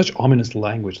 That's such ominous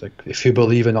language. Like, if you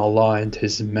believe in Allah and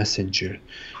his messenger.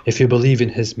 If you believe in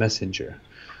his messenger.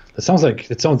 That sounds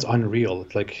unreal.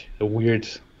 It's like a weird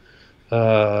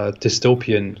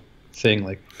dystopian thing,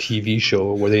 like TV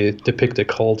show where they depict a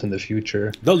cult in the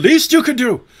future. The least you could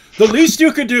do,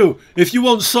 if you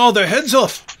won't saw their heads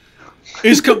off,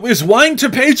 is whine to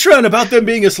Patreon about them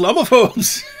being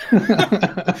Islamophobes.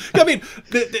 I mean,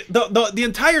 the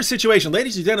entire situation,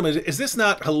 ladies and gentlemen, is this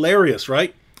not hilarious,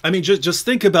 right? I mean, just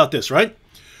think about this, right?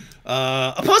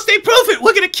 Apostate Prophet,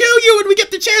 we're going to kill you when we get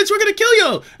the chance. We're going to kill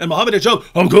you. And Mohammed Hijab,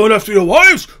 I'm going after your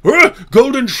wives.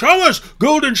 Golden showers.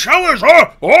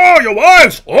 Oh, your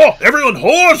wives. Oh, everyone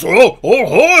whores. Oh,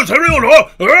 whores. Everyone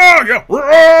whores.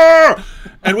 Yeah.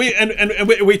 And we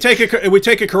take a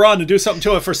Quran and do something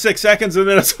to it for 6 seconds, and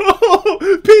then it's, oh,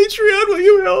 Patreon, will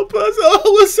you help us? Oh,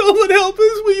 will someone help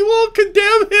us? Will you all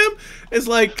condemn him? It's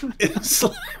like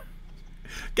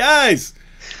guys,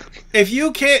 if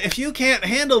you can't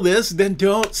handle this, then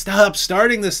don't stop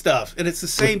starting this stuff. And it's the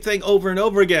same thing over and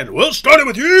over again. We'll start it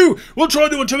with you. We'll try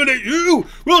to intimidate you.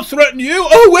 We'll threaten you.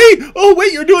 Oh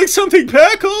wait, you're doing something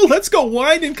back. Oh, let's go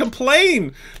whine and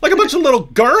complain like a bunch of little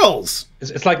girls.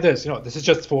 It's like this, you know. This is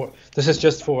just for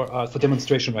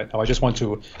demonstration right now. I just want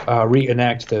to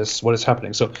reenact this. What is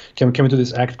happening? So can we do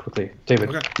this act quickly,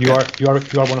 David? Okay. You are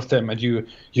one of them, and you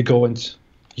go and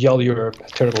yell your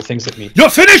terrible things at me.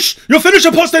 You're finished,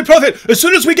 Apostate Prophet. As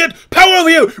soon as we get power over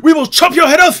you, we will chop your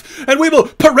head off, and we will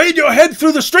parade your head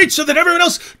through the streets so that everyone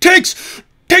else takes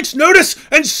notice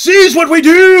and sees what we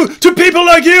do to people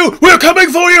like you. We're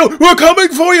coming for you. We're coming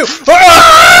for you.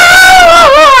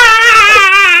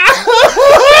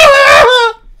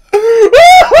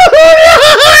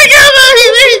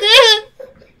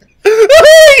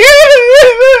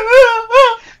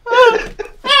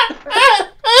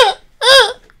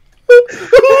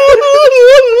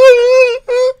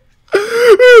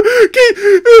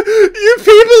 You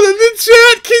people in the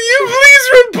chat, can you please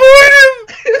report him?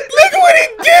 Look what he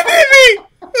did to me!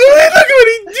 Look what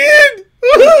he did!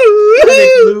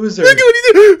 Loser. Look what he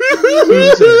did!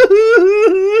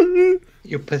 Loser.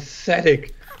 You're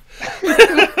pathetic.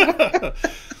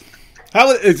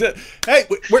 How is it? Hey,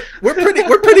 we're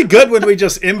pretty good when we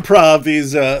just improv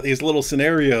these little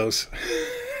scenarios.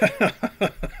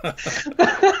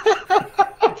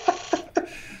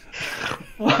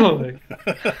 Oh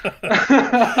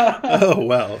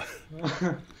wow.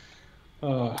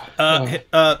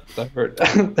 That hurt.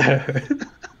 That hurt.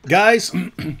 Guys,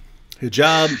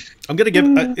 Hijab, I'm gonna give.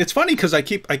 It's funny because I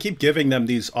keep giving them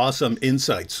these awesome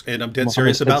insights, and I'm dead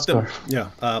serious about them.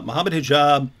 Yeah, Mohammed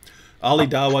Hijab, Ali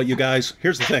Dawah, you guys.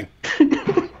 Here's the thing.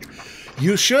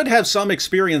 You should have some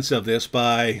experience of this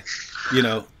by, you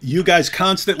know, you guys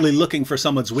constantly looking for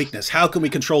someone's weakness. How can we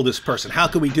control this person? How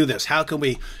can we do this? How can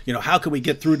we, you know, how can we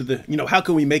get through to the, you know, how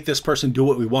can we make this person do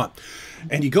what we want?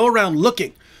 And you go around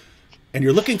looking, and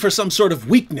you're looking for some sort of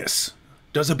weakness.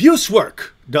 Does abuse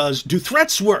work? Do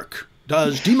threats work?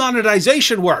 Does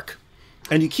demonetization work?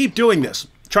 And you keep doing this,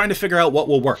 trying to figure out what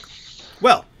will work.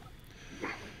 Well,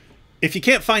 if you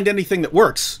can't find anything that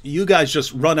works, you guys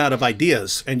just run out of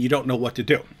ideas and you don't know what to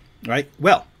do, right?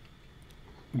 Well,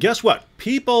 guess what?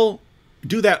 People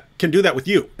can do that with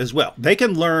you as well. They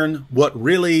can learn what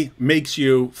really makes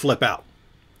you flip out.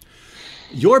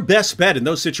 Your best bet in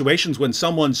those situations when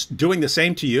someone's doing the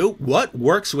same to you, what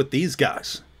works with these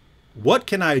guys? What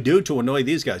can I do to annoy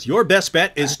these guys? Your best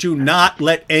bet is to not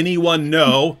let anyone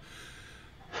know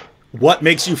what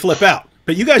makes you flip out.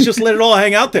 But you guys just let it all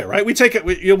hang out there, right? We take it.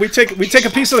 We take a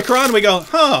piece of the Quran and we go,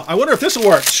 huh? I wonder if this will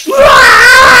work. It's the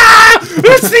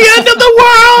end of the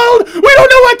world. We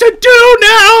don't know what to do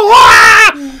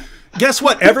now. Guess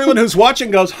what? Everyone who's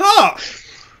watching goes, huh?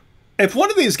 If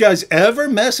one of these guys ever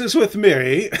messes with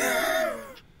me,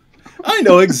 I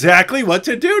know exactly what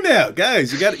to do now,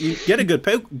 guys. You get a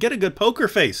good poker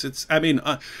face.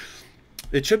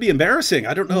 It should be embarrassing.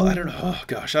 I don't know. Oh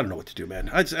gosh, I don't know what to do, man.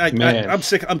 I'm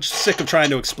sick. I'm sick of trying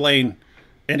to explain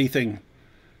anything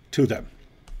to them.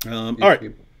 All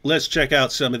right, let's check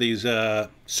out some of these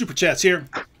super chats here.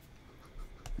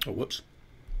 Oh, whoops.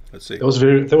 Let's see.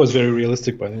 That was very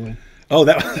realistic, by the way. Oh,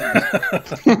 that.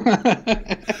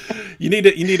 You need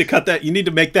to cut that. You need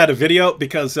to make that a video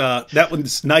because that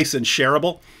one's nice and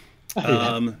shareable.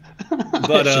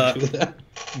 But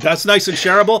that's nice and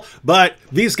shareable. But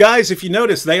these guys, if you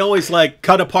notice, they always like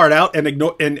cut a part out and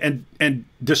ignore and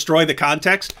destroy the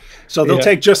context. So they'll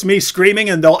take just me screaming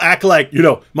and they'll act like, you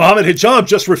know, Mohammed Hijab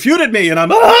just refuted me and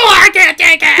I'm, oh, I can't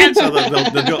take it. So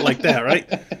they'll do it like that, right?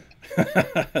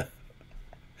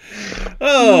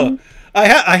 Oh,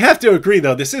 I have to agree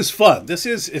though. This is fun.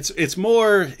 It's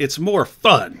more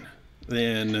fun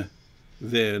than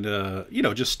you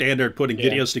know, just standard putting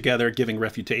videos together, giving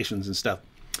refutations and stuff.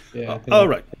 Yeah. All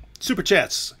right. Super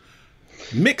chats.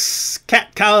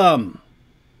 MixCatcom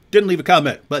didn't leave a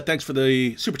comment, but thanks for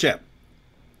the super chat.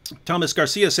 Thomas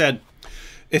Garcia said,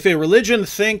 if a religion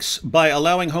thinks by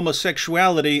allowing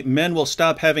homosexuality men will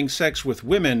stop having sex with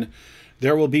women,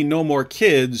 there will be no more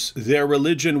kids, their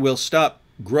religion will stop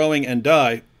growing and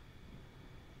die.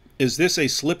 Is this a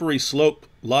slippery slope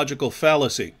logical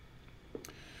fallacy?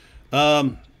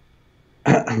 Yeah,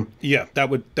 that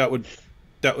would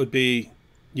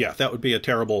be a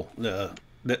terrible.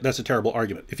 That's a terrible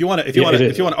argument. If you want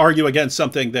to argue against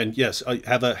something, then yes,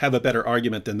 have a better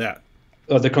argument than that.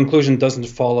 The conclusion doesn't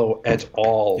follow at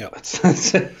all. Yeah.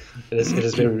 It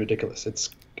is very ridiculous. It's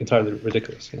entirely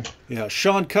ridiculous. Yeah. Yeah.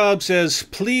 Sean Cobb says,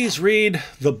 please read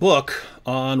the book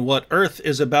on what Earth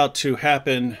is about to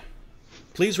happen.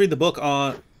 Please read the book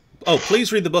on. Oh,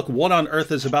 please read the book What on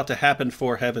Earth is About to Happen,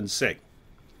 for heaven's sake.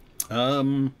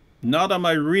 Not on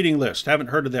my reading list. Haven't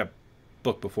heard of that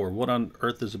book before. What on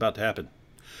Earth is About to Happen?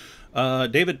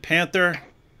 David Panther,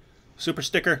 super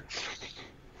sticker.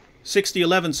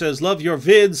 6011 says, love your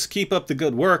vids. Keep up the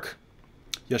good work.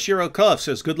 Yashiro Cuff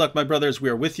says, good luck, my brothers. We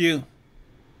are with you.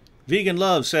 Vegan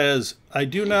Love says, I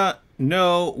do not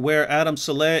know where Adam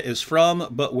Saleh is from,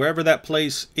 but wherever that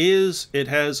place is, it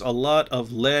has a lot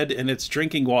of lead in its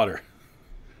drinking water.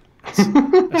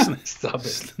 Stop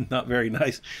it. Not very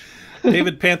nice.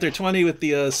 David Panther 20 with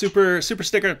the super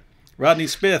sticker. Rodney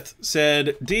Smith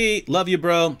said, D, love you,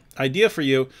 bro. Idea for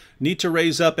you. Need to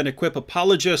raise up and equip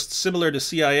apologists similar to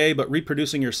CIA, but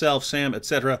reproducing yourself, Sam,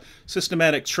 etc.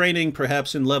 Systematic training,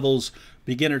 perhaps in levels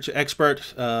beginner to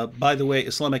expert. By the way,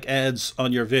 Islamic ads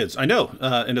on your vids. I know,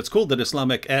 and it's cool that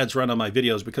Islamic ads run on my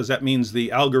videos because that means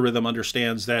the algorithm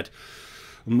understands that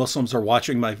Muslims are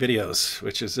watching my videos,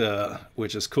 which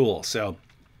is cool. So,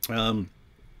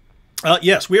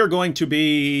 yes, we're going to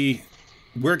be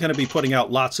putting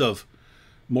out lots of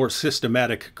more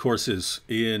systematic courses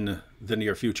in the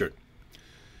near future.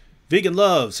 Vegan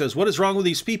Love says, what is wrong with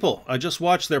these people? I just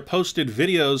watched their posted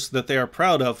videos that they are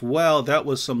proud of. Wow, that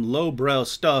was some lowbrow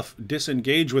stuff.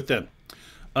 Disengage with them.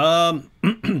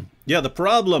 Yeah, the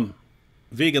problem,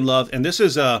 Vegan Love, and this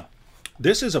is a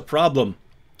problem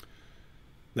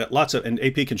that lots of, and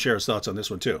AP can share his thoughts on this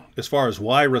one too, as far as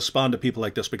why respond to people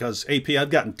like this, because AP, I've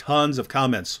gotten tons of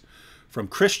comments from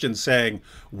Christians saying,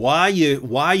 why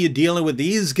you dealing with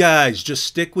these guys? Just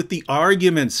stick with the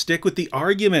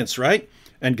arguments, right?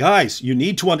 And guys, you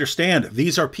need to understand,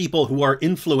 these are people who are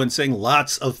influencing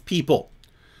lots of people,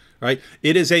 right?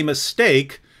 It is a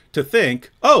mistake to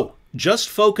think, oh, Just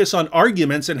focus on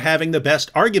arguments and having the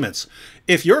best arguments.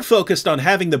 If you're focused on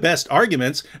having the best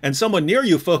arguments and someone near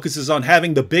you focuses on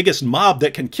having the biggest mob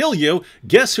that can kill you,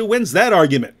 guess who wins that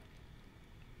argument?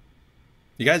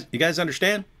 You guys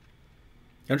understand?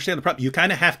 You understand the problem? You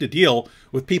kind of have to deal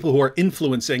with people who are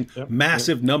influencing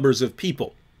massive numbers of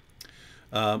people.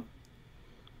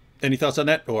 Any thoughts on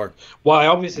that? Or well, I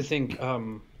obviously think,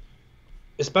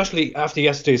 especially after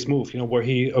yesterday's move, where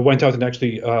he went out and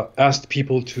actually asked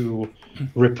people to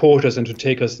report us and to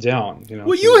take us down.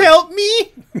 Will you help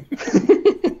me?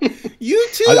 You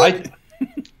too.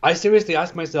 I seriously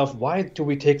ask myself, why do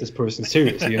we take this person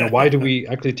seriously? Why do we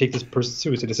actually take this person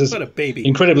seriously? This is what a baby.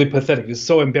 Incredibly pathetic. It's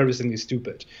so embarrassingly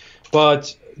stupid.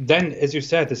 But then, as you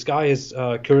said, this guy is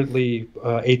currently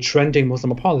a trending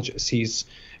Muslim apologist. He's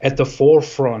at the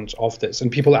forefront of this,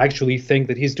 and people actually think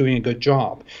that he's doing a good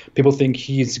job. People think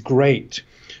he's great.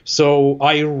 So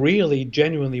I really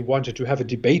genuinely wanted to have a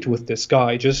debate with this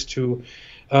guy just to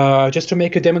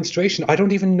make a demonstration. I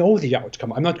don't even know the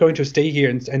outcome. I'm not going to stay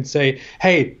here and say,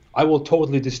 hey, I will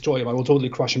totally destroy him. I will totally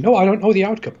crush him. No, I don't know the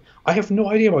outcome. I have no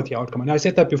idea about the outcome. And I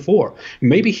said that before.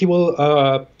 Maybe he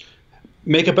will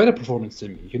make a better performance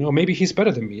than me. Maybe he's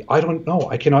better than me. I don't know.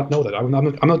 I cannot know that. I'm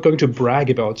not going to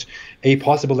brag about a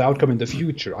possible outcome in the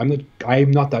future.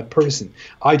 I'm not that person.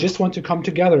 I just want to come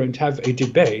together and have a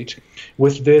debate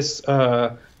with this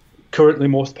currently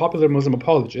most popular Muslim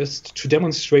apologist to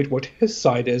demonstrate what his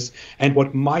side is and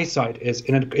what my side is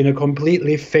in a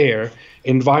completely fair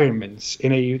environment,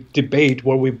 in a debate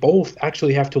where we both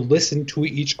actually have to listen to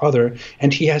each other,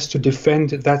 and he has to defend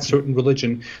that certain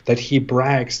religion that he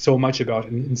brags so much about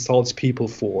and insults people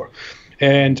for.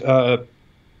 And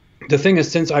the thing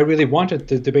is, since I really wanted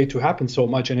the debate to happen so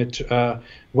much, and it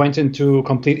went into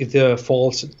completely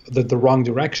the wrong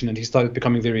direction, and he started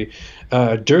becoming very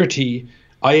dirty,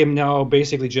 I am now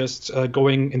basically just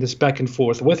going in this back and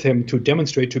forth with him to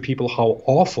demonstrate to people how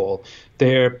awful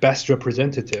their best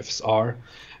representatives are.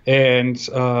 And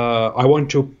I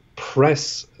want to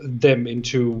press them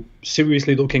into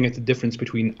seriously looking at the difference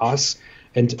between us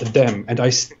and them. And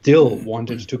I still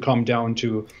wanted to come down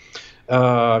to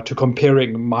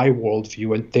comparing my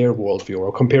worldview and their worldview,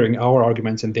 or comparing our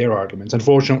arguments and their arguments.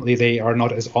 Unfortunately, they are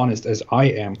not as honest as I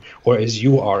am or as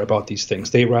you are about these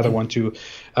things. They rather want to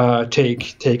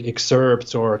take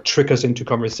excerpts or trick us into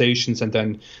conversations and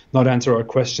then not answer our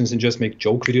questions and just make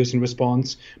joke videos in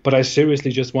response. But I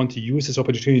seriously just want to use this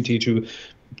opportunity to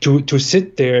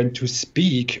sit there and to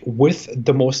speak with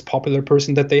the most popular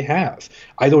person that they have.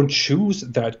 I don't choose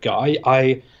that guy.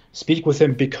 I speak with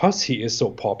him because he is so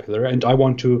popular, and I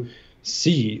want to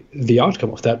see the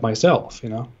outcome of that myself,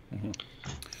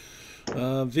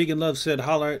 Vegan Love said,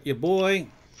 holler at your boy.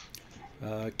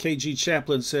 KG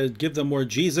Chaplin said, give them more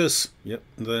Jesus. Yep,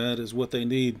 that is what they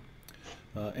need.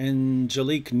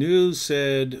 Angelique News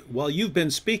said, while you've been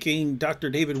speaking, Dr.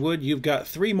 David Wood, you've got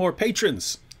 3 more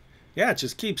patrons. Yeah, it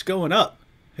just keeps going up.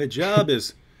 Hijab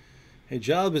is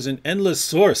an endless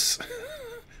source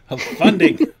of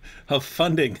funding.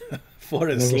 For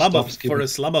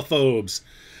Islamophobes.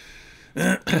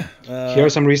 Here are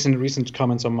some recent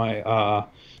comments on my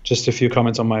just a few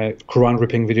comments on my Quran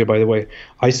ripping video, by the way.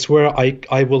 I swear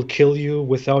I will kill you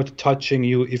without touching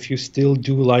you. If you still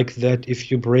do like that, if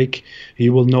you break,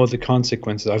 you will know the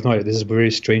consequences. I've no idea. This is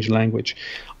very strange language.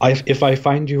 If I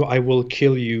find you, I will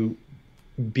kill you.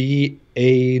 Be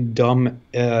a dumb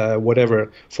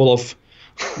whatever, full of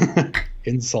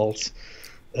insults.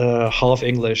 Half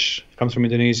English, comes from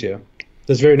Indonesia.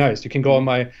 That's very nice. You can go on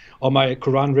my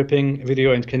Quran ripping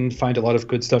video and can find a lot of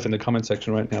good stuff in the comment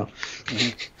section right now.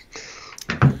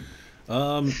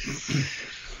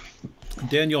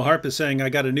 Daniel Harp is saying, I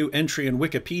got a new entry in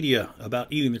Wikipedia about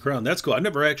eating the Quran. That's cool. I've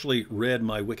never actually read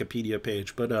my Wikipedia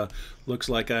page, but looks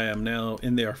like I am now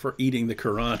in there for eating the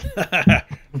Quran.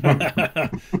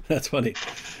 That's funny.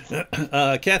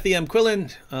 Kathy M.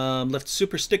 Quillen left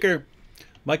super sticker.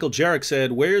 Michael Jarek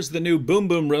said, where's the new Boom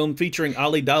Boom Room featuring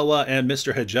Ali Dawah and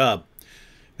Mr. Hijab?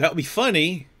 That would be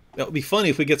funny. That would be funny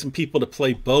if we get some people to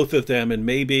play both of them, and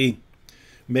maybe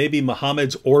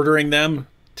Muhammad's ordering them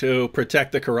to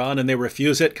protect the Quran and they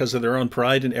refuse it because of their own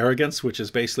pride and arrogance, which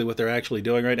is basically what they're actually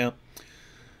doing right now.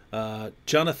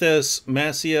 Jonathan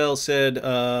Maciel said,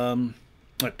 I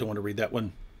don't want to read that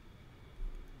one.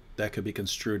 That could be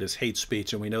construed as hate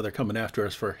speech, and we know they're coming after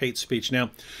us for hate speech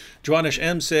now. Joanish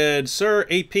M said, Sir,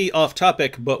 AP off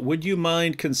topic, but would you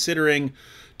mind considering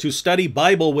to study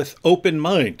Bible with open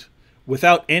mind,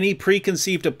 without any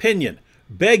preconceived opinion?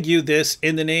 Beg you this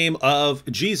in the name of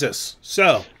Jesus.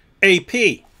 So,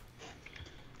 AP,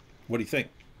 what do you think?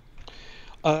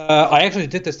 I actually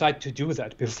did decide to do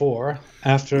that before,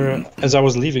 as I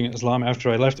was leaving Islam, after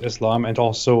I left Islam, and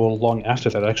also long after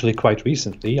that, actually quite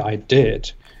recently, I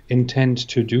did intend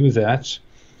to do that.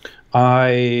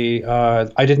 I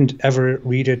didn't ever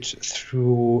read it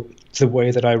through the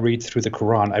way that I read through the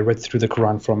Quran. I read through the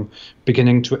Quran from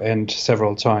beginning to end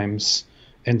several times,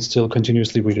 and still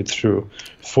continuously read it through.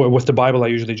 With the Bible, I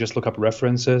usually just look up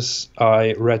references.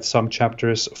 I read some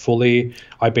chapters fully.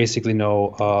 I basically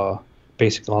know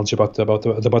basic knowledge about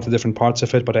the different parts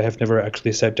of it, but I have never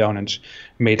actually sat down and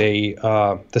made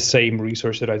the same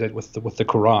research that I did with the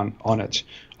Quran on it.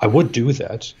 I would do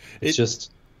that. It's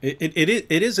just. It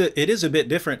is a bit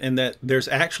different in that there's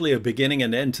actually a beginning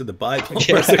and end to the Bible.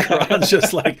 Whereas the Quran's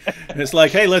just like, it's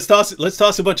like, hey, let's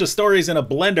toss a bunch of stories in a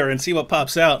blender and see what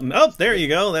pops out, and oh, there you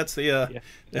go. That's the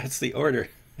order.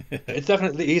 It's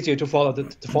definitely easier to follow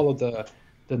the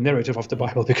narrative of the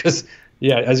Bible because,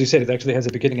 yeah, as you said, it actually has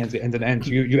a beginning and an end.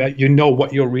 You know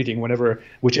what you're reading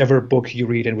whichever book you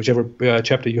read and whichever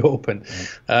chapter you open.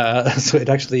 So it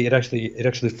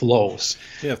actually flows.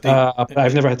 Yeah, but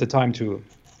I've never had the time to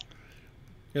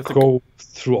go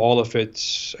through all of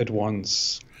it at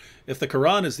once. If the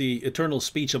Quran is the eternal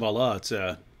speech of Allah, it's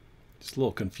a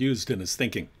little confused in his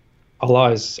thinking.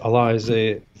 Allah is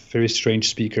a very strange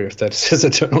speaker, if that's his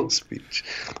eternal speech.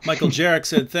 Michael Jarek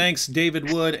said, thanks,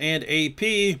 David Wood and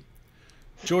AP.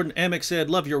 Jordan Emick said,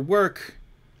 love your work.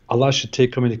 Allah should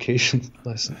take communication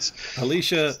lessons.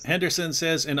 Alicia Henderson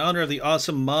says, in honor of the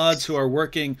awesome mods who are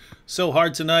working so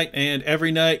hard tonight and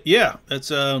every night. Yeah,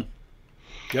 that's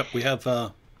yep, we have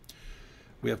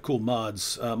cool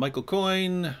mods. Michael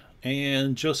Coyne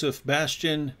and Joseph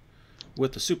Bastian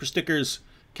with the super stickers.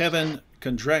 Kevin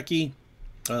Kondraki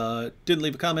didn't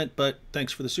leave a comment, but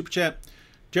thanks for the super chat.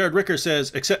 Jared Ricker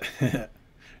says,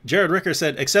 Jared Ricker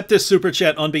said, accept this super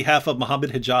chat on behalf of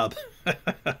Mohammed Hijab.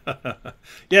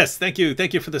 Yes, thank you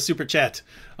for the super chat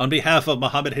on behalf of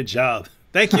Mohammed Hijab.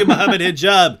 Thank you, Mohammed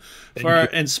Hijab, for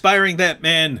inspiring that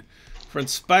man, for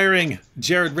inspiring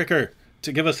Jared Ricker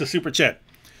to give us a super chat.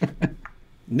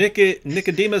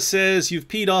 Nicodemus says, you've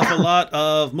peed off a lot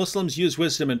of Muslims. Use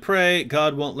wisdom and pray.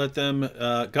 God won't let them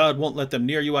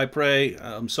near you, I pray.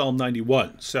 Psalm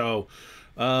 91. So,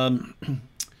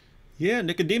 yeah,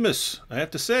 Nicodemus, I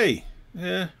have to say,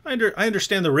 I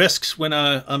understand the risks when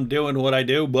I'm doing what I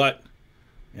do, but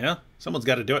yeah, someone's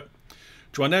got to do it.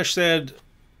 Juanesh said,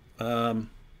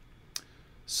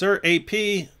 Sir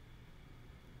AP,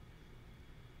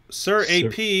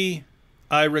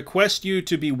 I request you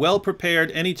to be well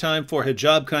prepared anytime for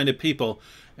hijab kind of people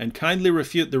and kindly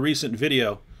refute the recent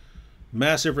video.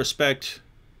 Massive respect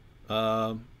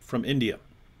from India.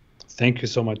 Thank you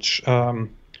so much.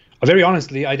 Very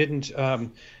honestly, I didn't.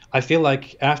 I feel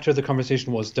like after the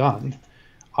conversation was done,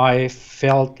 I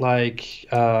felt like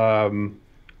I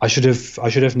should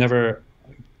have never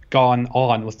gone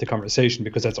on with the conversation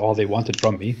because that's all they wanted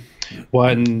from me.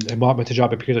 When Mohammed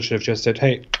Hijab appeared, I should have just said,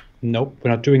 hey, nope, we're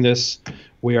not doing this.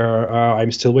 We are.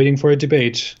 I'm still waiting for a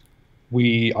debate.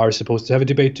 We are supposed to have a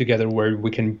debate together where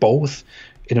we can both,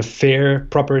 in a fair,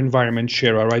 proper environment,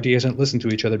 share our ideas and listen to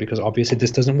each other, because obviously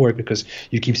this doesn't work because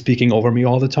you keep speaking over me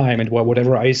all the time, and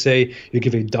whatever I say, you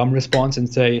give a dumb response and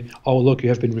say, oh, look, you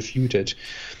have been refuted.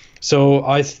 So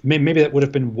maybe that would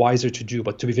have been wiser to do,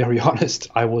 but to be very honest,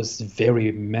 I was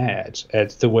very mad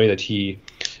at the way that he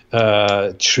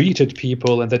treated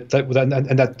people, and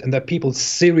that people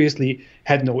seriously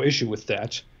had no issue with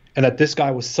that, and that this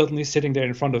guy was suddenly sitting there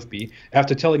in front of me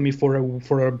after telling me for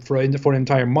an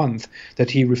entire month that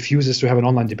he refuses to have an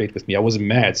online debate with me. I was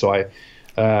mad, so I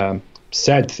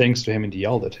said things to him and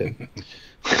yelled at him.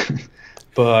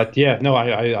 But yeah, no,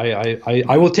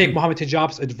 I will take Mohammed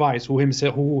Hijab's advice, who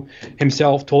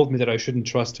himself told me that I shouldn't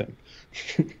trust him.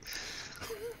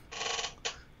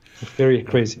 Very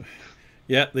crazy.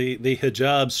 Yeah, the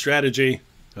hijab strategy.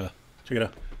 Check it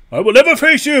out. I will never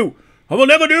face you. I will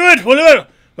never do it. Will never.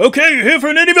 Okay, you're here for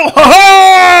an interview. Ha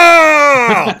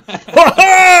ha! Ha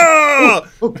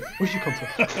ha! Oh, where'd you come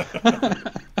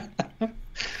from?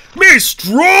 Be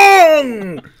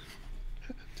strong.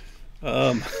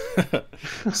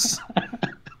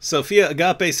 Sophia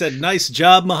Agape said, nice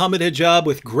job, Mohammed Hijab,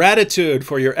 with gratitude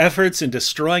for your efforts in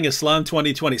destroying Islam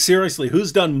 2020. Seriously,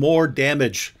 who's done more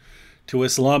damage to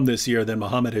Islam this year than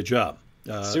Mohammed Hijab?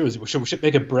 Seriously, we should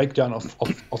make a breakdown of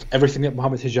everything that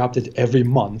Mohammed Hijab did every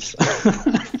month.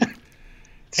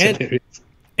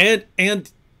 and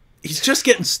he's just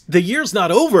getting, the year's not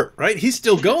over, right? He's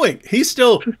still going. He's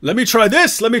still, let me try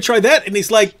this, let me try that. And he's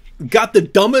like, got the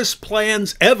dumbest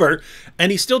plans ever,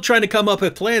 and he's still trying to come up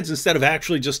with plans instead of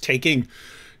actually just taking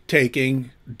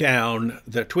down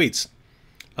the tweets.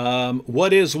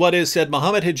 What is said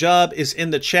Mohammed Hijab is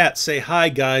in the chat. Say hi,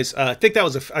 guys. I think that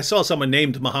was I saw someone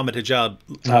named Mohammed Hijab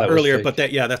earlier, but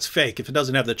that's fake. If it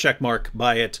doesn't have the check mark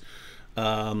by it,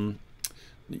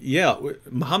 yeah,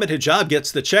 Mohammed Hijab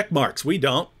gets the check marks. We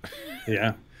don't.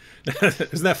 Yeah.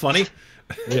 Isn't that funny?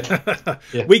 Yeah.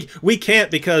 Yeah. We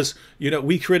can't, because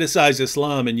we criticize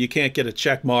Islam, and you can't get a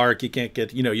check mark. You can't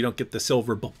get you don't get the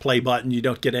silver play button. You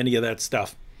don't get any of that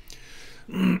stuff.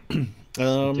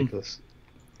 Ridiculous.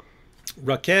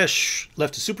 Rakesh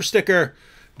left a super sticker.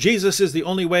 Jesus is the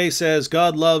only way, says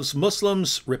God loves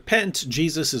Muslims. Repent,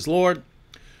 Jesus is Lord.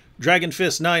 Dragon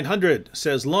Fist 900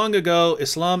 says, long ago,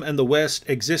 Islam and the West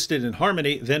existed in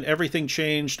harmony. Then everything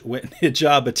changed when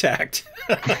hijab attacked.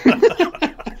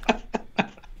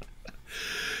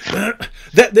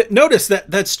 Notice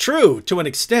that's true to an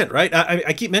extent, right?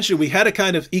 I keep mentioning we had a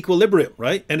kind of equilibrium,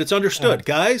 right? And it's understood.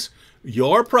 Guys,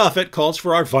 your prophet calls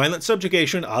for our violent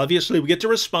subjugation. Obviously, we get to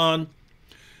respond.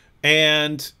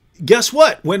 And guess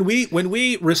what? When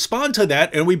we respond to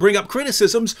that and we bring up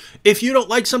criticisms, if you don't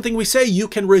like something we say, you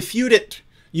can refute it.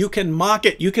 You can mock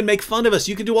it. You can make fun of us.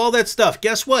 You can do all that stuff.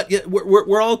 Guess what?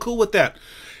 We're all cool with that.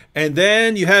 And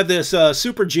then you have this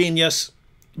super genius,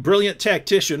 brilliant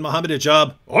tactician, Mohammed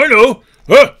Hijab. I know.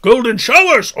 Golden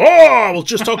showers. Oh, we'll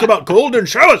just talk about golden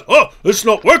showers. Oh, it's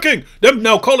not working. Them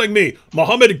now calling me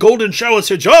Mohammed Golden Showers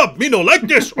Hijab. Me no like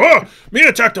this. Oh, me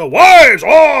attack the wives.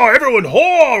 Oh, everyone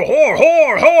whore.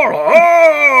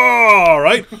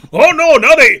 Right? Oh no,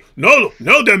 now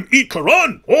them eat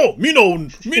Quran. Oh, me no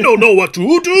know what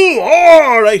to do.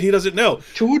 Oh, right. He doesn't know.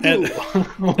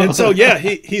 And so yeah,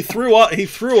 he threw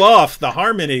off the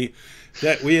harmony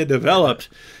that we had developed.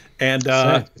 And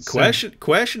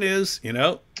question is,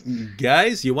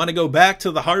 guys, you want to go back to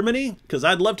the harmony? Because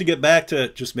I'd love to get back to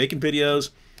just making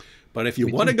videos. But if you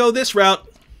want to go this route,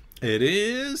 it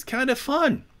is kind of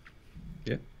fun.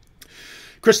 Yeah.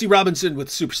 Christy Robinson with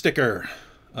super sticker.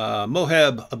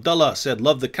 Moheb Abdullah said,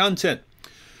 love the content.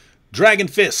 Dragon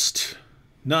Fist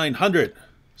 900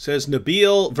 says,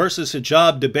 Nabil versus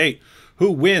Hijab debate.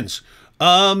 Who wins?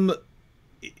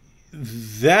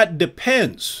 That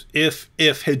depends. If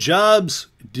Hijab's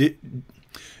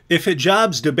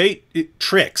debate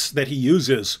tricks that he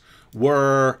uses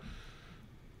were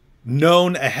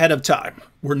known ahead of time,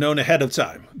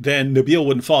 then Nabil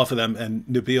wouldn't fall for them, and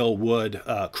Nabil would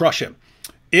crush him.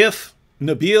 If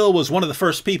Nabil was one of the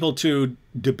first people to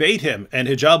debate him, and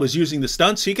Hijab was using the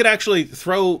stunts, he could actually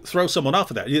throw someone off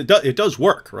of that. It does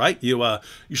work, right? You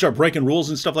start breaking rules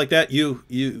and stuff like that.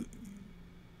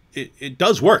 It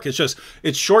does work. It's just,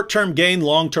 it's short-term gain,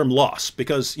 long-term loss,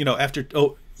 because,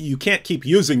 you can't keep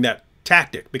using that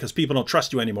tactic because people don't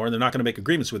trust you anymore, and they're not going to make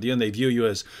agreements with you, and they view you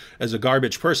as a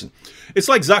garbage person. It's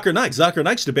like Zakir Naik. Zakir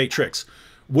Naik's debate tricks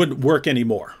wouldn't work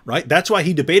anymore, right? That's why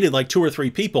he debated like 2 or 3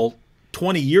 people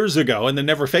 20 years ago and then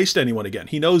never faced anyone again.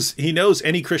 He knows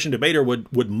any Christian debater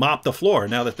would mop the floor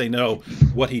now that they know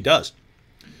what he does.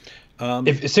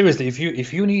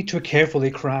 If you need to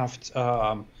carefully craft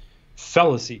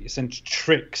fallacies and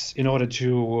tricks in order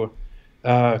to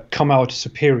come out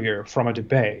superior from a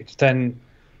debate, then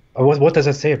what does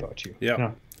that say about you?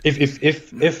 Yeah.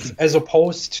 If as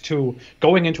opposed to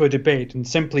going into a debate and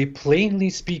simply plainly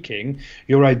speaking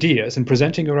your ideas and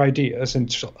presenting your ideas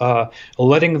and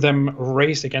letting them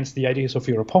race against the ideas of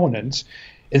your opponents,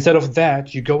 instead of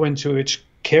that you go into it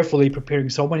carefully preparing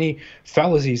so many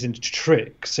fallacies and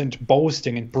tricks and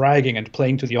boasting and bragging and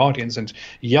playing to the audience and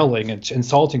yelling and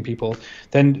insulting people,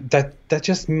 then that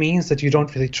just means that you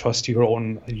don't really trust your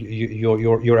own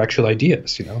your actual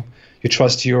ideas. You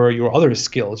trust your other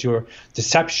skills, your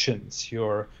deceptions,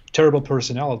 your terrible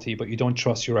personality, but you don't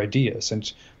trust your ideas,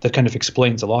 and that kind of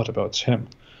explains a lot about him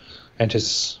and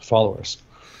his followers.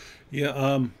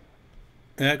 Yeah.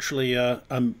 Actually, I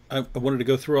wanted to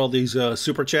go through all these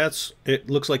super chats. It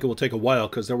looks like it will take a while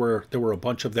because there were a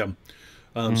bunch of them.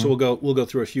 So we'll go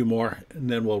through a few more and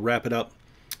then we'll wrap it up.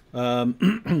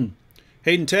 Hayden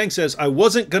Tang says, I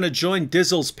wasn't going to join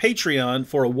Dizzle's Patreon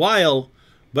for a while,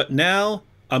 but now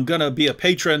I'm going to be a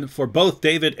patron for both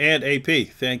David and AP.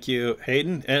 Thank you,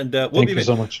 Hayden. And thank you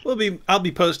so much. I'll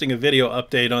be posting a video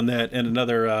update on that in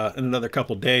another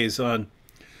couple days on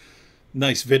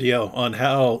nice video on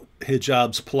how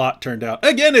Hijab's plot turned out.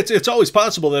 Again, it's always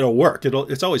possible that it'll work.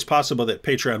 It's always possible that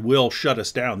Patreon will shut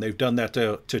us down. They've done that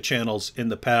to channels in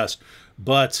the past.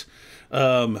 But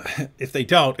if they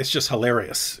don't, it's just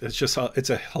hilarious. It's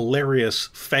a hilarious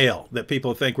fail that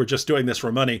people think we're just doing this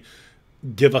for money.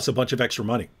 Give us a bunch of extra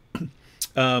money.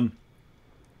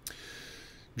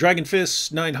 Dragon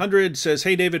Fist 900 says,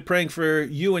 hey, David, praying for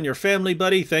you and your family,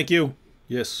 buddy. Thank you.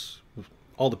 Yes.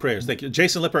 all the prayers. Thank you.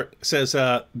 Jason Lippert says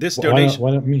this Why donation.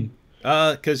 why not me?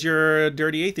 Because you're a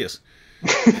dirty atheist.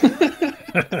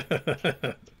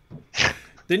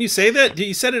 Didn't you say that?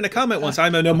 You said in a comment once,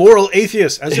 I'm an immoral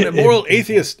atheist. As an immoral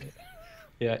atheist.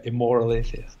 Yeah, immoral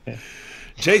atheist. Yeah.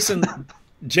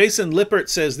 Jason Lippert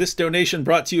says this donation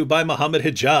brought to you by Mohammed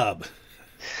Hijab.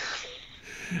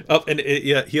 Oh, and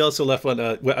yeah, he also left one.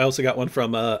 I also got one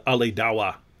from Ali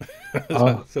Dawah.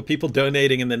 So people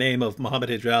donating in the name of Mohammed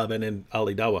Hijab and in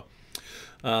Ali Dawah.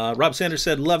 Rob Sanders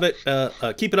said, love it.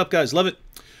 Keep it up, guys. Love it.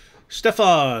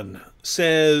 Stefan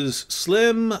says,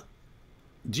 Slim,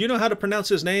 do you know how to pronounce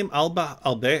his name?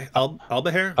 Al-Bahir?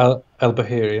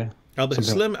 Al-Bahir, yeah.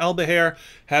 Slim Al-Bahir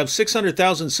have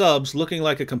 600,000 subs, looking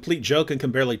like a complete joke and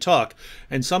can barely talk.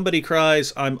 And somebody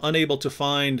cries, I'm unable to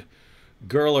find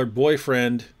girl or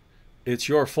boyfriend. It's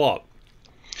your fault.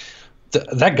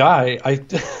 That guy, I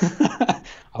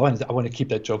want to keep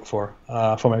that joke for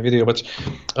my video, but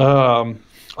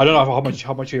I don't know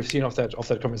how much you have seen of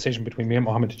that conversation between me and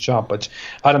Mohammed Hijab, but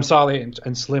Adam Saleh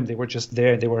and Slim, they were just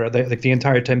there. They were like the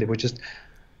entire time. They were just,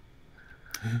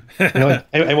 and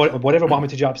whatever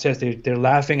Mohammed Hijab says, they're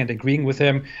laughing and agreeing with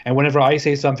him. And whenever I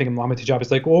say something, and Mohammed Hijab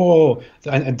is like, oh,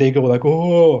 and they go like,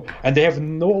 oh, and they have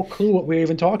no clue what we're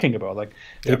even talking about. Like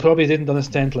they probably didn't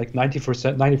understand like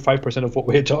 90%, 95% of what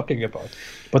we're talking about.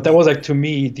 But that was like, to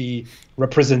me, the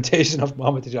representation of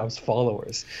Mohammed Hijab's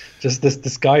followers. Just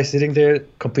this guy sitting there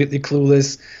completely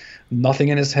clueless, nothing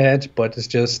in his head, but it's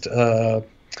just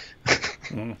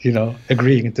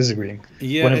agreeing and disagreeing.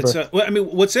 Yeah, well, I mean,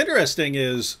 what's interesting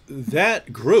is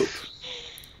that group,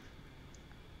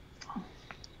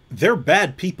 they're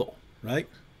bad people, right?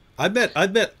 I've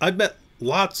met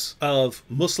lots of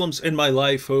Muslims in my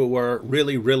life who were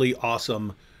really, really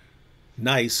awesome,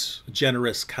 nice,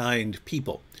 generous, kind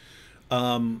people.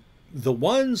 The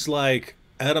ones like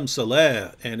Adam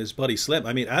Saleh and his buddy Slim.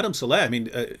 I mean, Adam Saleh. I mean,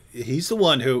 he's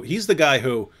the guy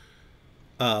who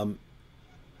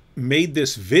made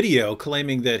this video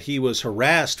claiming that he was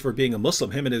harassed for being a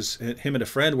Muslim. Him and a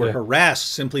friend were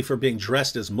harassed simply for being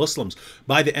dressed as Muslims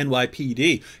by the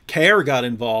NYPD. CIRA got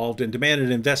involved and demanded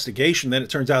an investigation. Then it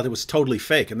turns out it was totally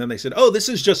fake. And then they said, oh, this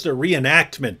is just a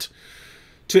reenactment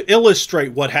to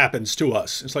illustrate what happens to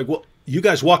us. It's like, well, you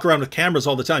guys walk around with cameras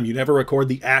all the time. You never record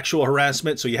the actual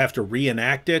harassment, so you have to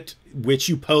reenact it, which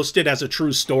you posted as a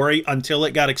true story until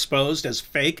it got exposed as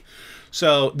fake.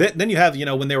 So then you have,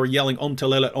 when they were yelling Om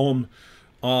Talele Om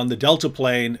on the Delta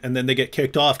plane, and then they get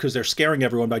kicked off because they're scaring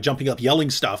everyone by jumping up,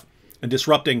 yelling stuff and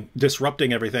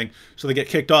disrupting everything. So they get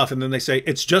kicked off, and then they say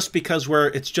it's just because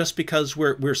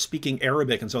we're speaking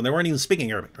Arabic and so on. They weren't even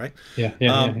speaking Arabic, right?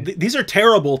 These are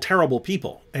terrible, terrible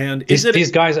people. And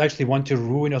these guys actually want to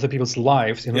ruin other people's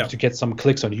lives in order to get some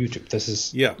clicks on YouTube. This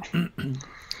is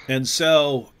And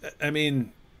so, I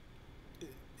mean,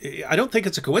 I don't think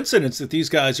it's a coincidence that these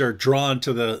guys are drawn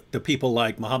to the people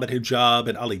like Mohammed Hijab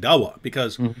and Ali Dawah,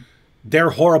 because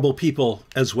they're horrible people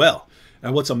as well.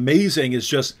 And what's amazing is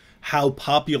just how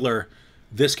popular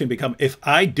this can become. If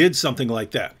I did something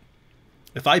like that,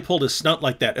 if I pulled a stunt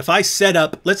like that, if I set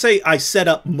up, let's say I set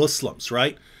up Muslims,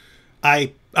 right?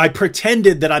 I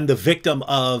pretended that I'm the victim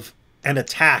of an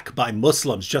attack by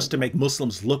Muslims just to make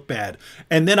Muslims look bad,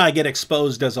 and then I get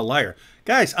exposed as a liar.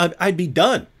 Guys, I'd be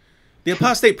done. The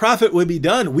Apostate Prophet would be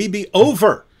done. We'd be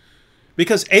over.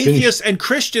 Because atheists and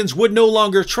Christians would no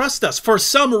longer trust us. For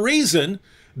some reason,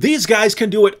 these guys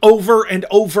can do it over and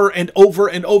over and over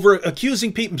and over,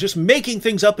 accusing people, just making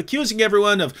things up, accusing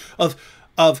everyone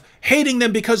of hating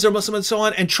them because they're Muslim and so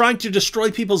on, and trying to destroy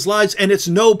people's lives, and it's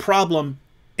no problem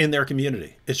in their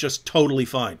community. It's just totally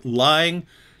fine. Lying,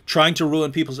 trying to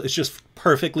ruin people's, it's just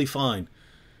perfectly fine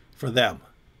for them.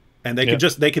 And they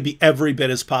could be every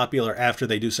bit as popular after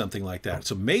they do something like that.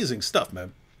 It's amazing stuff,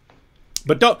 man.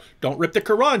 But don't rip the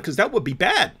Quran, because that would be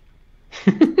bad.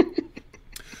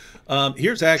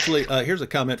 Here's a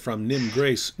comment from Nim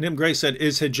Grace. Nim Grace said,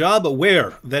 is Hijab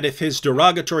aware that if his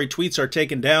derogatory tweets are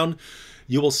taken down,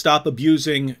 you will stop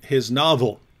abusing his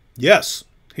novel? Yes.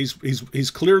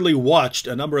 He's clearly watched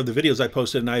a number of the videos I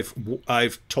posted, and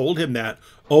I've told him that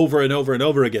over and over and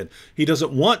over again. He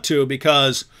doesn't want to,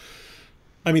 because,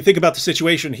 I mean, think about the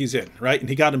situation he's in, right? And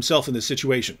he got himself in this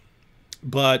situation.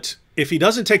 But if he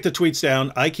doesn't take the tweets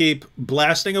down, I keep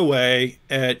blasting away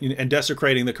and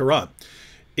desecrating the Quran.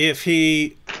 If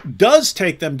he does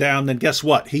take them down, then guess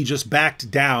what? He just backed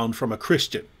down from a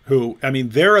Christian who, I mean,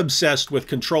 they're obsessed with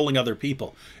controlling other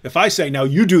people. If I say, now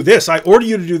you do this, I order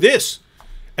you to do this,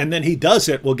 and then he does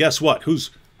it, well, guess what?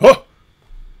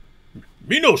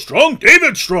 me no strong,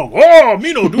 David strong. Oh,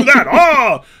 me no do that.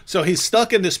 Oh. So he's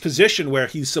stuck in this position where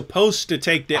he's supposed to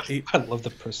take down. I love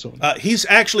the persona. He's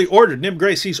actually ordered, Nim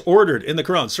Grace, he's ordered in the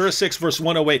Quran, Surah 6, verse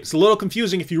 108. It's a little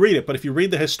confusing if you read it, but if you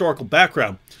read the historical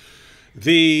background,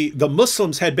 the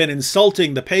Muslims had been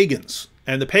insulting the pagans,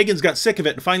 and the pagans got sick of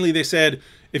it, and finally they said,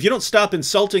 if you don't stop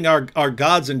insulting our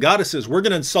gods and goddesses, we're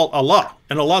going to insult Allah.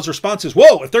 And Allah's response is,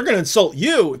 whoa, if they're going to insult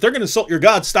you, if they're going to insult your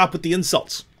God, stop with the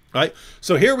insults. Right?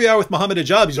 So here we are with Mohammed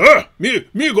Hijab. He's,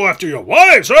 me go after your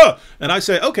wives. And I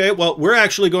say, okay, well, we're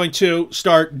actually going to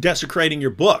start desecrating your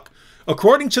book.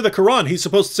 According to the Quran, he's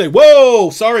supposed to say, whoa,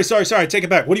 sorry, take it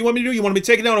back. What do you want me to do? You want me to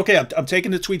take it down? Okay, I'm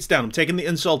taking the tweets down. I'm taking the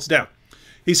insults down.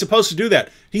 He's supposed to do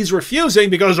that. He's refusing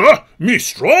because, me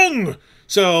strong.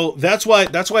 So that's why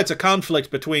it's a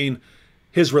conflict between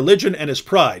his religion and his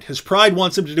pride. His pride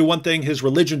wants him to do one thing. His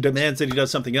religion demands that he does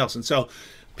something else. And so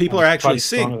people are actually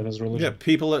seeing,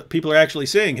 people are actually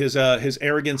seeing his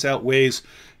arrogance outweighs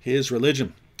his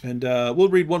religion. And we'll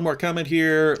read one more comment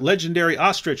here. Legendary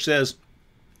Ostrich says,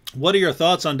 what are your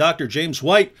thoughts on Dr. James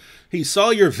White? He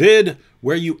saw your vid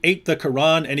where you ate the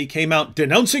Quran and he came out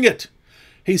denouncing it.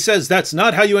 He says that's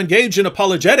not how you engage in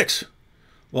apologetics.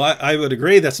 Well, I would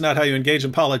agree that's not how you engage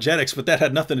in apologetics, but that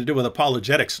had nothing to do with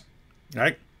apologetics,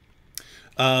 right?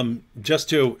 Just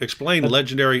to explain,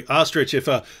 Legendary Ostrich, if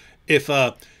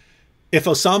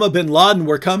Osama bin Laden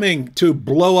were coming to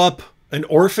blow up an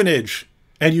orphanage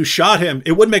and you shot him,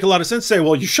 it wouldn't make a lot of sense to say,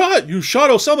 well, you shot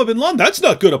Osama bin Laden. That's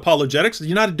not good apologetics.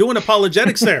 You're not doing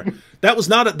apologetics there.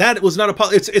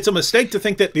 It's a mistake to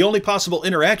think that the only possible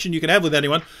interaction you can have with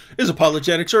anyone is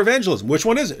apologetics or evangelism. Which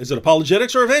one is it? Is it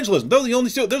apologetics or evangelism? Those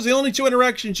are the only two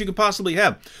interactions you can possibly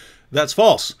have. That's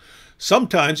false.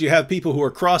 Sometimes you have people who are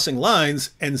crossing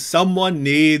lines and someone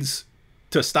needs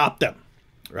to stop them,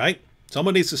 right?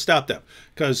 Someone needs to stop them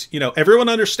because, everyone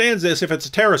understands this if it's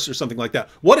a terrorist or something like that.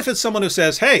 What if it's someone who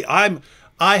says, hey,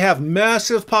 I have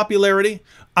massive popularity.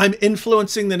 I'm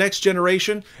influencing the next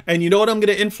generation. And you know what I'm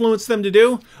going to influence them to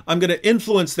do? I'm going to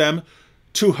influence them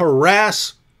to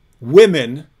harass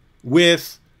women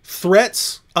with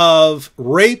threats of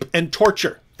rape and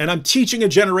torture. And I'm teaching a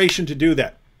generation to do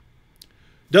that.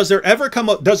 Does there ever come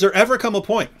a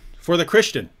point for the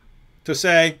Christian to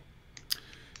say,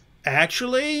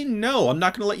 actually, no, I'm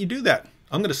not going to let you do that.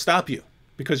 I'm going to stop you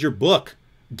because your book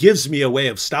gives me a way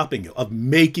of stopping you, of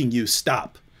making you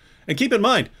stop. And keep in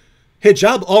mind,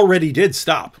 Hijab already did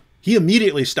stop. He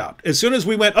immediately stopped. As soon as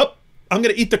we went, I'm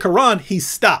going to eat the Quran, he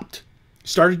stopped.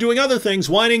 Started doing other things,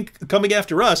 whining, coming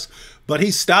after us, but he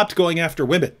stopped going after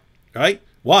women, right?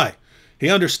 Why? He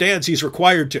understands he's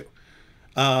required to.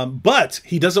 But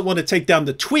he doesn't want to take down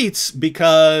the tweets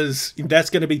because that's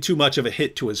going to be too much of a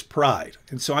hit to his pride.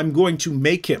 And so I'm going to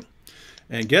make him.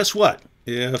 And guess what?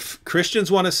 If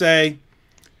Christians want to say,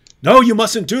 no, you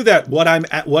mustn't do that, what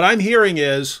I'm hearing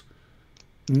is,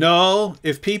 no,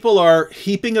 if people are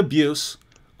heaping abuse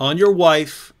on your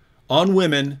wife, on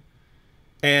women,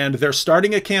 and they're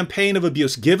starting a campaign of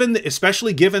abuse,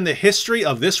 especially given the history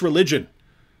of this religion,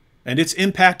 and its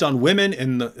impact on women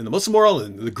in the Muslim world,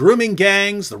 and the grooming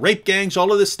gangs, the rape gangs,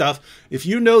 all of this stuff, if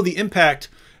you know the impact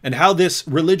and how this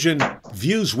religion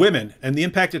views women and the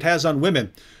impact it has on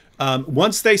women,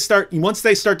 once they start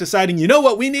deciding, you know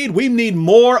what we need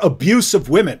more abuse of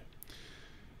women.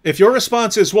 If your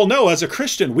response is, well, no, as a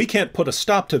Christian, we can't put a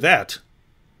stop to that.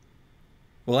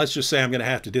 Well, let's just say I'm going to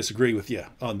have to disagree with you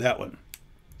on that one.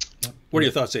 What are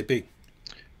your thoughts, AP?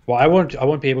 Well, I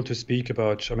won't be able to speak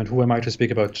about, who am I to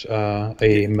speak about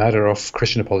a matter of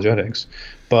Christian apologetics?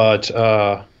 But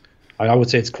I would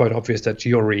say it's quite obvious that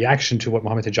your reaction to what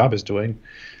Mohammed Hijab is doing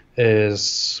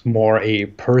is more a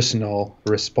personal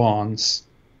response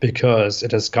because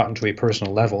it has gotten to a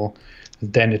personal level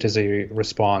than it is a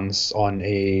response on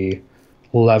a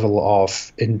level of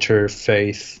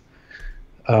interfaith,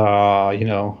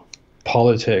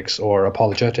 politics or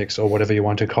apologetics or whatever you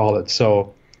want to call it.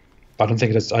 So I don't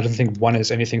think one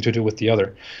has anything to do with the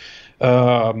other.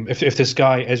 If this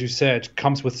guy, as you said,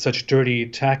 comes with such dirty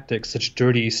tactics, such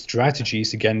dirty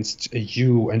strategies against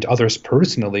you and others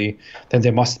personally, then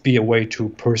there must be a way to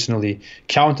personally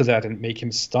counter that and make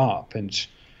him stop. And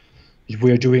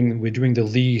we're doing the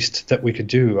least that we could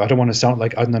do. I don't want to sound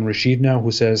like Adnan Rashid now,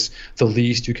 who says the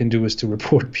least you can do is to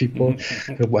report people.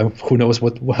 Who knows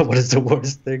what is the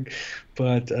worst thing?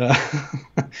 But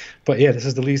yeah, this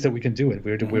is the least that we can do. It.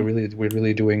 We're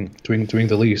really doing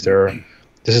the least.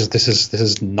 This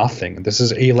is nothing. This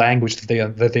is a language that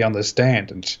they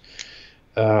understand,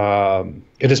 and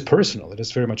it is personal. It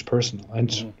is very much personal.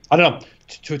 And I don't know,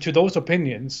 to those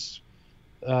opinions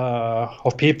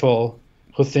of people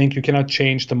who think you cannot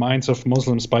change the minds of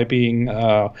Muslims by being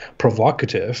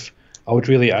provocative, I would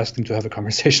really ask them to have a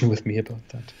conversation with me about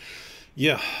that.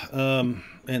 Yeah.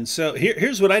 And so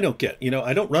here's what I don't get. You know,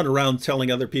 I don't run around telling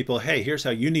other people, hey, here's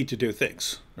how you need to do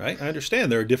things, right? I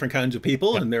understand there are different kinds of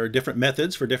people and there are different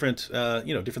methods for different,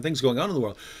 different things going on in the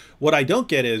world. What I don't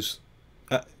get is,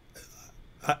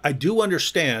 I do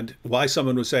understand why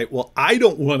someone would say, well, I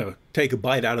don't want to take a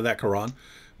bite out of that Quran.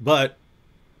 But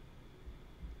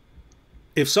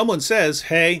if someone says,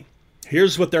 hey,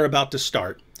 here's what they're about to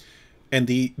start, and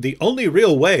the only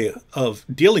real way of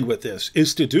dealing with this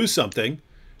is to do something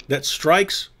that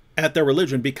strikes at their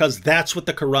religion, because that's what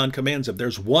the Quran commands them.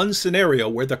 There's one scenario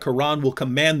where the Quran will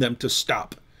command them to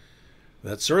stop.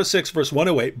 That's Surah 6, verse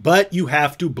 108. But you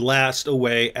have to blast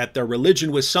away at their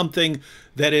religion with something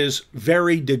that is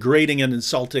very degrading and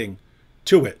insulting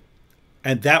to it.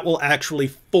 And that will actually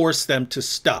force them to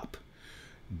stop.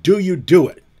 Do you do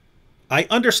it? I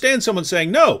understand someone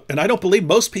saying no, and I don't believe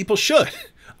most people should.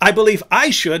 I believe I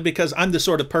should, because I'm the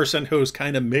sort of person who's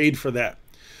kind of made for that.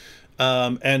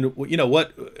 And you know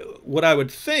what I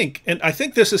would think, and I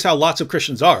think this is how lots of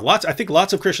Christians are. I think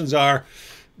lots of Christians are,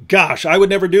 gosh, I would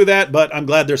never do that, but I'm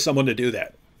glad there's someone to do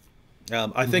that.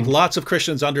 I think lots of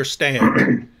Christians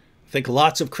understand. I think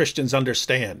lots of Christians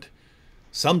understand.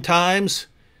 Sometimes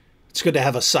it's good to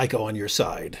have a psycho on your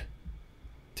side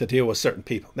to deal with certain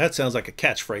people. That sounds like a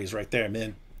catchphrase right there,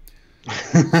 man.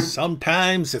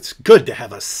 Sometimes it's good to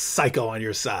have a psycho on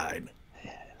your side.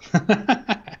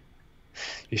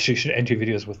 You should end your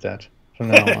videos with that from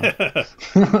now on.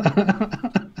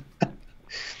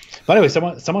 By the way,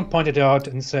 someone pointed out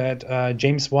and said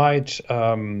James White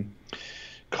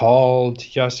called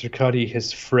Yasser Qadhi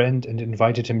his friend and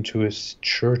invited him to his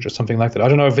church or something like that. I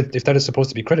don't know if that is supposed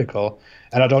to be critical,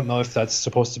 and I don't know if that's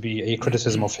supposed to be a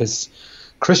criticism of his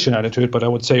Christian attitude, but I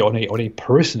would say on a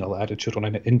personal attitude, on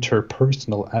an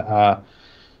interpersonal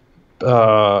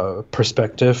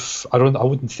perspective, I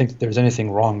wouldn't think that there's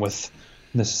anything wrong with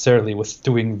necessarily with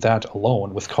doing that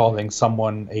alone, with calling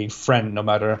someone a friend, no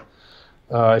matter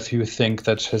if you think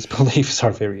that his beliefs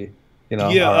are very,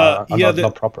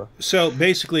 not proper. So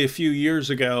basically, a few years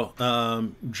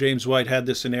ago, James White had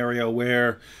this scenario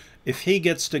where if he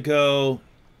gets to go,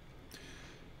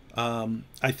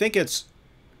 I think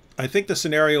the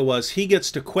scenario was he gets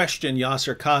to question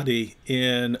Yasser Qadhi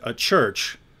in a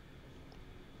church,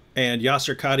 and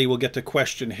Yasser Qadhi will get to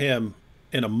question him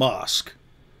in a mosque.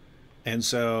 And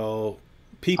so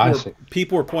people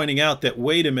were pointing out that,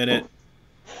 wait a minute,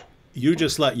 you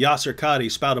just let Yasser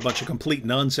Qadhi spout a bunch of complete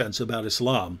nonsense about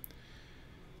Islam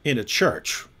in a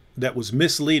church that was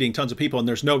misleading tons of people, and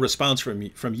there's no response from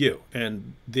you.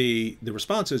 And the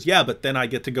response is, yeah, but then I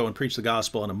get to go and preach the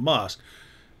gospel in a mosque.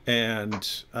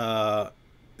 And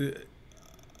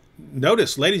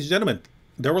notice, ladies and gentlemen,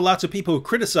 there were lots of people who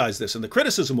criticized this, and the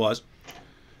criticism was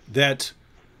that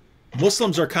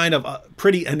Muslims are kind of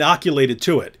pretty inoculated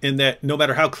to it, in that no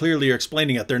matter how clearly you're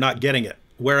explaining it, they're not getting it.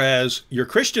 Whereas your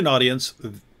Christian audience,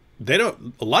 a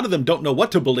lot of them don't know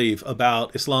what to believe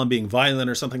about Islam being violent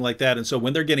or something like that. And so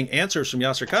when they're getting answers from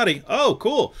Yasser Qadhi, oh,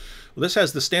 cool, well, this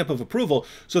has the stamp of approval.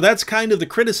 So that's kind of the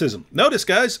criticism. Notice,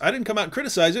 guys, I didn't come out and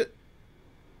criticize it.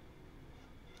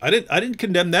 I didn't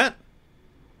condemn that.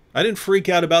 I didn't freak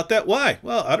out about that. Why?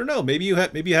 Well, I don't know. Maybe you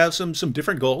have some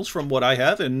different goals from what I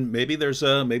have, and maybe there's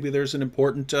an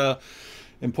important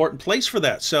place for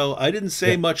that. So I didn't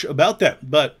say much about that.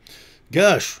 But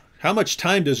gosh, how much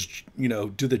time do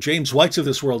the James Whites of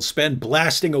this world spend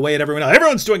blasting away at everyone else?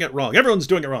 Everyone's doing it wrong. Everyone's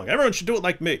doing it wrong. Everyone should do it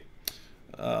like me.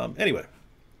 Anyway.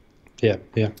 Yeah.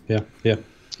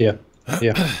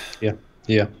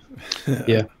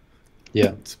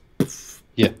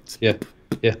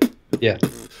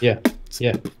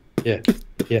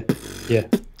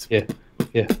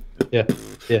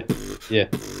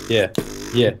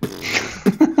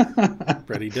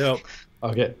 Pretty dope.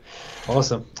 Okay,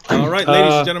 awesome. All right,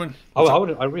 ladies and gentlemen.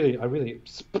 I really,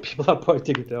 people are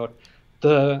pointing it out.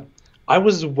 I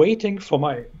was waiting for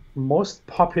my most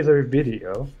popular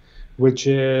video, which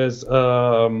is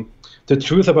the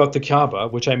truth about the Kaaba,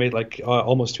 which I made like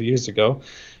almost 2 years ago,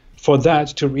 for that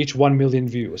to reach 1 million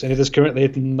views, and it is currently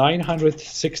at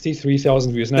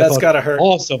 963,000 views. And that's gotta hurt.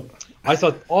 Awesome. I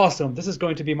thought, awesome. This is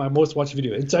going to be my most watched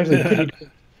video. It's actually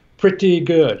pretty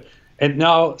good. And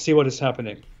now see what is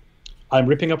happening. I'm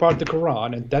ripping apart the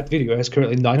Quran, and that video has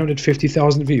currently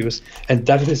 950,000 views, and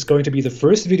that is going to be the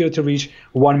first video to reach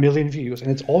 1 million views, and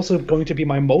it's also going to be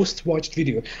my most watched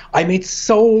video. I made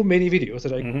so many videos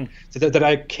that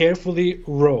I carefully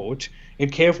wrote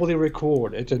and carefully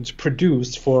recorded and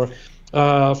produced for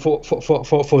so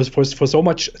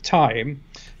much time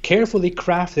carefully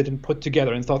crafted and put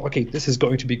together and thought, okay, this is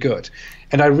going to be good.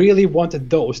 And I really wanted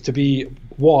those to be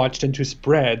watched and to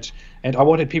spread, and I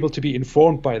wanted people to be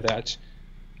informed by that.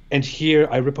 And here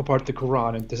I rip apart the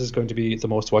Quran, and this is going to be the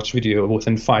most watched video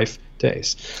within 5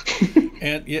 days.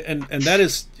 and that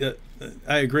is,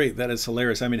 I agree, that is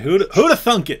hilarious. I mean, who'd have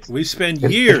thunk it? We spend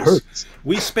years,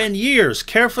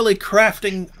 carefully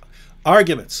crafting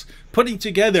arguments, putting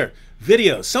together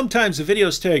videos. Sometimes the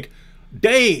videos take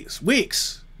days,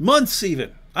 weeks, months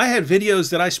even. I had videos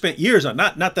that I spent years on,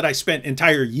 not that I spent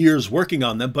entire years working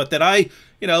on them, but that I,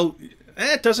 you know,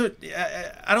 I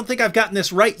don't think I've gotten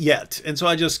this right yet. And so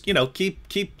I just, you know, keep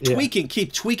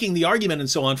tweaking the argument and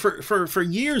so on for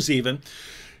years even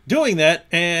doing that.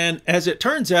 And as it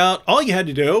turns out, all you had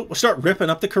to do was start ripping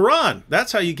up the Quran.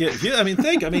 That's how you get views. I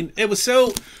mean, it was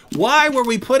so, why were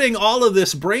we putting all of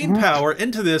this brain power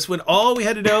into this when all we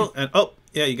had to do, and oh,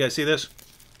 yeah, you guys see this?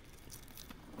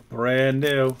 Brand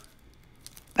new,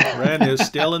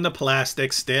 still in the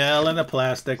plastic.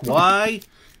 Why?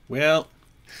 Well,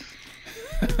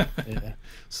 yeah.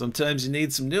 Sometimes you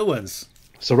need some new ones.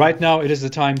 So right now it is the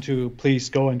time to please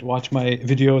go and watch my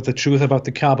video, The Truth About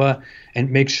the Kaaba,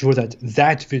 and make sure that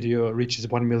that video reaches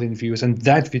 1 million views, and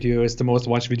that video is the most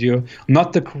watched video,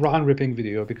 not the Quran ripping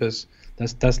video, because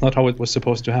that's not how it was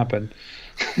supposed to happen.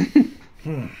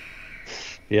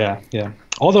 Yeah.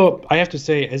 Although I have to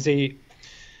say, as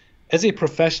a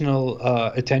professional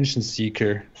attention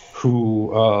seeker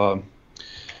who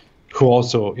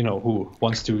also, you know, who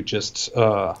wants to just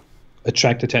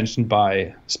attract attention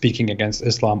by speaking against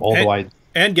Islam, although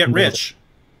and get rich,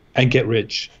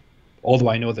 although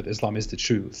I know that Islam is the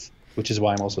truth, which is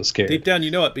why I'm also scared. Deep down, you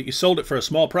know it, but you sold it for a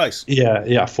small price.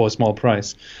 Yeah, for a small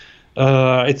price.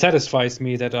 It satisfies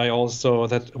me that I also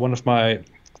that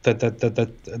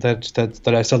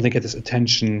I suddenly get this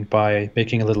attention by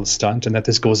making a little stunt, and that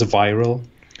this goes viral,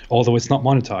 although it's not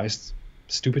monetized.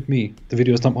 Stupid me. The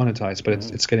video is not monetized, but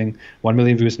it's getting 1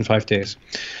 million views in 5 days.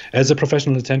 As a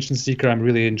professional attention seeker, I'm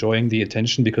really enjoying the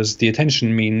attention, because the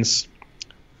attention means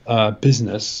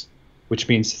business, which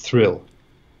means thrill,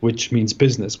 which means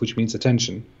business, which means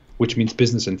attention, which means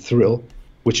business and thrill,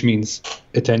 which means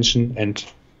attention and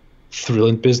thrill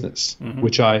and business,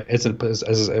 which I, as an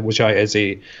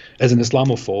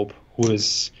Islamophobe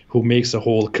who makes a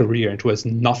whole career and who has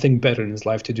nothing better in his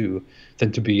life to do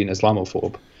than to be an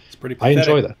Islamophobe. Pretty I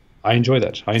enjoy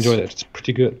that. It's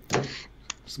pretty good.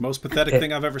 It's the most pathetic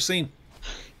thing I've ever seen.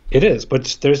 It is,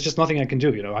 but there's just nothing I can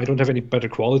do. You know, I don't have any better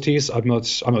qualities. I'm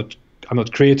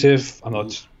not creative. I'm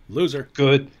not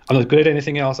good. I'm not good at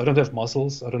anything else. I don't have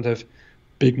muscles. I don't have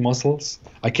big muscles.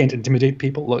 I can't intimidate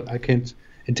people. Look, I can't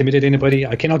intimidate anybody.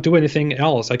 I cannot do anything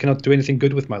else. I cannot do anything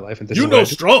good with my life. And this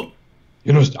is strong.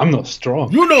 You know, I'm not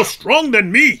strong. You know strong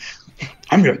than me.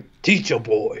 I'm your teacher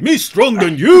boy. Me strong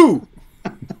than you.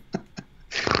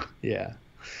 Yeah,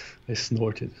 I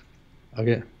snorted.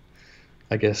 Okay,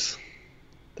 I guess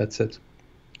that's it.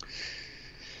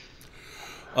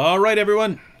 All right,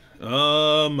 everyone.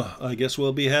 I guess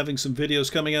we'll be having some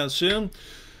videos coming out soon.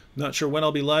 Not sure when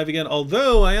I'll be live again,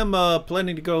 although I am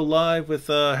planning to go live with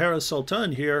Harris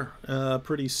Sultan here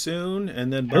pretty soon,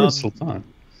 and then Bob. Harris Sultan.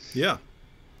 Yeah.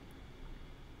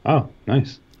 Oh,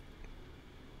 nice.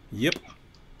 Yep.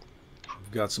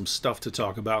 We've got some stuff to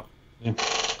talk about. Yeah.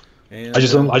 And, I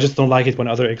just don't like it when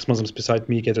other ex-Muslims beside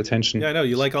me get attention. Yeah, I know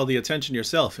you like all the attention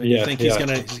yourself, and you think he's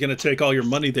gonna take all your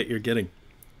money that you're getting.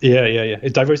 Yeah.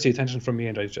 It diverts the attention from me,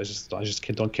 and I just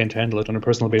can't handle it on a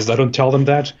personal basis. I don't tell them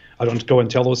that. I don't go and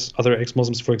tell those other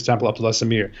ex-Muslims, for example, Abdullah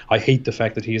Samir. I hate the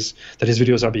fact that his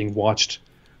videos are being watched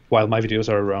while my videos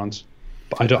are around.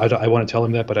 But I want to tell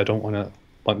him that, but I don't want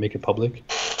to make it public.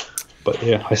 But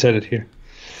yeah, I said it here.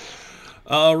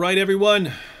 All right,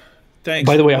 everyone. Thanks.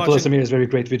 By the way, Abdullah Samir has very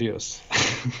great videos.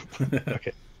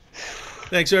 Okay.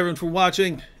 Thanks everyone for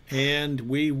watching, and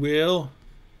we will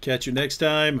catch you next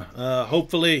time.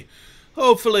 Hopefully.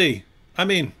 I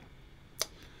mean,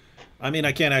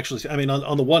 I can't actually. I mean,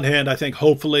 on the one hand, I think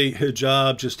hopefully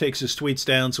Hijab just takes his tweets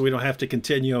down, so we don't have to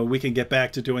continue. We can get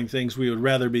back to doing things we would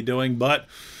rather be doing. But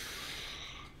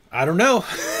I don't know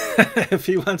if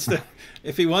he wants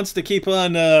to keep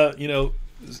on,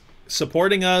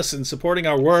 supporting us and supporting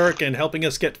our work and helping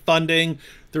us get funding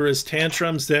through his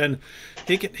tantrums, then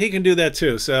he can do that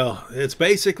too. So it's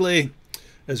basically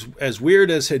as weird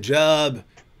as Hijab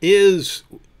is,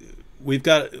 we've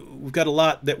got a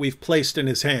lot that we've placed in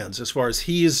his hands as far as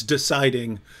he's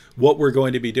deciding what we're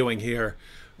going to be doing here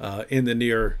in the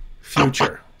near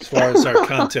future as far as our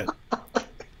content.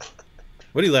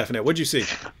 What are you laughing at? What'd you see?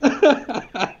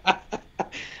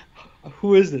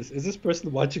 Who is this? Is this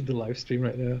person watching the live stream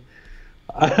right now?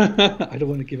 I don't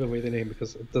want to give away the name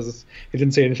because it does. He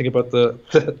didn't say anything about the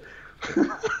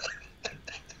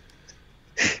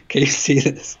Can you see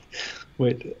this?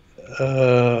 Wait.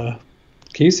 Can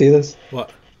you see this?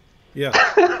 What? Yeah.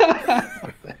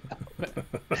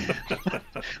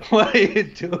 What are you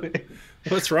doing?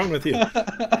 What's wrong with you?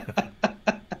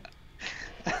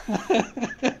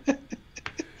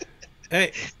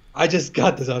 Hey, I just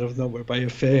got this out of nowhere by a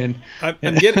fan.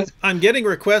 I'm getting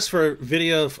requests for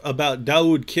video about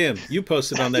Dawood Kim. You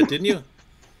posted on that, didn't you?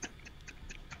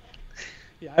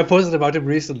 Yeah, I posted about him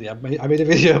recently. I made a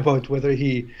video about whether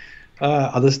he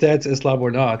understands Islam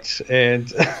or not,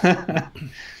 and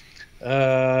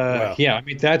Wow. yeah, I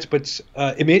made that. But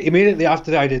immediately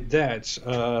after I did that,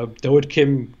 Dawood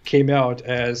Kim came out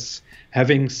as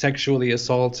having sexually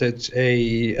assaulted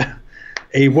a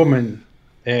woman.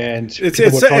 And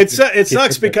it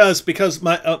sucks because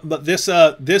my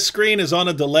this screen is on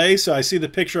a delay, so I see the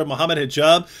picture of Mohammed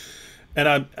Hijab,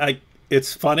 and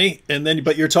it's funny, and then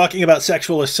but you're talking about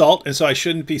sexual assault, and so I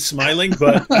shouldn't be smiling,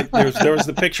 but there was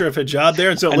the picture of Hijab there,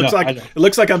 and so it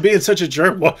looks like I'm being such a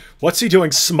jerk. What's he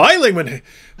doing smiling when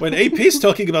AP's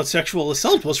talking about sexual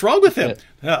assault? What's wrong with him?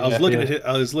 Yeah, I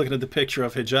was looking at the picture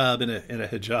of Hijab in a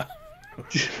hijab.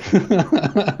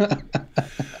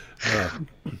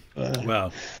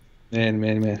 Wow.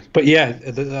 Man. But yeah,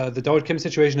 the Dawood Kim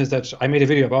situation is that I made a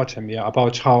video about him,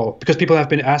 about how, because people have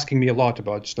been asking me a lot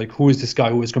about, like, who is this guy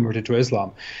who is converted to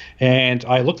Islam? And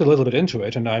I looked a little bit into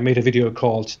it, and I made a video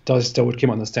called, Does Dawood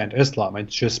Kim Understand Islam? And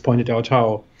just pointed out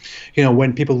how,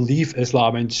 when people leave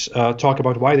Islam and talk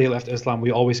about why they left Islam,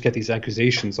 we always get these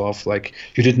accusations of, like,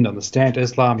 you didn't understand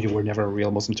Islam, you were never a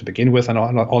real Muslim to begin with, and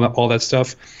all that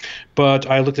stuff. But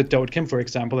I looked at Dawood Kim, for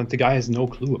example, and the guy has no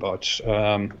clue about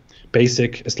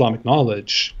basic Islamic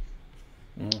knowledge.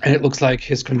 And it looks like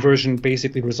his conversion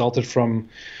basically resulted from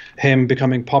him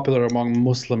becoming popular among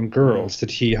Muslim girls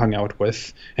that he hung out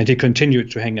with, and he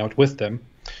continued to hang out with them.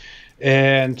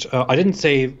 And I didn't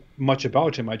say much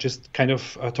about him. I just kind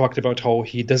of talked about how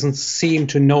he doesn't seem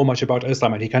to know much about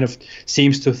Islam, and he kind of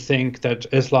seems to think that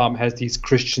Islam has these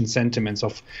Christian sentiments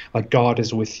of, like, God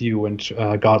is with you and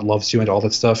God loves you and all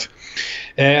that stuff.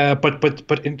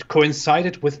 But it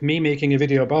coincided with me making a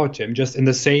video about him. Just in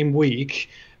the same week,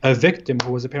 a victim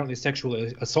who was apparently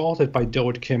sexually assaulted by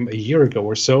Dawood Kim a year ago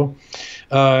or so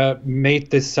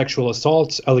made this sexual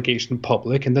assault allegation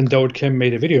public, and then Dawood Kim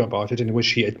made a video about it in which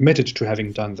he admitted to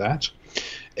having done that.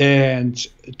 And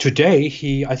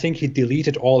today, I think he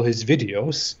deleted all his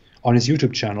videos on his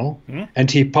YouTube channel, and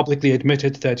he publicly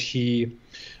admitted that he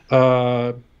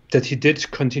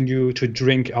did continue to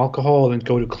drink alcohol and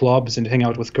go to clubs and hang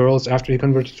out with girls after he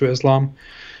converted to Islam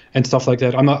and stuff like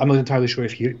that. I'm not entirely sure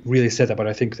if he really said that, but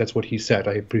I think that's what he said.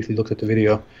 I briefly looked at the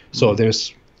video, so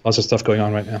there's lots of stuff going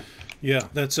on right now. Yeah,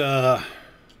 that's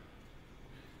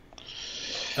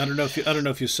I don't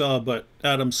know if you saw, but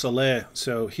Adam Saleh,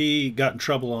 so he got in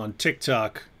trouble on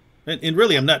TikTok, and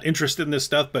really I'm not interested in this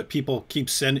stuff, but people keep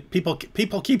sending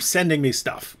me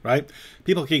stuff, right?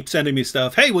 People keep sending me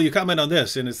stuff. Hey, will you comment on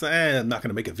this? And it's I'm not going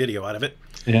to make a video out of it.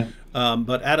 Yeah.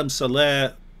 But Adam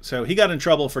Saleh, so he got in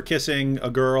trouble for kissing a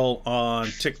girl on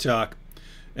TikTok.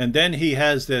 And then he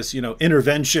has this,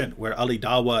 intervention where Ali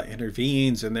Dawah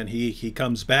intervenes, and then he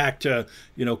comes back to,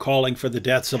 calling for the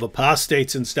deaths of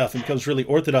apostates and stuff, and becomes really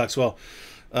orthodox. Well,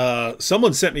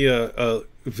 someone sent me a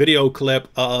video clip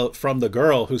from the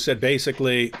girl who said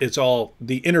basically it's all,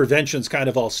 the intervention's kind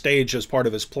of all staged as part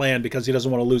of his plan because he doesn't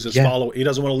want to lose his he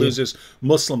doesn't want to lose his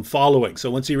Muslim following.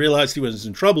 So once he realized he was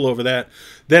in trouble over that,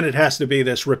 then it has to be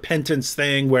this repentance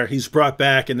thing where he's brought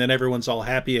back and then everyone's all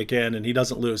happy again and he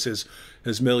doesn't lose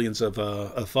his millions of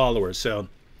followers. So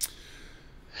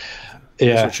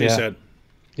that's what she said.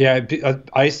 Yeah,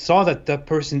 I saw that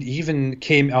person even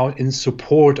came out in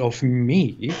support of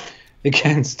me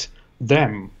against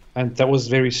them, and that was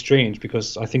very strange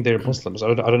because I think they're Muslims.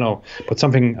 I don't know, but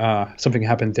something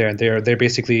happened there, and they're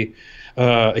basically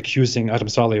accusing Adam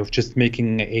Saleh of just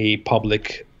making a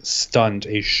public stunt,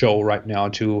 a show right now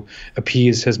to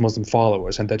appease his Muslim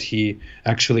followers, and that he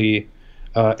actually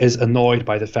is annoyed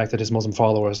by the fact that his Muslim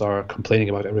followers are complaining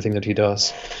about everything that he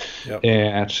does. Yep.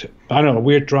 And I don't know,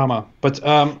 weird drama. But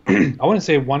I want to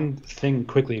say one thing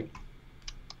quickly.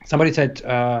 Somebody said,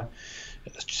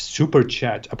 super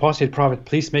chat, Apostate Prophet,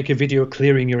 please make a video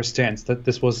clearing your stance.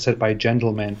 This was said by a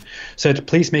gentleman. Said,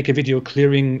 please make a video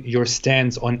clearing your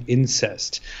stance on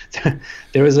incest.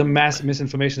 There is a mass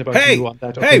misinformation about you on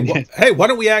that. Hey, why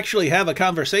don't we actually have a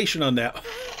conversation on that?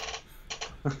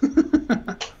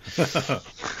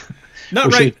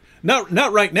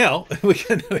 Not right now. We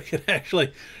can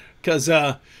actually, because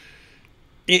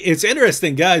It's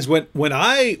interesting, guys. When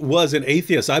I was an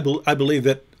atheist, I believe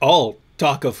that all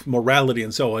talk of morality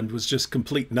and so on was just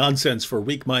complete nonsense for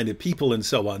weak-minded people and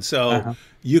so on. So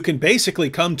you can basically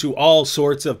come to all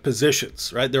sorts of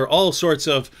positions, right? There are all sorts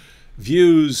of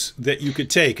views that you could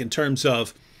take in terms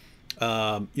of,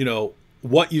 you know,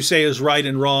 what you say is right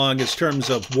and wrong, in terms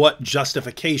of what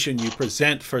justification you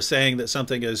present for saying that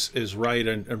something is right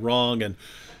and wrong,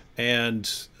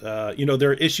 and you know,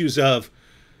 there are issues of,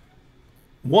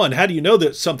 one, how do you know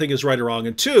that something is right or wrong?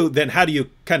 And two, then how do you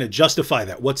kind of justify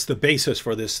that? What's the basis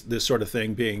for this sort of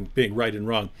thing being right and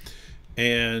wrong?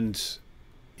 And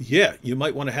yeah, you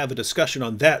might want to have a discussion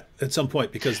on that at some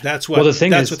point, because that's what what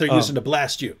they're using to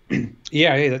blast you.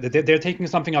 Yeah, they're taking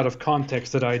something out of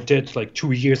context that I did like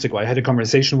 2 years ago. I had a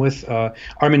conversation with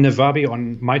Armin Navabi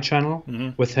on my channel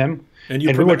with him, and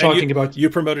we were talking about.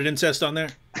 You promoted incest on there.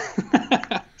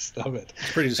 Stop it!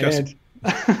 It's pretty disgusting.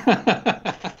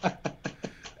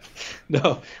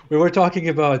 No, we were talking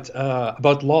about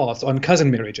laws on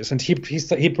cousin marriages, and he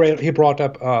brought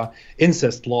up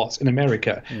incest laws in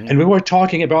America, and we were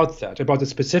talking about the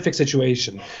specific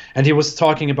situation, and he was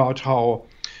talking about how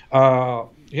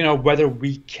you know, whether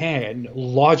we can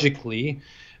logically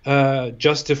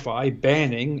justify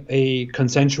banning a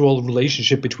consensual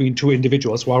relationship between two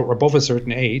individuals who are above a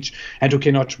certain age and who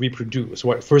cannot reproduce.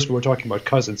 First, we were talking about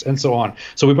cousins and so on.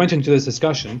 So we went into this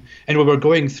discussion, and we were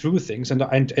going through things, and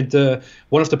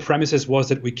one of the premises was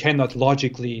that we cannot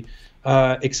logically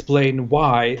explain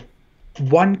why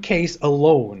one case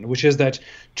alone, which is that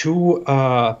two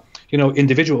you know,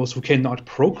 individuals who cannot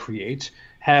procreate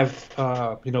have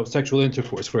you know, sexual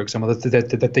intercourse, for example,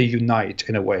 that they unite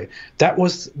in a way. That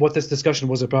was what this discussion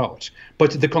was about.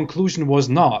 But the conclusion was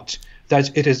not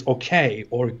that it is okay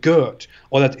or good,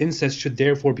 or that incest should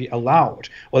therefore be allowed,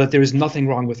 or that there is nothing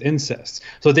wrong with incest.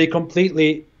 So they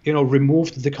completely, you know,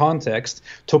 removed the context,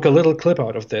 took a little clip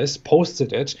out of this,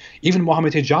 posted it. Even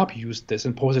Mohammed Hijab used this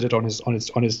and posted it on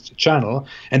his channel,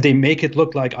 and they make it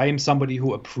look like I am somebody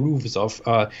who approves of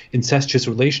incestuous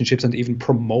relationships and even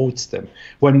promotes them.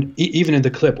 When even in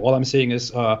the clip, all I'm saying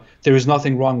is there is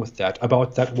nothing wrong with that,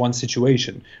 about that one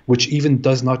situation, which even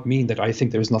does not mean that I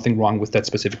think there is nothing wrong with that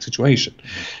specific situation.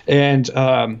 And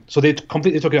so they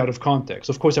completely took it out of context.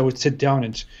 Of course, I would sit down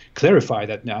and clarify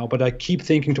that now, but I keep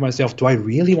thinking to myself, do I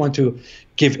really want to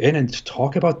give in and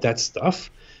talk about that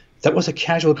stuff? That was a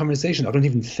casual conversation. I don't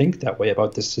even think that way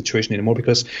about this situation anymore,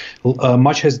 because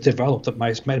much has developed.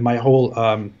 My whole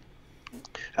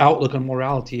outlook on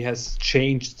morality has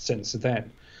changed since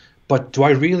then. But do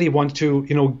I really want to,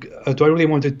 you know,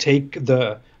 take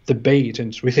the bait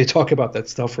and really talk about that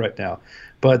stuff right now?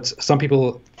 But some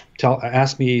people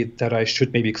ask me that I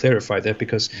should maybe clarify that,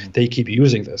 because they keep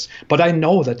using this. But I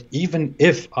know that even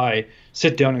if I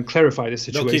sit down and clarify the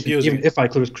situation,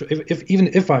 even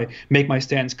if I make my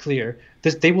stance clear,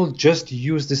 they will just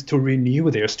use this to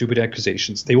renew their stupid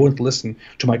accusations. They won't listen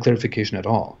to my clarification at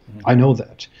all. I know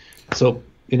that. So,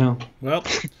 you know. Well,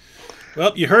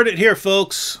 you heard it here,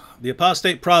 folks. The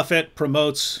Apostate Prophet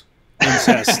promotes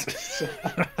incest.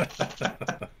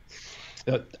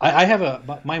 I have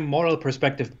my moral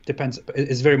perspective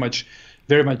is very much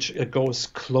it goes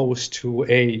close to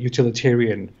a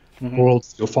utilitarian world,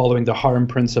 following the harm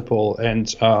principle,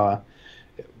 and I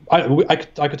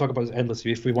could talk about this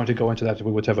endlessly. If we want to go into that,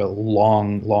 we would have a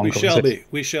long conversation.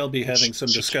 We shall be having some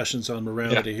discussions on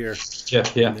morality here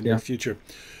in the near future.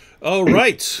 All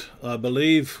right, I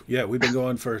believe we've been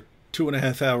going for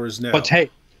 2.5 hours now. But hey,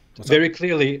 very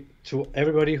clearly, to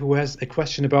everybody who has a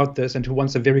question about this and who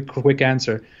wants a very quick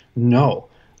answer, no,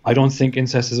 I don't think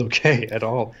incest is okay at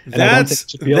all. And I don't think it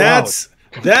should be allowed.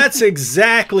 That's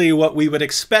exactly what we would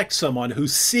expect someone who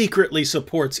secretly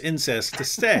supports incest to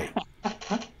say.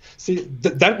 See,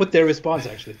 that would their response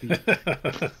actually be.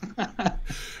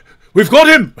 We've got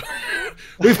him!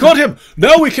 We've got him!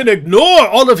 Now we can ignore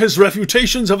all of his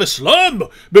refutations of Islam,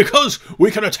 because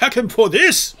we can attack him for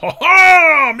this! Ha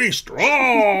ha! Me strong!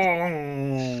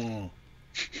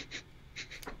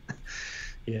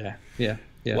 Yeah.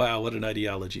 Wow, what an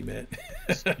ideology, man.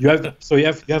 you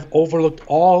have overlooked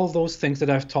all those things that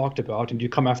I've talked about, and you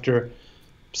come after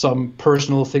some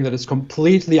personal thing that is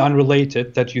completely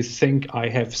unrelated that you think I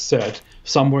have said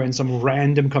somewhere in some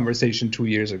random conversation 2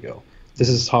 years ago. This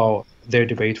is how their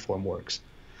debate form works.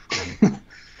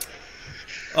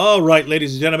 All right,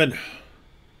 ladies and gentlemen,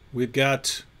 we've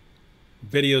got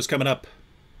videos coming up.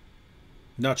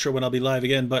 Not sure when I'll be live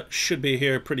again, but should be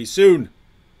here pretty soon.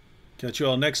 Catch you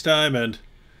all next time, and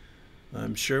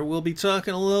I'm sure we'll be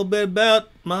talking a little bit about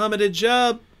Mohammed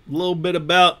Hijab, a little bit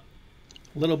about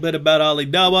Ali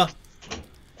Dawah,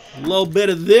 a little bit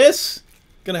of this.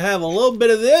 Gonna have a little bit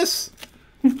of this.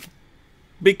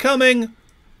 becoming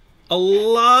a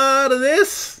lot of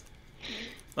this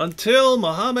until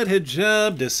Mohammed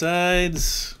Hijab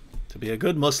decides to be a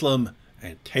good Muslim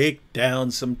and take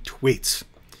down some tweets.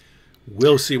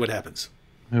 We'll see what happens.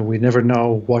 We never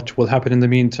know what will happen in the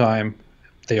meantime.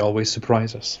 They always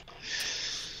surprise us.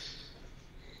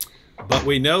 But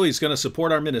we know he's going to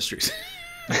support our ministries.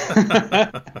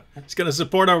 He's going to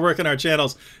support our work and our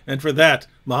channels. And for that,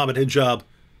 Mohammed Hijab,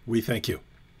 we thank you.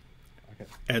 Okay.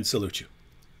 And salute you.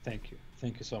 Thank you.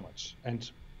 Thank you so much. And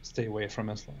stay away from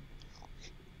Islam.